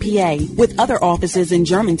Glenside, PA, with other offices in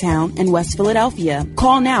Germantown and West Philadelphia.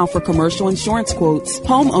 Call now for commercial insurance quotes,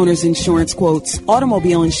 homeowners insurance quotes,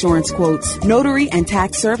 automobile insurance quotes, notary and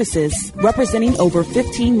tax services, representing over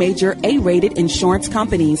 15 major A-rated insurance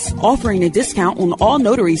companies, offering a discount on all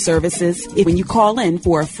notary services when you call in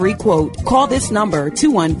for a free quote. Call this number,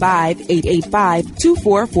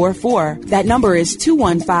 215-885-2444. That number is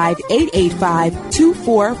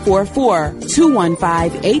 215-885-2444.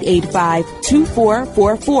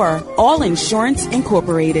 215-885-2444. All Insurance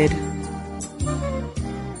Incorporated.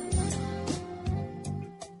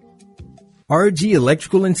 RG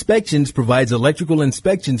Electrical Inspections provides electrical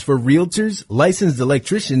inspections for realtors, licensed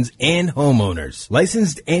electricians, and homeowners.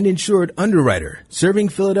 Licensed and insured underwriter, serving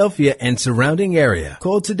Philadelphia and surrounding area.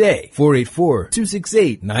 Call today,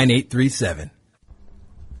 484-268-9837.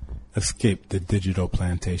 Escape the digital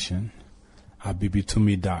plantation.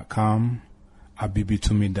 abibitumi.com,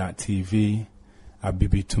 abibitumi.tv,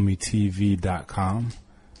 abibitumitv.com,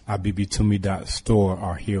 abibitumi.store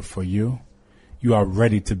are here for you. You are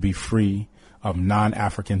ready to be free of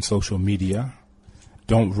non-African social media.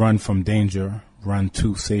 Don't run from danger, run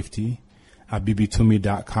to safety.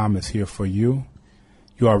 abibitumi.com is here for you.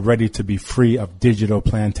 You are ready to be free of digital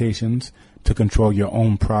plantations to control your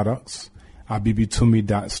own products.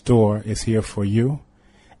 Abibitumi.store is here for you.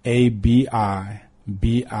 ABIBITUMI.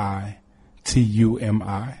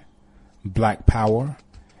 Black Power.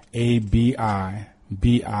 ABIBITUMI.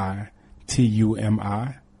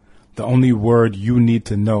 The only word you need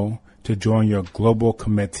to know to join your global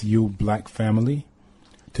Kometiu Black family,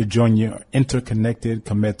 to join your interconnected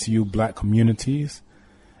Kometiu Black communities.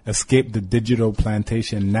 Escape the digital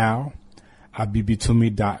plantation now.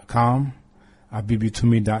 Abibitumi.com,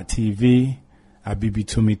 Abibitumi.tv,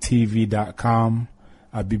 AbibitumiTV.com,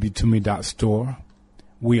 Abibitumi.store.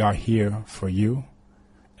 We are here for you.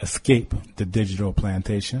 Escape the digital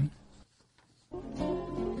plantation.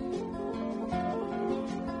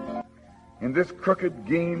 In this crooked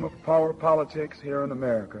game of power politics here in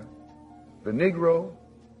America, the Negro,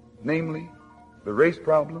 namely the race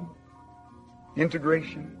problem,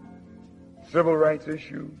 integration, civil rights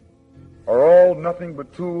issue, are all nothing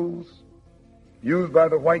but tools used by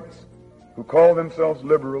the whites who call themselves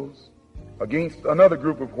liberals against another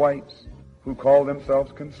group of whites who call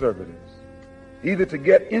themselves conservatives, either to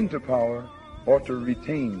get into power or to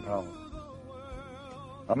retain power.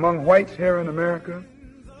 Among whites here in America,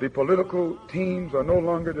 the political teams are no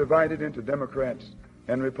longer divided into Democrats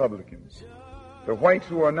and Republicans. The whites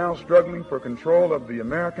who are now struggling for control of the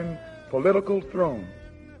American political throne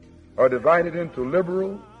are divided into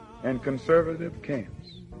liberal and conservative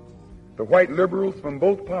camps. The white liberals from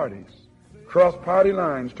both parties cross party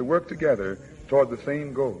lines to work together toward the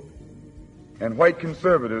same goal. And white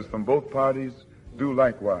conservatives from both parties do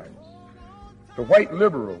likewise. The white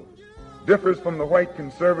liberal differs from the white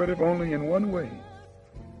conservative only in one way.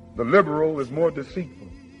 The liberal is more deceitful,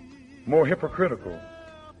 more hypocritical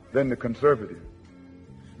than the conservative.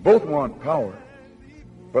 Both want power,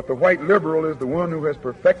 but the white liberal is the one who has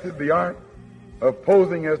perfected the art of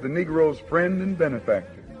posing as the Negro's friend and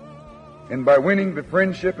benefactor. And by winning the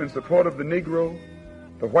friendship and support of the Negro,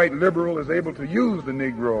 the white liberal is able to use the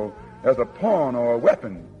Negro as a pawn or a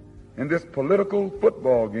weapon in this political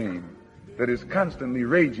football game that is constantly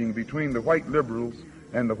raging between the white liberals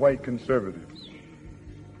and the white conservatives.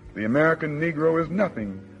 The American Negro is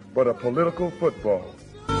nothing but a political football.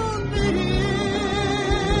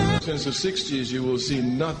 Since the 60s, you will see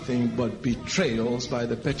nothing but betrayals by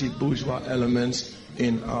the petty bourgeois elements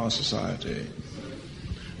in our society.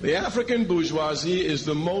 The African bourgeoisie is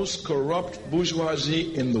the most corrupt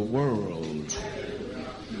bourgeoisie in the world.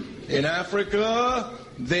 In Africa,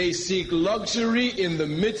 they seek luxury in the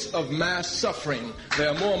midst of mass suffering. There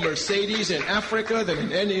are more Mercedes in Africa than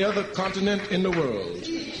in any other continent in the world.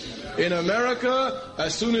 In America,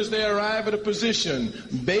 as soon as they arrive at a position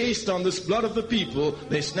based on this blood of the people,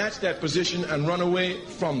 they snatch that position and run away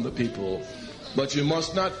from the people. But you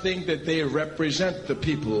must not think that they represent the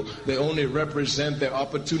people. They only represent their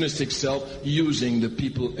opportunistic self, using the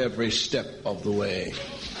people every step of the way.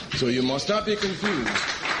 So you must not be confused.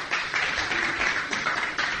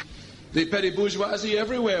 The petty bourgeoisie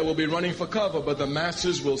everywhere will be running for cover, but the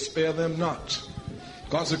masses will spare them not.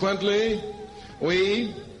 Consequently,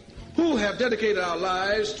 we who have dedicated our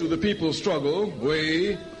lives to the people's struggle,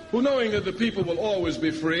 we who, knowing that the people will always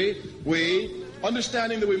be free, we,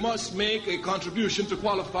 understanding that we must make a contribution to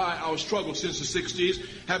qualify our struggle since the 60s,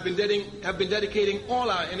 have been dedicating all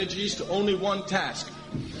our energies to only one task: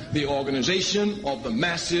 the organization of the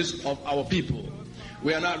masses of our people.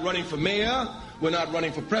 We are not running for mayor. We're not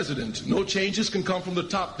running for president. No changes can come from the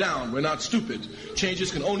top down. We're not stupid.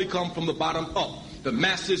 Changes can only come from the bottom up. The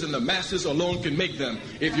masses and the masses alone can make them.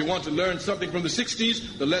 If you want to learn something from the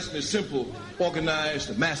 60s, the lesson is simple: organize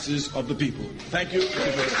the masses of the people. Thank you.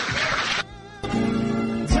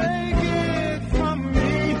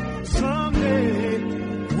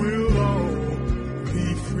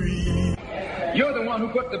 You're the one who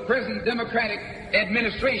put the present Democratic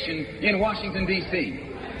administration in Washington, D.C.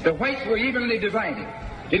 The whites were evenly divided.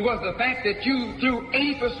 It was the fact that you threw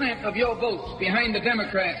 80% of your votes behind the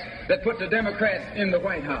Democrats that put the Democrats in the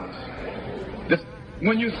White House.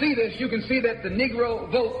 When you see this, you can see that the Negro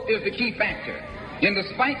vote is the key factor. And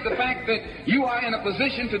despite the fact that you are in a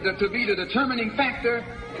position to be the determining factor,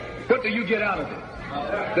 what do you get out of it?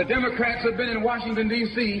 The Democrats have been in Washington,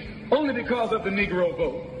 D.C. only because of the Negro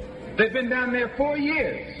vote. They've been down there 4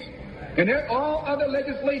 years. And all other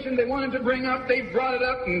legislation they wanted to bring up, they brought it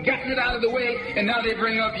up and gotten it out of the way, and now they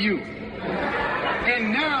bring up you.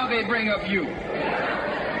 And now they bring up you.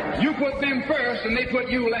 You put them first, and they put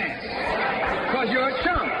you last. Because you're a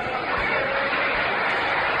chump.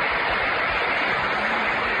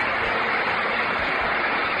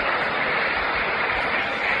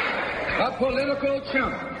 A political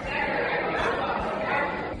chump.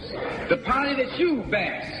 The party that you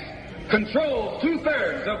bash controls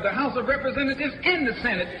 2/3 of the House of Representatives and the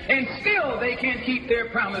Senate, and still they can't keep their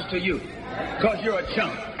promise to you because you're a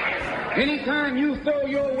chump. Anytime you throw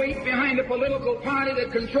your weight behind a political party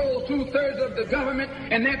that controls 2/3 of the government,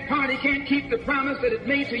 and that party can't keep the promise that it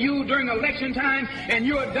made to you during election time, and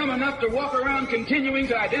you're dumb enough to walk around continuing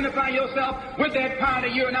to identify yourself with that party,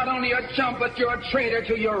 you're not only a chump, but you're a traitor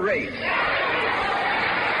to your race.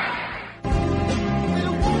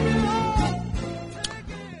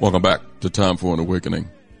 Welcome back to Time for an Awakening,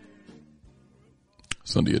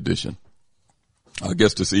 Sunday edition. Our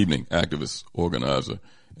guest this evening, activist, organizer,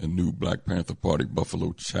 and new Black Panther Party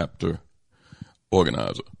Buffalo chapter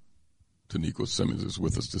organizer, Taniqua Simmons, is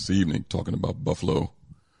with us this evening talking about Buffalo,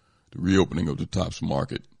 the reopening of the Tops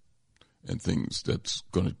Market, and things that's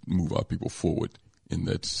going to move our people forward in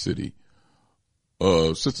that city.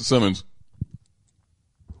 Sister Simmons.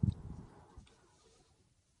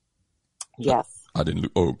 Yes. I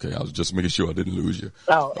didn't. Okay, I was just making sure I didn't lose you.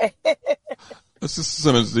 Oh. Sister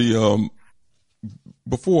Simmons,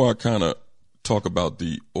 before I kind of talk about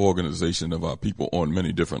the organization of our people on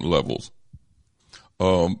many different levels,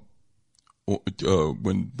 when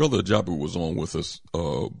Brother Ajabu was on with us,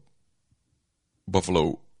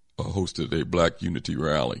 Buffalo hosted a Black Unity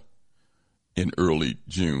rally in early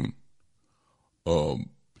June.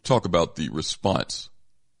 Talk about the response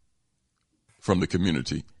from the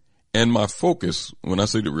community. And my focus, when I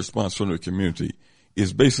say the response from the community,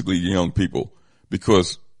 is basically young people,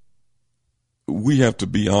 because we have to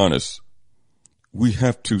be honest. We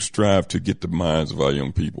have to strive to get the minds of our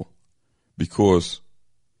young people, because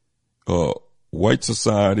white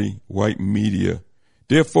society, white media,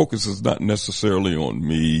 their focus is not necessarily on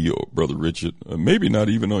me or Brother Richard, or maybe not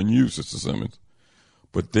even on you, Sister Simmons,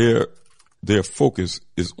 but their focus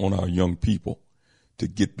is on our young people to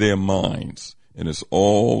get their minds. And it's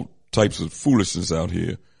all types of foolishness out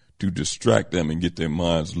here to distract them and get their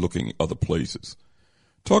minds looking other places.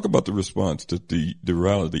 Talk about the response that the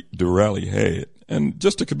rally had, and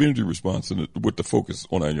just the community response and with the focus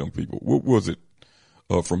on our young people. What was it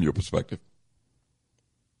from your perspective?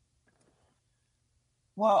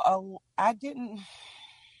 Well, I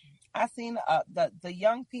seen the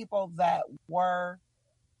young people that were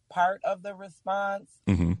part of the response.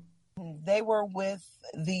 Mm-hmm. They were with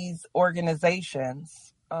these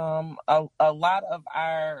organizations. A lot of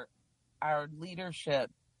our leadership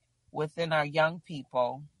within our young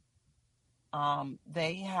people,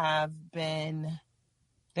 they have been,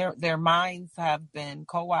 their minds have been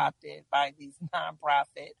co-opted by these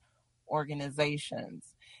nonprofit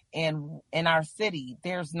organizations. And in our city,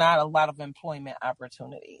 there's not a lot of employment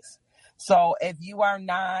opportunities. So if you are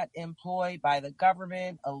not employed by the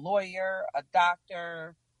government, a lawyer, a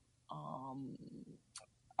doctor,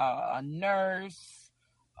 a nurse,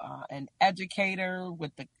 an educator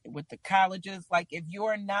with the colleges, like if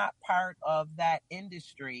you're not part of that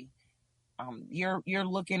industry, you're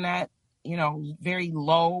looking at, very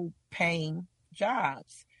low paying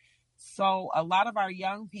jobs. So a lot of our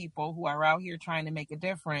young people who are out here trying to make a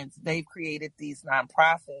difference, they've created these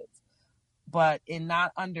nonprofits, but in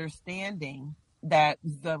not understanding that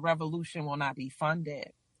the revolution will not be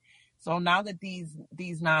funded. So now that these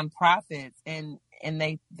nonprofits, and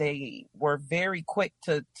they were very quick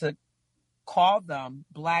to call them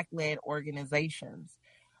Black-led organizations.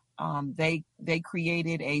 They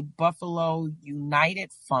created a Buffalo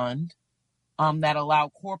United Fund that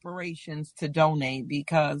allowed corporations to donate,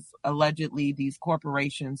 because allegedly these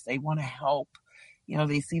corporations, they want to help.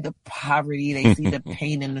 They see the poverty, they see the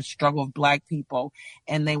pain and the struggle of Black people,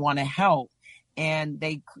 and they want to help. And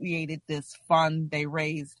they created this fund. They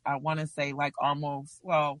raised, I want to say, like almost,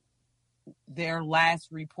 their last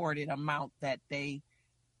reported amount that they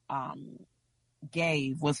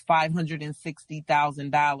gave was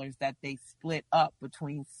 $560,000 that they split up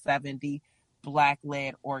between 70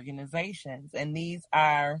 Black-led organizations. And these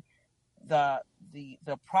are the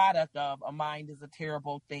product of a mind is a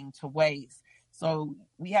terrible thing to waste. So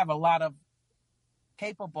we have a lot of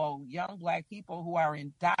capable young Black people who are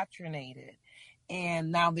indoctrinated,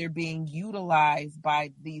 and now they're being utilized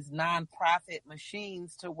by these nonprofit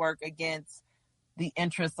machines to work against the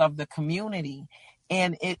interests of the community.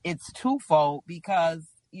 And it's twofold, because,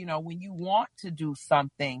 when you want to do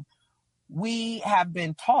something, we have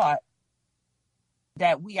been taught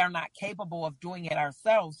that we are not capable of doing it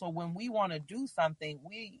ourselves. So when we want to do something,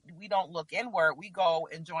 we don't look inward. We go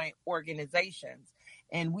and join organizations,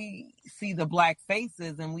 and we see the Black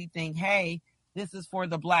faces and we think, hey, this is for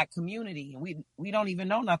the Black community. We don't even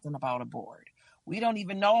know nothing about a board. We don't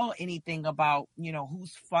even know anything about,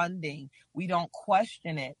 who's funding. We don't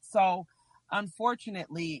question it. So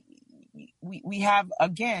unfortunately, we have,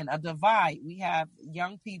 again, a divide. We have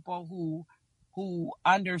young people who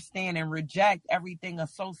understand and reject everything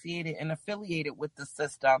associated and affiliated with the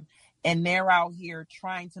system, and they're out here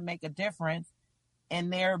trying to make a difference,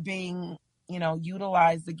 and they're being,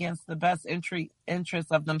 utilized against the best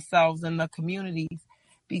interests of themselves and the communities,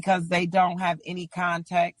 because they don't have any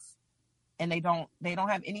context, and they don't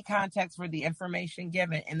have any context for the information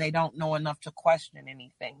given, and they don't know enough to question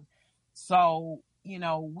anything. So,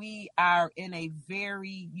 we are in a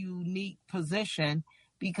very unique position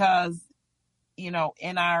because, in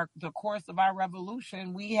the course of our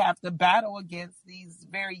revolution, we have to battle against these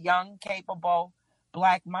very young, capable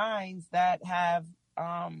Black minds that have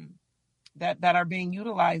that are being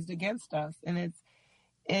utilized against us, and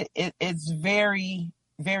it's very,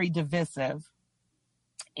 very divisive,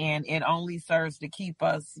 and it only serves to keep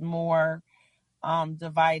us more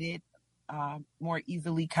divided, more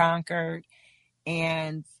easily conquered,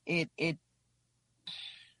 and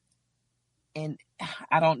and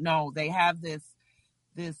I don't know. They have this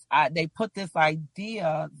they put this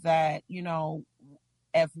idea that,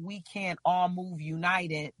 if we can't all move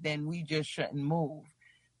united, then we just shouldn't move.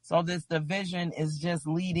 So this division is just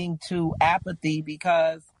leading to apathy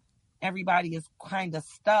because everybody is kind of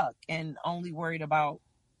stuck and only worried about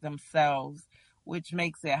themselves, which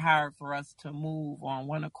makes it hard for us to move on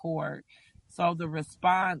one accord. So the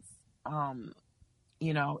response,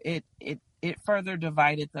 it further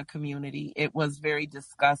divided the community. It was very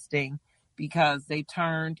disgusting because they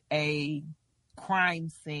turned a crime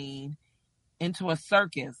scene into a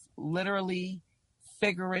circus, literally,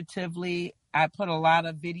 figuratively. I put a lot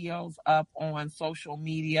of videos up on social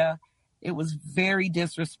media. It was very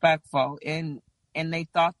disrespectful, and they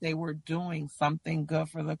thought they were doing something good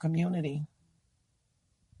for the community.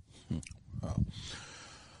 Wow.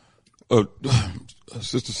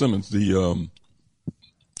 Sister Simmons, the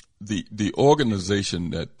organization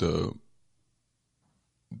that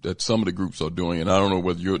some of the groups are doing, and I don't know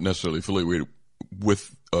whether you're necessarily affiliated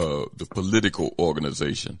with the political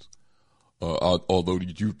organizations, although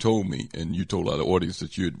you told me and you told our audience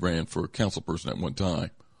that you had ran for a council person at one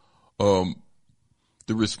time.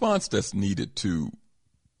 The response that's needed to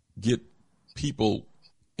get people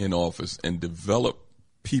in office and develop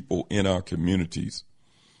people in our communities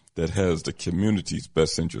that has the community's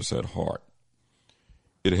best interests at heart,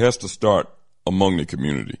 it has to start among the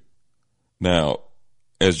community. Now,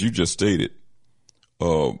 as you just stated,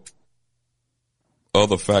 other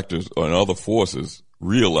factors and other forces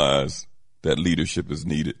realize that leadership is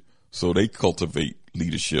needed, so they cultivate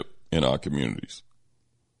leadership in our communities.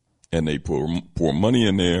 And they pour money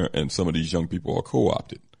in there, and some of these young people are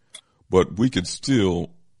co-opted. But we could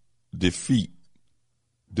still defeat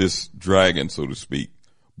this dragon, so to speak,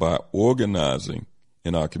 by organizing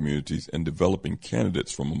in our communities and developing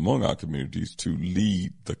candidates from among our communities to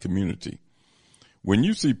lead the community. When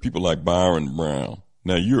you see people like Byron Brown,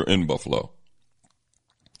 now you're in Buffalo,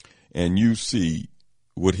 and you see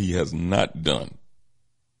what he has not done,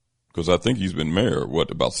 because I think he's been mayor,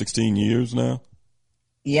 about 16 years now?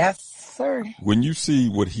 Yes, sir. When you see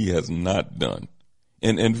what he has not done,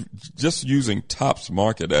 and just using Tops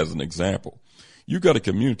Market as an example, you got a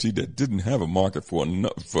community that didn't have a market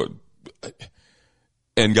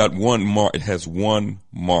and got it has one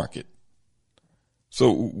market.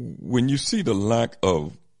 So when you see the lack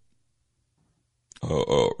of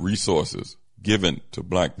resources given to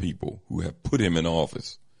Black people who have put him in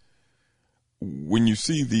office, when you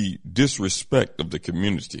see the disrespect of the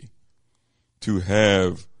community to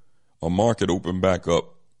have a market open back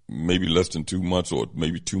up maybe less than 2 months or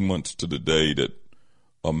maybe 2 months to the day that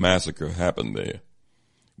a massacre happened there,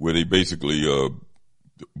 where they basically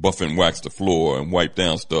buff and wax the floor and wipe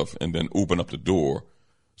down stuff and then open up the door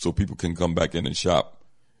so people can come back in and shop,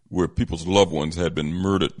 where people's loved ones had been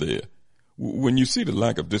murdered there. When you see the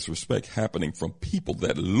lack of disrespect happening from people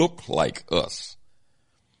that look like us,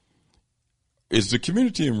 is the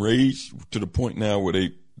community enraged to the point now where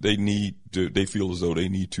they feel as though they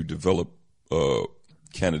need to develop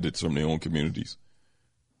candidates from their own communities?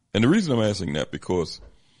 And the reason I'm asking that, because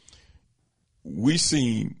we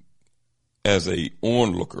seem as a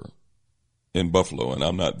onlooker in Buffalo, and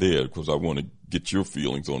I'm not there because I want to get your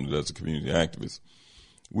feelings on it as a community activist.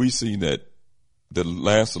 We see that the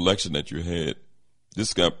last election that you had,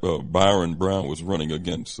 this guy, Byron Brown, was running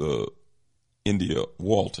against India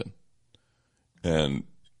Walton. And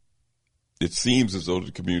it seems as though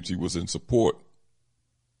the community was in support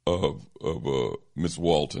of Ms.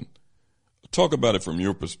 Walton. Talk about it from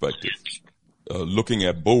your perspective, looking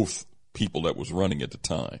at both people that was running at the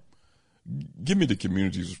time. Give me the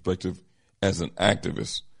community's perspective as an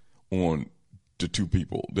activist on to two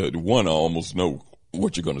people. The one, I almost know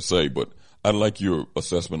what you're going to say, but I'd like your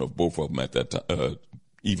assessment of both of them at that time,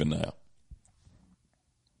 even now.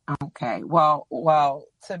 Okay. Well,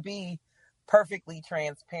 to be perfectly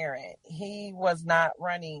transparent, he was not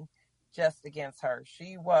running just against her.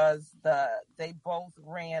 They both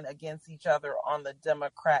ran against each other on the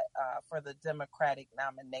for the Democratic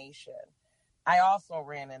nomination. I also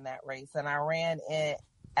ran in that race, and I ran it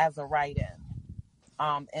as a write-in.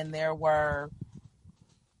 And there were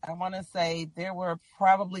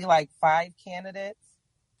probably like 5 candidates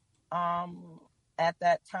at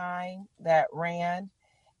that time that ran.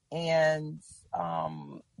 And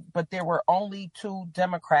but there were only 2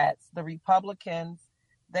 Democrats. The Republicans,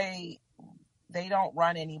 they don't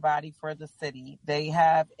run anybody for the city. They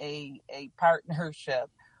have a partnership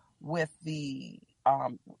with the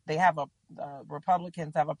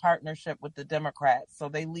Republicans have a partnership with the Democrats. So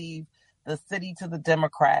they leave the city to the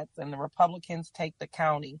Democrats, and the Republicans take the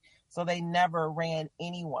county. So they never ran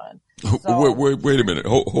anyone. So, wait a minute.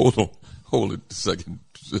 Hold it a second,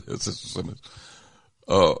 Sister Simmons.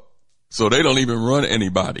 So they don't even run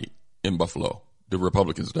anybody in Buffalo. The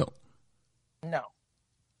Republicans don't. No.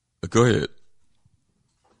 Go ahead.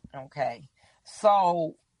 Okay.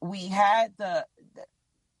 So we had the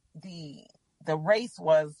race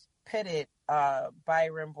was pitted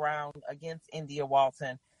Byron Brown against India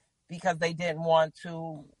Walton because they didn't want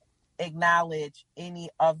to acknowledge any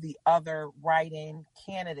of the other write-in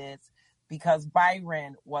candidates because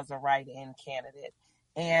Byron was a write-in candidate.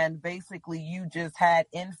 And basically you just had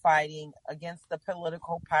infighting against the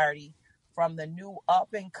political party from the new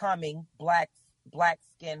up-and-coming black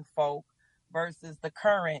skin folk versus the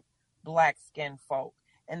current black skin folk.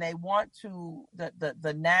 And they want to,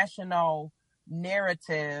 the national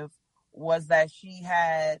narrative was that she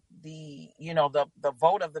had the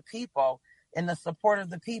vote of the people and the support of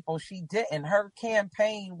the people. She didn't. Her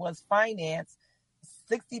campaign was financed.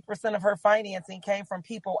 60% of her financing came from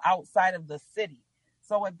people outside of the city.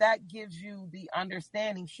 So if that gives you the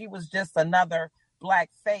understanding, she was just another black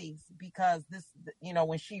face because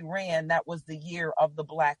when she ran, that was the year of the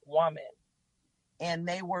black woman. And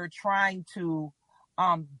they were trying to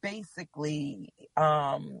basically,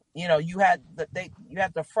 you had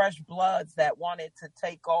the fresh bloods that wanted to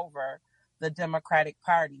take over the Democratic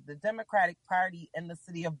Party. The Democratic Party in the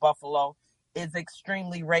city of Buffalo is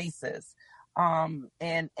extremely racist. And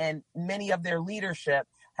many of their leadership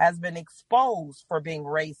has been exposed for being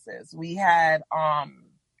racist. We had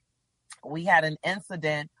an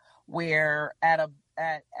incident where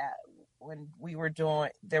when we were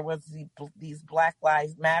there was these Black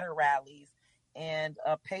Lives Matter rallies, and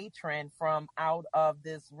a patron from out of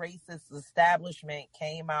this racist establishment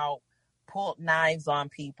came out, pulled knives on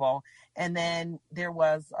people, and then there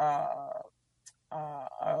was a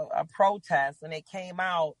protest, and it came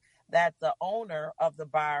out that the owner of the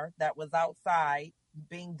bar that was outside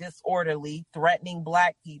being disorderly, threatening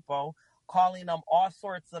black people, calling them all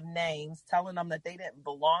sorts of names, telling them that they didn't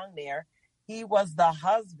belong there. He was the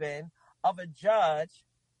husband of a judge,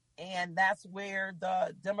 and that's where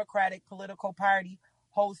the Democratic political party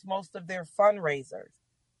hosts most of their fundraisers.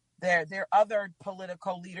 Their other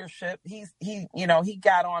political leadership, he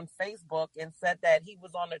got on Facebook and said that he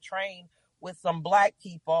was on a train with some black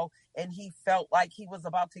people and he felt like he was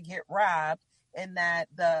about to get robbed, and that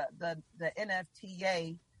the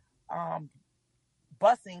NFTA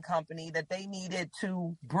busing company, that they needed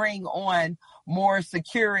to bring on more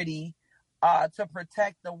security to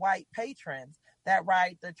protect the white patrons that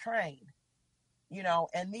ride the train.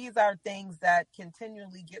 And these are things that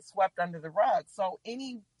continually get swept under the rug. So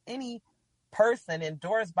any person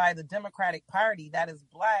endorsed by the Democratic Party that is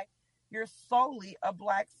black, you're solely a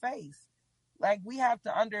black face. Like, we have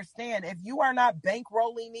to understand, if you are not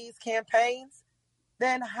bankrolling these campaigns,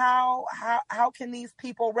 then how can these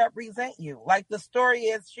people represent you? Like, the story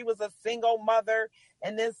is she was a single mother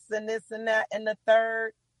and this and that and the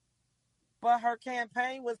third, but her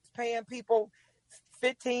campaign was paying people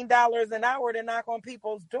 $15 an hour to knock on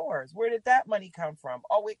people's doors. Where did that money come from?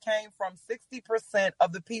 Oh, it came from 60%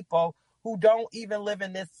 of the people who don't even live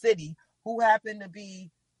in this city, who happen to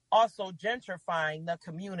be also gentrifying the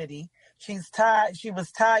community. She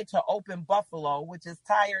was tied to Open Buffalo, which is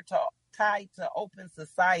tied to Open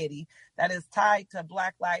Society, that is tied to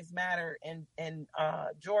Black Lives Matter and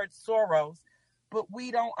George Soros. But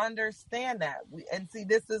we don't understand that. And see,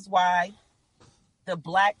 this is why the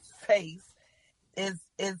black face is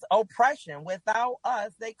oppression. Without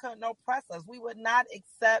us, they couldn't oppress us. We would not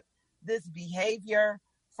accept this behavior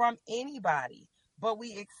from anybody, but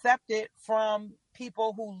we accept it from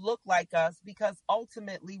people who look like us, because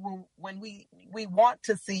ultimately when we want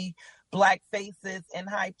to see black faces in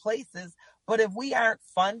high places. But if we aren't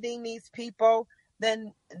funding these people,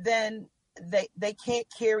 then they can't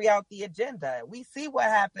carry out the agenda. We see what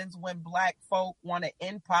happens when black folk want to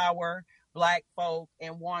empower black folk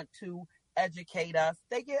and want to educate us.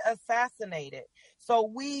 They get assassinated. So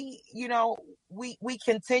we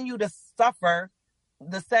continue to suffer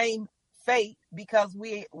the same fate because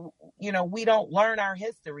we don't learn our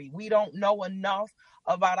history. We don't know enough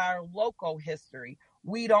about our local history.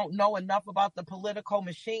 We don't know enough about the political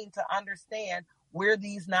machine to understand where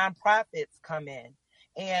these nonprofits come in.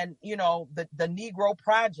 And, the Negro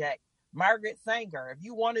Project, Margaret Sanger, if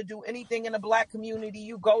you want to do anything in the black community,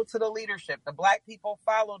 you go to the leadership. The black people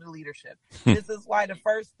follow the leadership. This is why the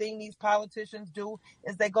first thing these politicians do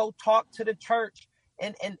is they go talk to the church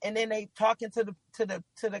and then they talking to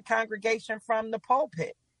the congregation from the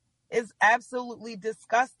pulpit. It's absolutely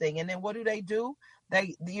disgusting. And then what do?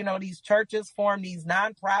 They, these churches form these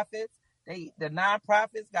nonprofits. The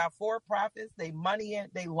nonprofits got for-profits. They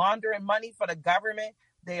laundering money for the government.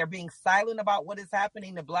 They are being silent about what is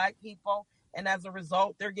happening to black people. And as a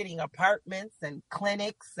result, they're getting apartments and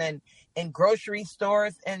clinics and grocery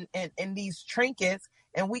stores and these trinkets.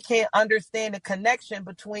 And we can't understand the connection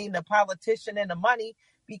between the politician and the money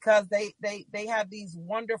because they have these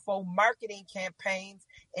wonderful marketing campaigns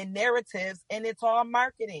and narratives, and it's all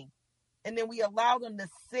marketing. And then we allow them to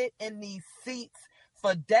sit in these seats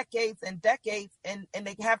for decades and decades, and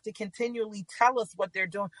they have to continually tell us what they're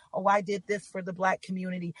doing. Oh, I did this for the black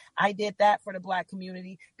community. I did that for the black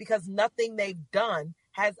community, because nothing they've done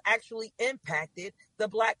has actually impacted the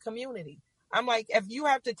black community. I'm like, if you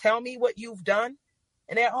have to tell me what you've done,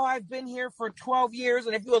 and then, I've been here for 12 years,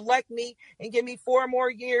 and if you elect me and give me 4 more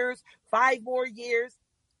years, 5 more years,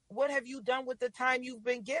 what have you done with the time you've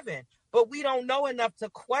been given? But we don't know enough to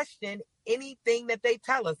question anything that they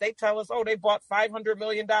tell us. They tell us, they bought $500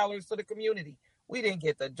 million to the community. We didn't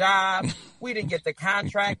get the job. We didn't get the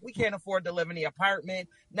contract. We can't afford to live in the apartment.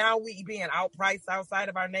 Now we being outpriced outside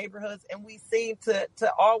of our neighborhoods. And we seem to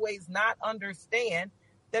always not understand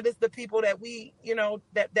that it's the people that we,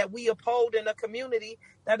 that we uphold in a community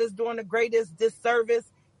that is doing the greatest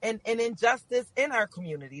disservice and injustice in our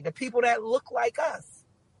community. The people that look like us.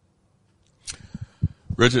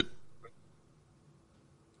 Richard.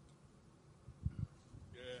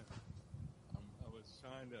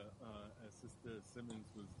 As Sister Simmons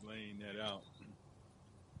was laying that out,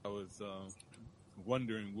 I was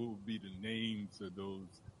wondering what would be the names of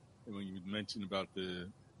those. And when you mentioned about the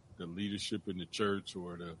leadership in the church,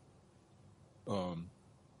 or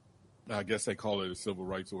I guess they call it a civil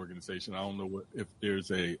rights organization. I don't know if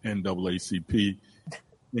there's a NAACP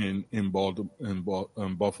in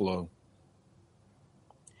Buffalo.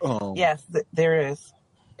 Yes, there is.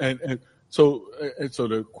 And so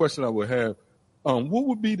the question I would have. What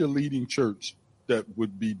would be the leading church that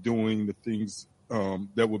would be doing the things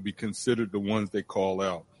that would be considered the ones they call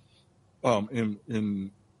out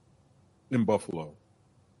in Buffalo?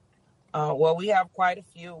 Well, we have quite a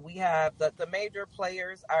few. We have the major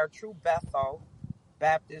players are True Bethel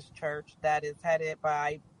Baptist Church, that is headed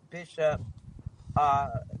by Bishop /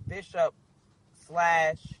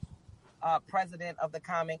 President of the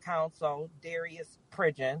Common Council, Darius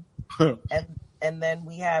Pridgeon. And then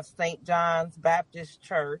we have St. John's Baptist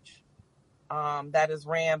Church, that is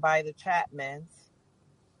ran by the Chapmans.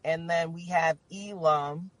 And then we have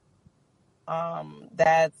Elam,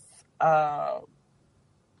 that's,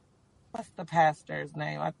 what's the pastor's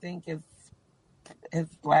name? I think his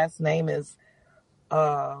last name is,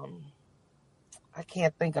 I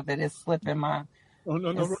can't think of it. It's slipping my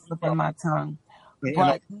tongue.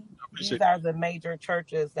 But these are the major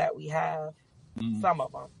churches that we have, some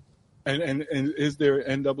of them. And is there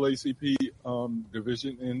an NAACP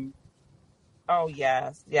division in? Oh,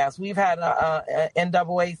 yes. We've had a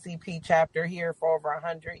NAACP chapter here for over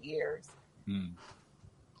 100 years.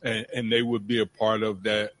 And they would be a part of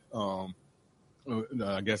that. I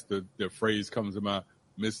guess the phrase comes to mind,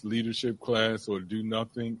 misleadership class, or do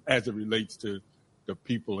nothing, as it relates to the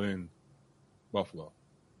people in Buffalo.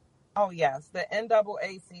 Oh, yes. The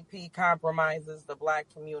NAACP compromises the black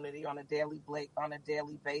community on a daily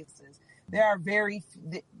basis. There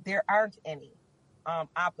aren't any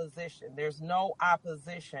opposition. There's no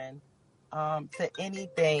opposition to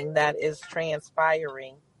anything that is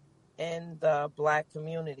transpiring in the black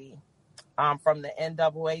community. From the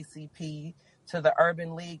NAACP to the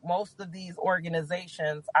Urban League, most of these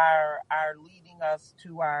organizations are leading us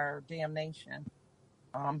to our damnation.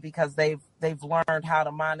 Because they've learned how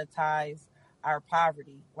to monetize our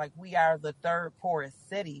poverty. Like, we are the 3rd poorest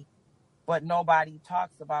city, but nobody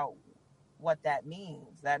talks about what that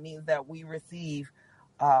means. That means that we receive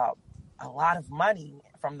a lot of money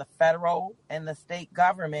from the federal and the state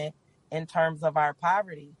government in terms of our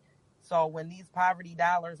poverty. So when these poverty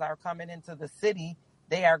dollars are coming into the city,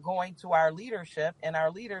 they are going to our leadership, and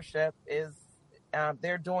our leadership is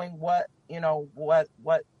they're doing what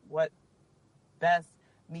best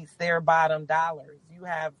meets their bottom dollars. You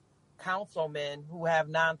have councilmen who have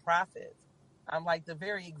nonprofits. I'm like, the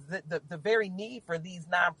very need for these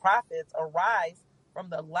nonprofits arise from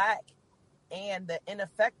the lack and the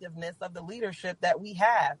ineffectiveness of the leadership that we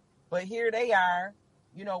have. But here they are,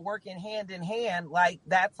 working hand in hand, like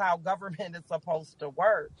that's how government is supposed to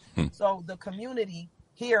work. So the community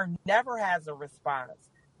here never has a response.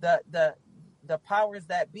 The powers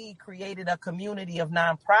that be created a community of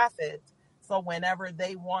nonprofits. So whenever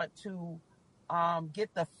they want to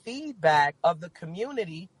get the feedback of the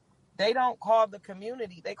community, they don't call the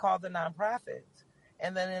community, they call the nonprofits.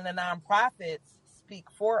 And then the nonprofits speak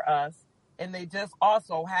for us, and they just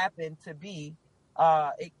also happen to be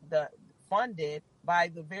funded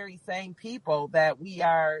by the very same people that we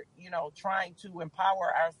are, trying to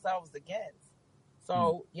empower ourselves against.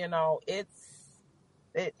 So,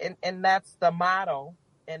 and that's the motto,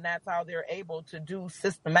 and that's how they're able to do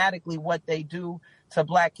systematically what they do to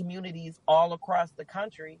Black communities all across the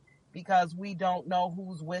country, because we don't know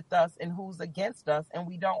who's with us and who's against us, and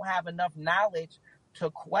we don't have enough knowledge to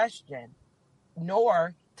question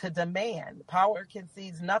nor to demand. Power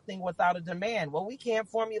concedes nothing without a demand. Well, we can't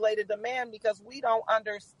formulate a demand because we don't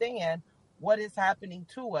understand what is happening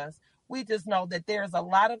to us. We just know that there's a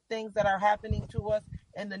lot of things that are happening to us,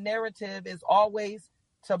 and the narrative is always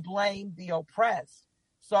to blame the oppressed.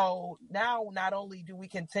 So now not only do we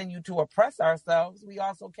continue to oppress ourselves, we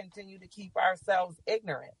also continue to keep ourselves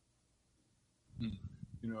ignorant.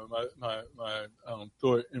 My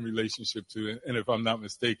thought in relationship to it, and if I'm not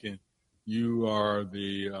mistaken, you are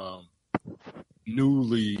the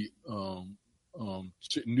new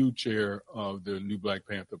chair of the new Black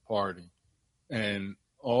Panther Party, and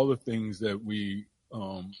all the things that we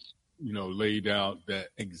laid out that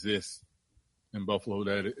exist in Buffalo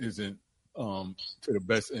that isn't to the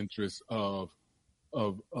best interest of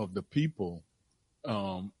the people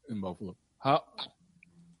in Buffalo.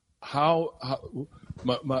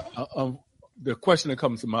 The question that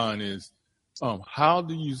comes to mind is, how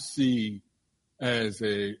do you see as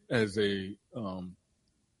a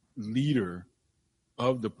leader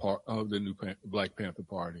of the new Black Panther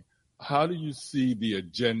Party, how do you see the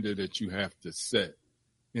agenda that you have to set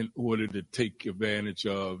in order to take advantage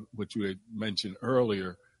of what you had mentioned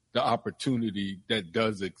earlier, the opportunity that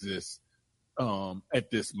does exist at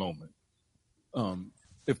this moment?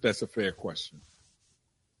 If that's a fair question.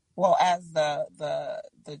 Well, as the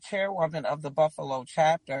chairwoman of the Buffalo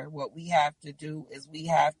chapter, what we have to do is we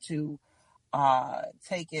have to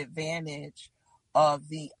take advantage of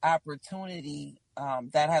the opportunity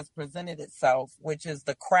that has presented itself, which is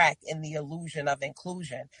the crack in the illusion of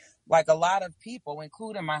inclusion. Like a lot of people,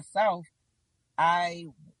 including myself, I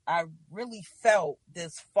really felt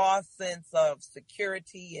this false sense of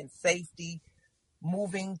security and safety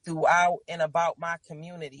moving throughout and about my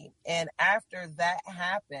community. And after that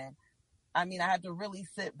happened, I had to really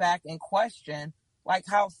sit back and question, like,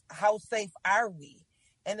 how safe are we?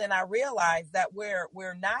 And then I realized that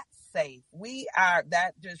we're not safe.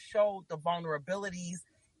 That just showed the vulnerabilities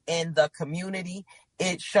in the community.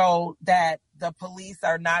 It showed that the police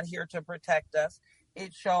are not here to protect us.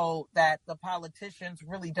 It showed that the politicians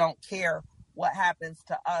really don't care what happens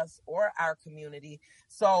to us or our community.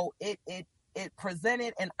 So it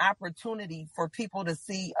presented an opportunity for people to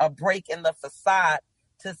see a break in the facade,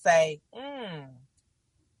 to say,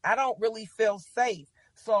 I don't really feel safe.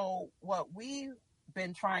 So what we've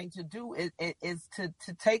been trying to do is to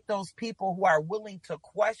take those people who are willing to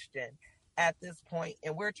question at this point,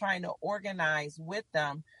 and we're trying to organize with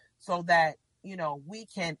them so that, we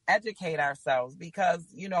can educate ourselves, because,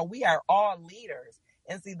 we are all leaders.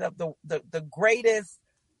 And see, the greatest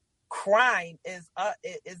crime is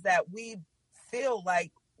that we feel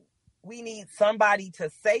like we need somebody to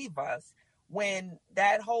save us, when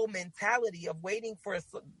that whole mentality of waiting for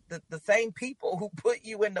the same people who put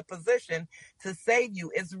you in the position to save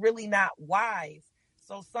you is really not wise.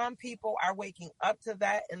 So some people are waking up to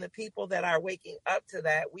that, and the people that are waking up to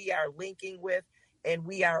that, we are linking with, and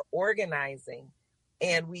we are organizing.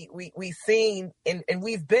 And we've seen, and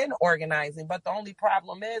we've been organizing, but the only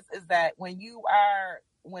problem is that when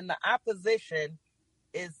the opposition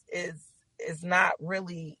is not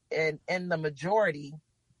really in the majority,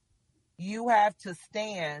 you have to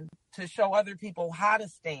stand to show other people how to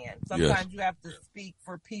stand. Sometimes you have to speak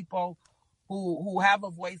for people who have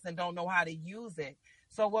a voice and don't know how to use it.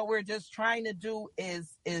 So what we're just trying to do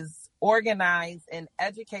is organize and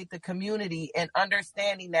educate the community and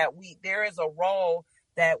understanding that there is a role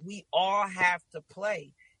that we all have to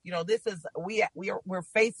play. You know, this is, we're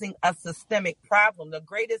facing a systemic problem. The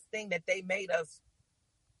greatest thing that they made us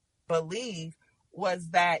believe was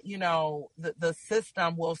that, you know, the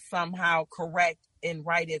system will somehow correct and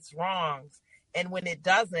right its wrongs. And when it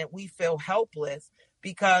doesn't, we feel helpless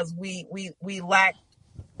because we lack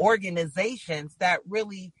organizations that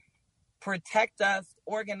really protect us,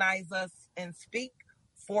 organize us, and speak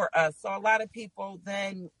for us. So a lot of people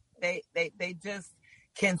then they just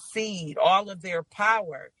concede all of their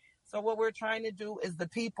power. So what we're trying to do is the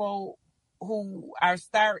people who are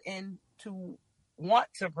starting to want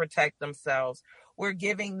to protect themselves, we're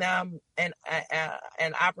giving them an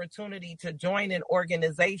opportunity to join an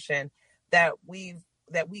organization that we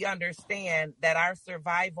understand that our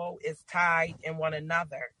survival is tied in one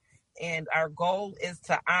another. And our goal is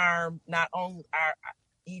to arm not only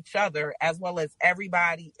each other as well as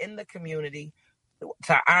everybody in the community,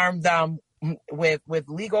 to arm them with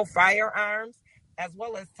legal firearms, as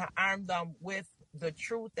well as to arm them with the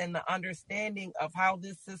truth and the understanding of how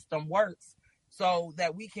this system works, so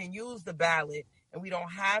that we can use the ballot and we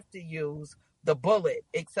don't have to use the bullet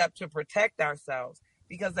except to protect ourselves.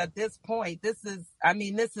 Because at this point, this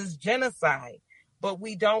is genocide, but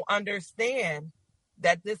we don't understand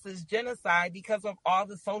that this is genocide because of all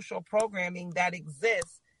the social programming that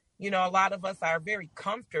exists. You know, a lot of us are very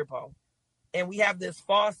comfortable and we have this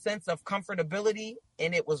false sense of comfortability,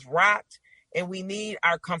 and it was rocked, and we need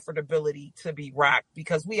our comfortability to be rocked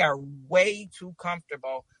because we are way too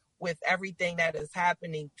comfortable with everything that is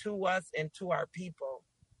happening to us and to our people.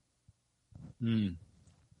 Thank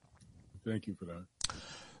you for that.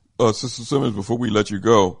 Sister Simmons, before we let you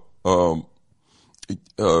go, with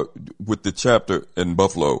the chapter in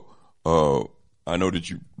Buffalo, I know that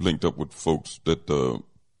you linked up with folks that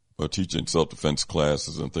are teaching self-defense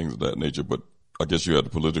classes and things of that nature, but I guess you had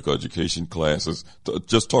the political education classes.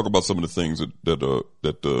 Just talk about some of the things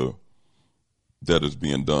that is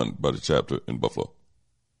being done by the chapter in Buffalo.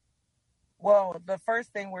 Well, the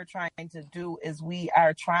first thing we're trying to do is we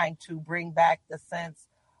are trying to bring back the sense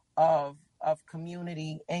of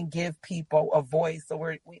community and give people a voice. So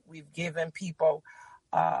we've given people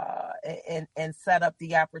and set up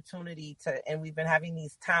the opportunity and we've been having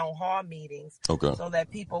these town hall meetings, so that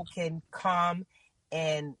people can come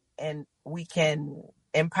and we can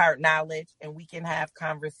impart knowledge and we can have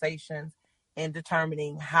conversations in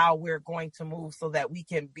determining how we're going to move so that we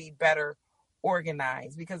can be better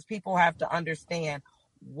organized, because people have to understand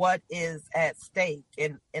what is at stake,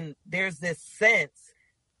 and there's this sense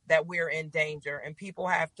that we're in danger, and people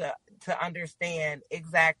have to understand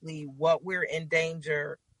exactly what we're in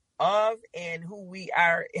danger of and who we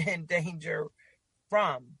are in danger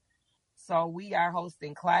from. So we are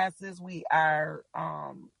hosting classes. We are,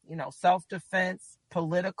 self-defense,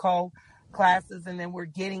 political classes, and then we're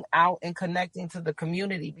getting out and connecting to the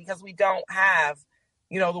community, because we don't have,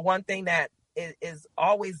 the one thing that is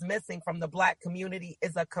always missing from the Black community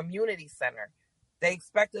is a community center. They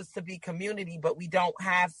expect us to be community, but we don't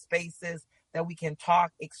have spaces that we can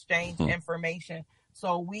talk, exchange information.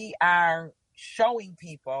 So we are showing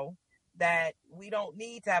people that we don't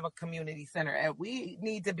need to have a community center, and we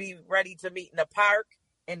need to be ready to meet in the park,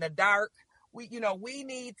 in the dark. We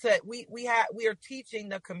are teaching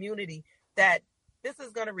the community that this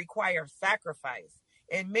is going to require sacrifice,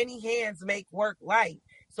 and many hands make work light.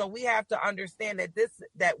 So we have to understand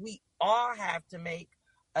that we all have to make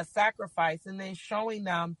a sacrifice, and then showing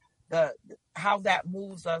them how that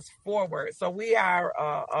moves us forward. So we are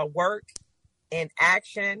a work in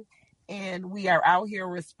action, and we are out here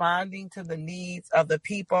responding to the needs of the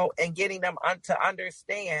people and getting them to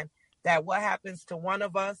understand that what happens to one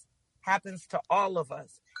of us happens to all of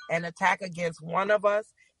us. An attack against one of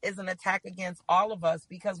us is an attack against all of us,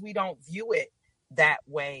 because we don't view it that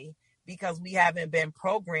way, because we haven't been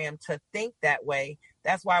programmed to think that way.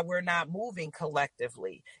 That's why we're not moving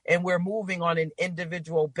collectively, and we're moving on an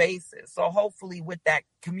individual basis. So hopefully with that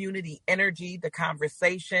community energy, the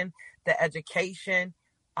conversation, the education,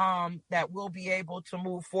 that we'll be able to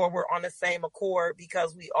move forward on the same accord,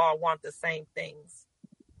 because we all want the same things.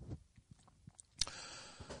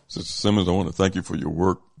 Sister Simmons, I want to thank you for your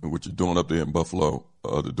work and what you're doing up there in Buffalo.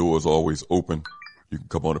 The door is always open. You can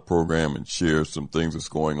come on the program and share some things that's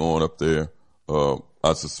going on up there.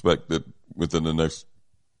 I suspect that within the next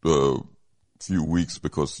few weeks,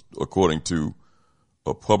 because according to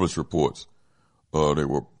published reports, there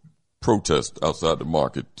were protests outside the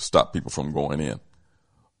market to stop people from going in.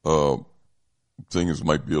 Things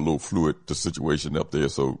might be a little fluid, the situation up there,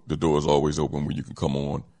 so the door is always open where you can come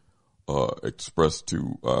on express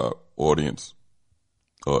to our audience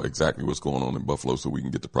exactly what's going on in Buffalo so we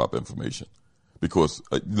can get the proper information. Because,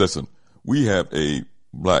 listen, we have a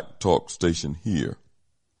black talk station here,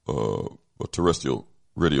 a terrestrial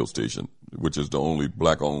radio station, which is the only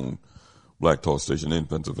black-owned black talk station in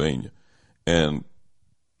Pennsylvania. And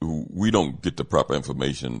we don't get the proper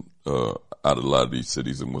information out of a lot of these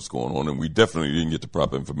cities and what's going on. And we definitely didn't get the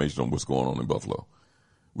proper information on what's going on in Buffalo.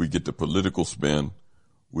 We get the political spin.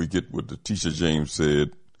 We get what Tisha James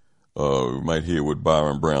said. We might hear what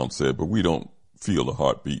Byron Brown said, but we don't feel the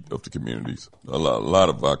heartbeat of the communities. A lot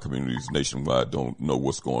of our communities nationwide don't know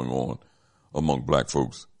what's going on among black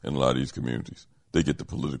folks in a lot of these communities. They get the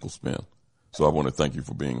political spin. So I want to thank you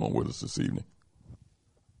for being on with us this evening.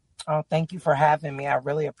 Oh, thank you for having me. I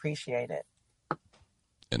really appreciate it.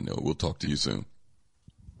 And we'll talk to you soon.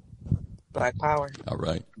 Black Power. All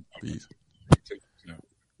right. Peace.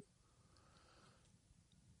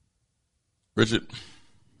 Richard.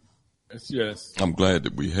 Yes. I'm glad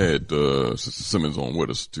that we had Sister Simmons on with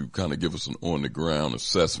us to kind of give us an on-the-ground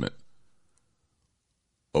assessment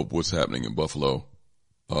of what's happening in Buffalo.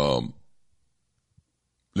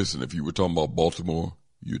 Listen, if you were talking about Baltimore,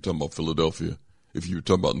 you were talking about Philadelphia, if you were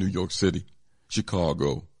talking about New York City,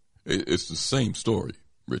 Chicago, it's the same story,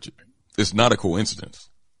 Richard. It's not a coincidence.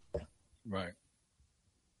 Right.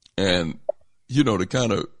 And, to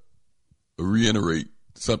kind of reiterate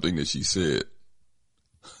something that she said,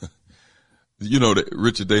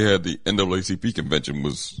 Richard, they had the NAACP convention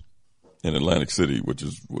was in Atlantic City, which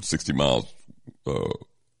is 60 miles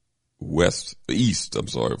east of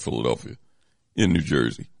Philadelphia, in New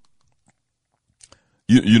Jersey.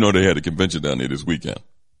 They had a convention down there this weekend.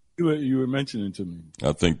 You were mentioning to me.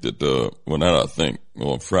 I think that,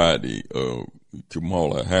 on Friday,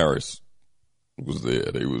 Kamala Harris was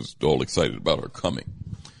there. They was all excited about her coming.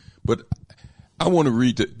 But I want to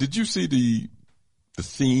read did you see the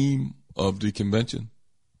theme of the convention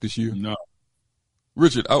this year? No.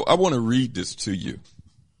 Richard, I want to read this to you.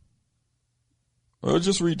 I'll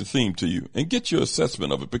just read the theme to you and get your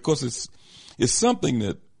assessment of it, because it's something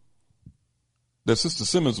that Sister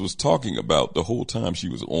Simmons was talking about the whole time she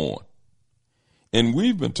was on. And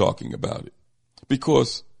we've been talking about it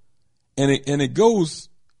because, and it goes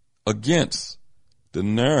against the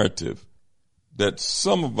narrative that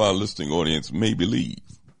some of our listening audience may believe.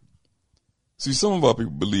 See, some of our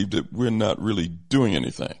people believe that we're not really doing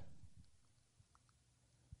anything.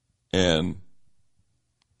 And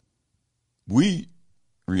we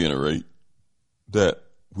reiterate that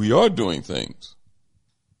we are doing things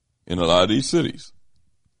in a lot of these cities.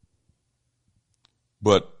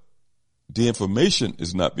 But the information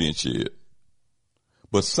is not being shared.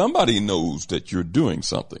 But somebody knows that you're doing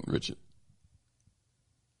something, Richard.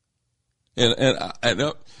 And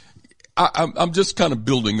I'm just kind of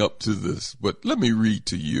building up to this, but let me read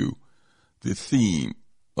to you the theme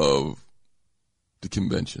of the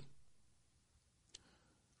convention.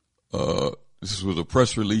 This was a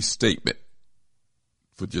press release statement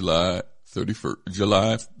for July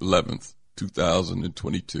 11th,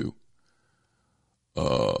 2022. The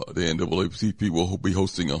NAACP will be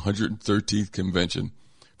hosting 113th convention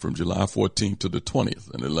from July 14th to the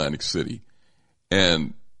 20th in Atlantic City.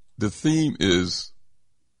 And the theme is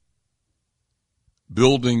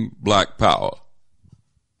building black power.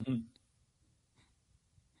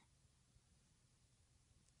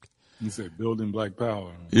 You said building black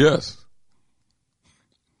power. Yes.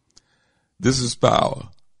 This is power.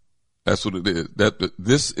 That's what it is.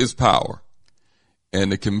 This is power.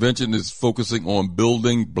 And the convention is focusing on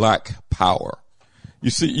building black power. You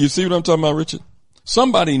see what I'm talking about, Richard?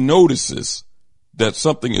 Somebody notices that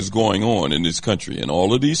something is going on in this country, in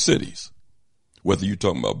all of these cities. Whether you're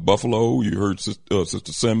talking about Buffalo, you heard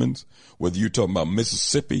Sister Simmons, whether you're talking about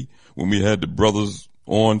Mississippi, when we had the brothers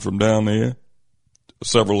on from down there,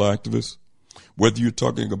 several activists, whether you're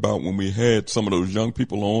talking about when we had some of those young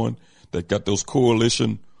people on that got those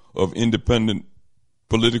coalition of independent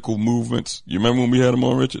political movements. You remember when we had them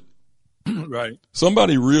on, Richard? Right.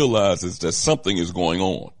 Somebody realizes that something is going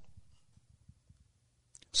on.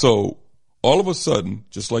 So all of a sudden,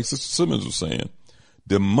 just like Sister Simmons was saying,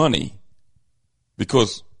 the money,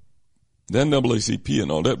 because the NAACP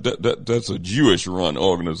and all that's a Jewish run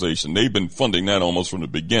organization. They've been funding that almost from the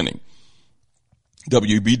beginning.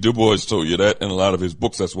 W.B. Du Bois told you that in a lot of his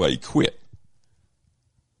books. That's why he quit.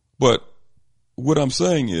 But what I'm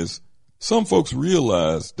saying is some folks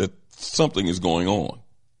realize that something is going on.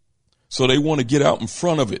 So they want to get out in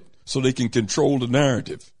front of it so they can control the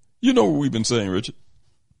narrative. You know what we've been saying, Richard?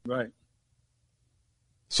 Right.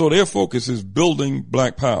 So their focus is building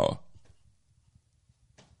black power.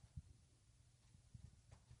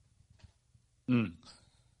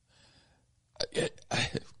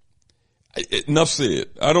 Enough said.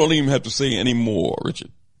 I don't even have to say any more,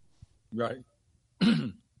 Richard. Right.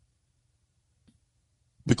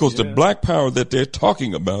 Because the black power that they're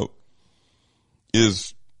talking about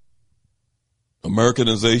is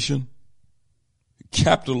Americanization,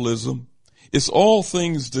 capitalism. It's all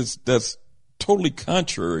things that's totally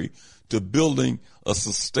contrary to building a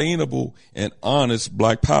sustainable and honest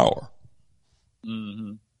black power.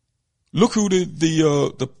 Mm-hmm. Look who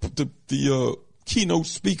the keynote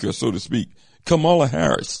speaker, so to speak, Kamala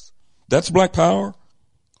Harris. That's black power.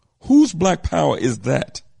 Whose black power is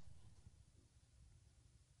that?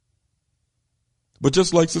 But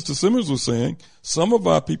just like Sister Simmons was saying, some of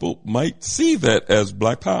our people might see that as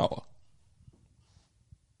black power.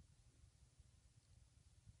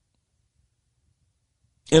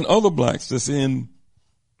 And other blacks that's in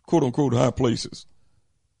quote unquote high places.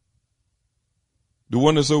 The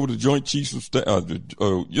one that's over the Joint Chiefs of Staff, over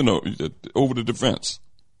the defense.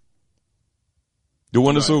 The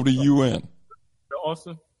one that's over the UN.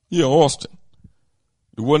 Austin? Yeah, Austin.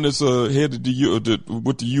 The one that's headed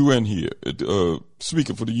with the UN here,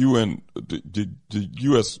 speaker for the UN, the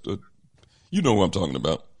U.S., you know who I'm talking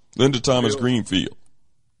about, Linda Thomas Greenfield.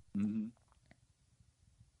 Mm-hmm.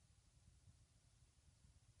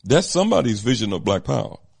 That's somebody's vision of black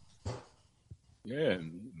power. Yeah,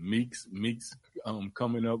 Meeks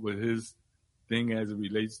coming up with his thing as it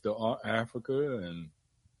relates to Africa, and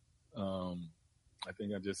I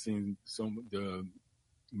think I just seen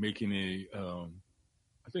making a.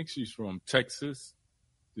 I think she's from Texas,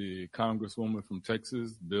 the congresswoman from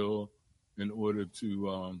Texas, bill in order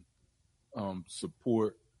to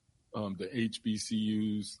support the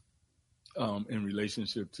HBCUs in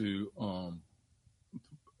relationship to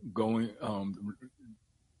going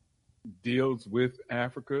deals with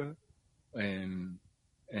Africa and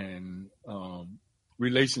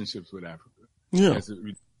relationships with Africa. Yeah. As it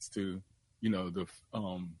relates to the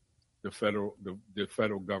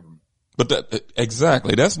federal government. But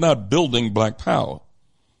exactly, that's not building black power.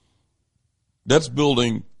 That's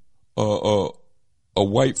building a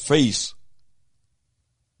white face,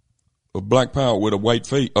 a black power with a white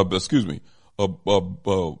face. I'm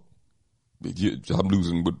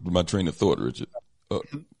losing my train of thought, Richard.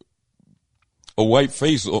 A white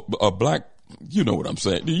face, a black. You know what I'm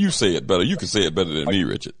saying? You say it better. You can say it better than me,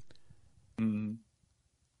 Richard. Mm-hmm.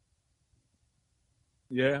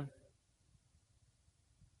 Yeah.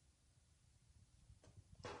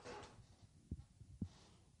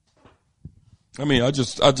 I mean, I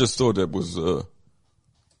just thought that was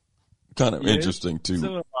kind of interesting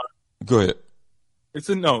too. Go ahead. It's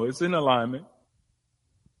in alignment.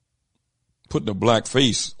 Putting a black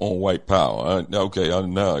face on white power. Now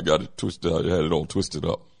I got it twisted. I had it all twisted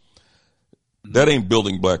up. Mm-hmm. That ain't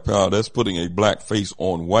building black power. That's putting a black face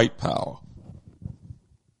on white power.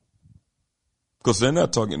 Because they're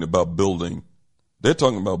not talking about building. They're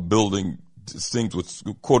talking about building things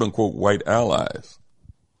with quote unquote white allies.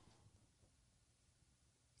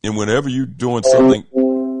 And whenever you're doing something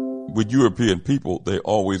with European people, they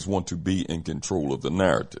always want to be in control of the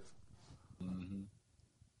narrative. Mm-hmm.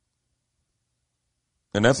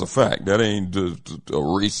 And that's a fact. That ain't a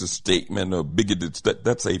racist statement or bigoted.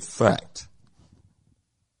 That's a fact.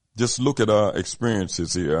 Just look at our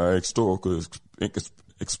experiences here, our historical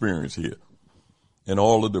experience here, and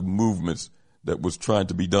all of the movements that was trying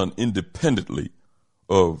to be done independently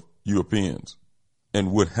of Europeans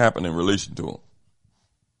and what happened in relation to them.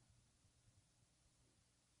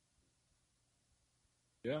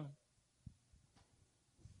 Yeah.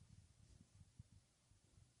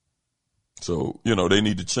 So, they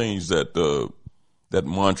need to change that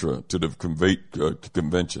mantra to the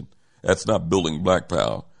convention. That's not building black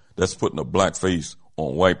power. That's putting a black face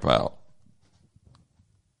on white power.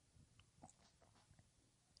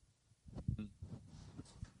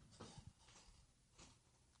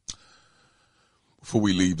 Before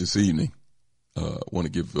we leave this evening, I want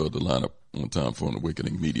to give the lineup on Time for an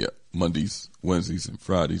Awakening Media. Mondays, Wednesdays, and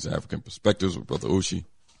Fridays, African Perspectives with Brother Oshi.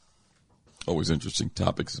 Always interesting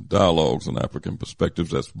topics and dialogues on African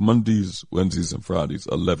Perspectives. That's Mondays, Wednesdays, and Fridays,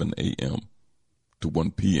 11 a.m. to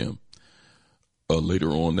 1 p.m.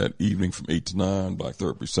 Later on that evening from 8 to 9, Black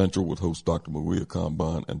Therapy Central with host Dr. Maria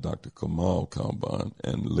Kamban and Dr. Kamal Kamban.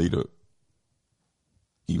 And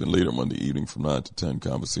even later Monday evening from 9 to 10,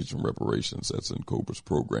 Conversation Reparations. That's in Cobra's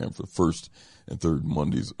program for the first and third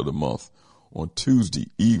Mondays of the month. On Tuesday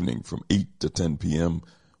evening from 8 to 10 p.m.,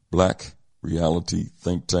 Black Reality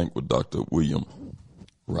Think Tank with Dr. William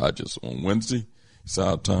Rogers. On Wednesday,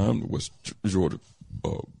 South Time, the West Georgia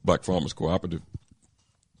Black Farmers Cooperative.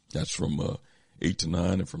 That's from 8 to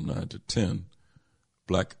 9 and from 9 to 10.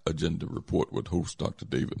 Black Agenda Report with host Dr.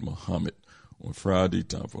 David Muhammad. On Friday,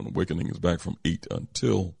 Time for an Awakening is back from 8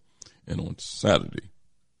 until, and on Saturday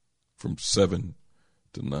from 7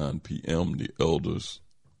 to 9 p.m., the Elders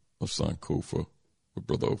of Sankofa with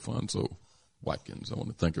Brother Alfonso Watkins. I want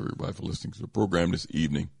to thank everybody for listening to the program this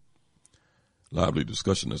evening. Lively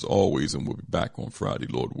discussion as always, and we'll be back on Friday,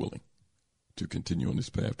 Lord willing, to continue on this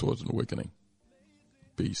path towards an awakening.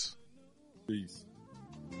 Peace. Peace.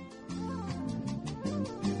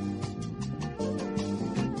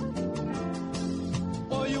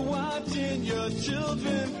 Or you're watching your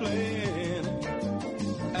children playing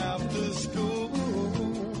after school.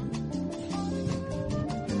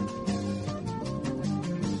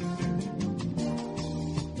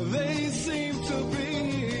 They seem to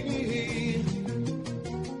be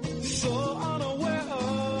so unaware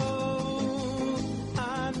of,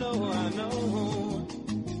 I know,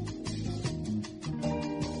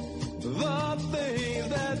 the things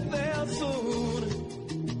that they'll soon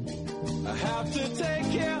have to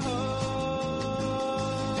take care of.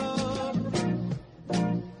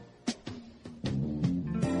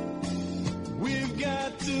 We've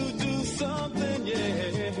got to do something,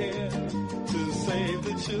 yeah, to save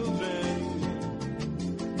the children.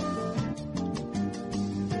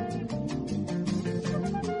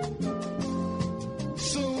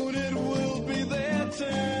 Soon it will be their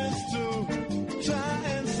turns to try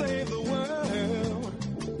and save the world.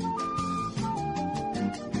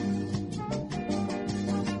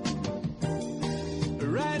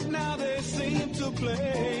 Right now they seem to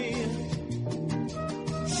play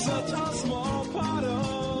such a small part of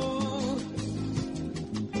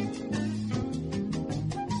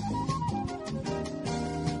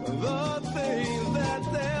the things that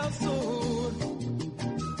they'll soon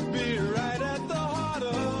be right at the heart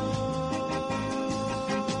of.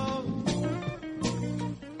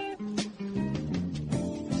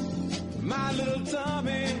 My little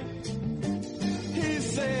Tommy, he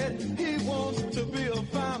said he wants to be a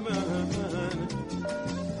fireman.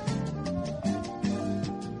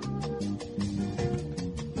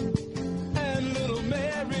 And little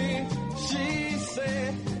Mary, she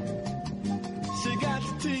said she got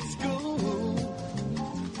to teach school.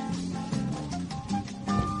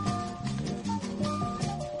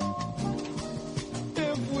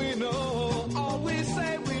 If we know, all we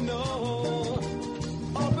say we know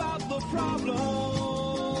about the problem,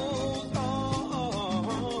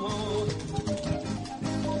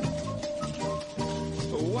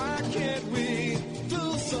 why can't we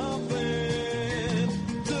do something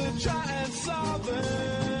to try and solve them?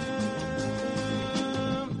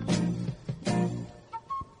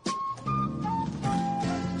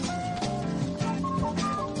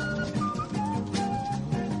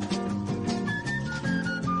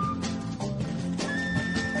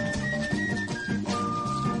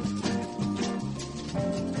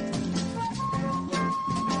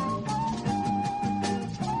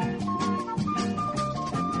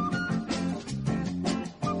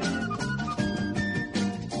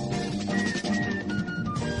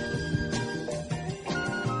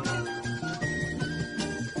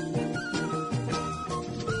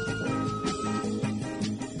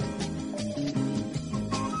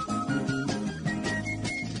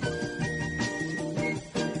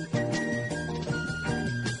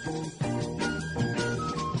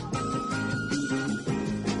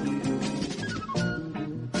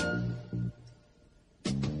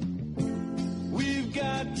 We've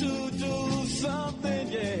got to do something,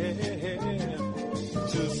 yeah,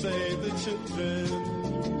 to save the children.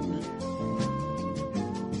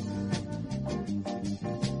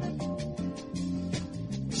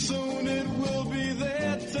 Soon it will be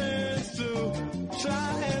their turns to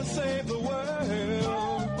try and save the world.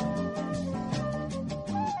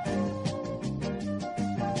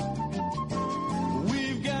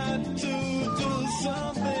 We've got to do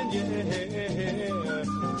something, yeah,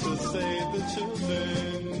 to save the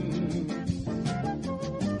children.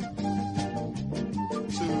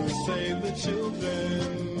 To save the children.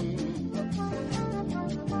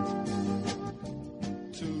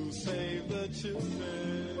 To save the children.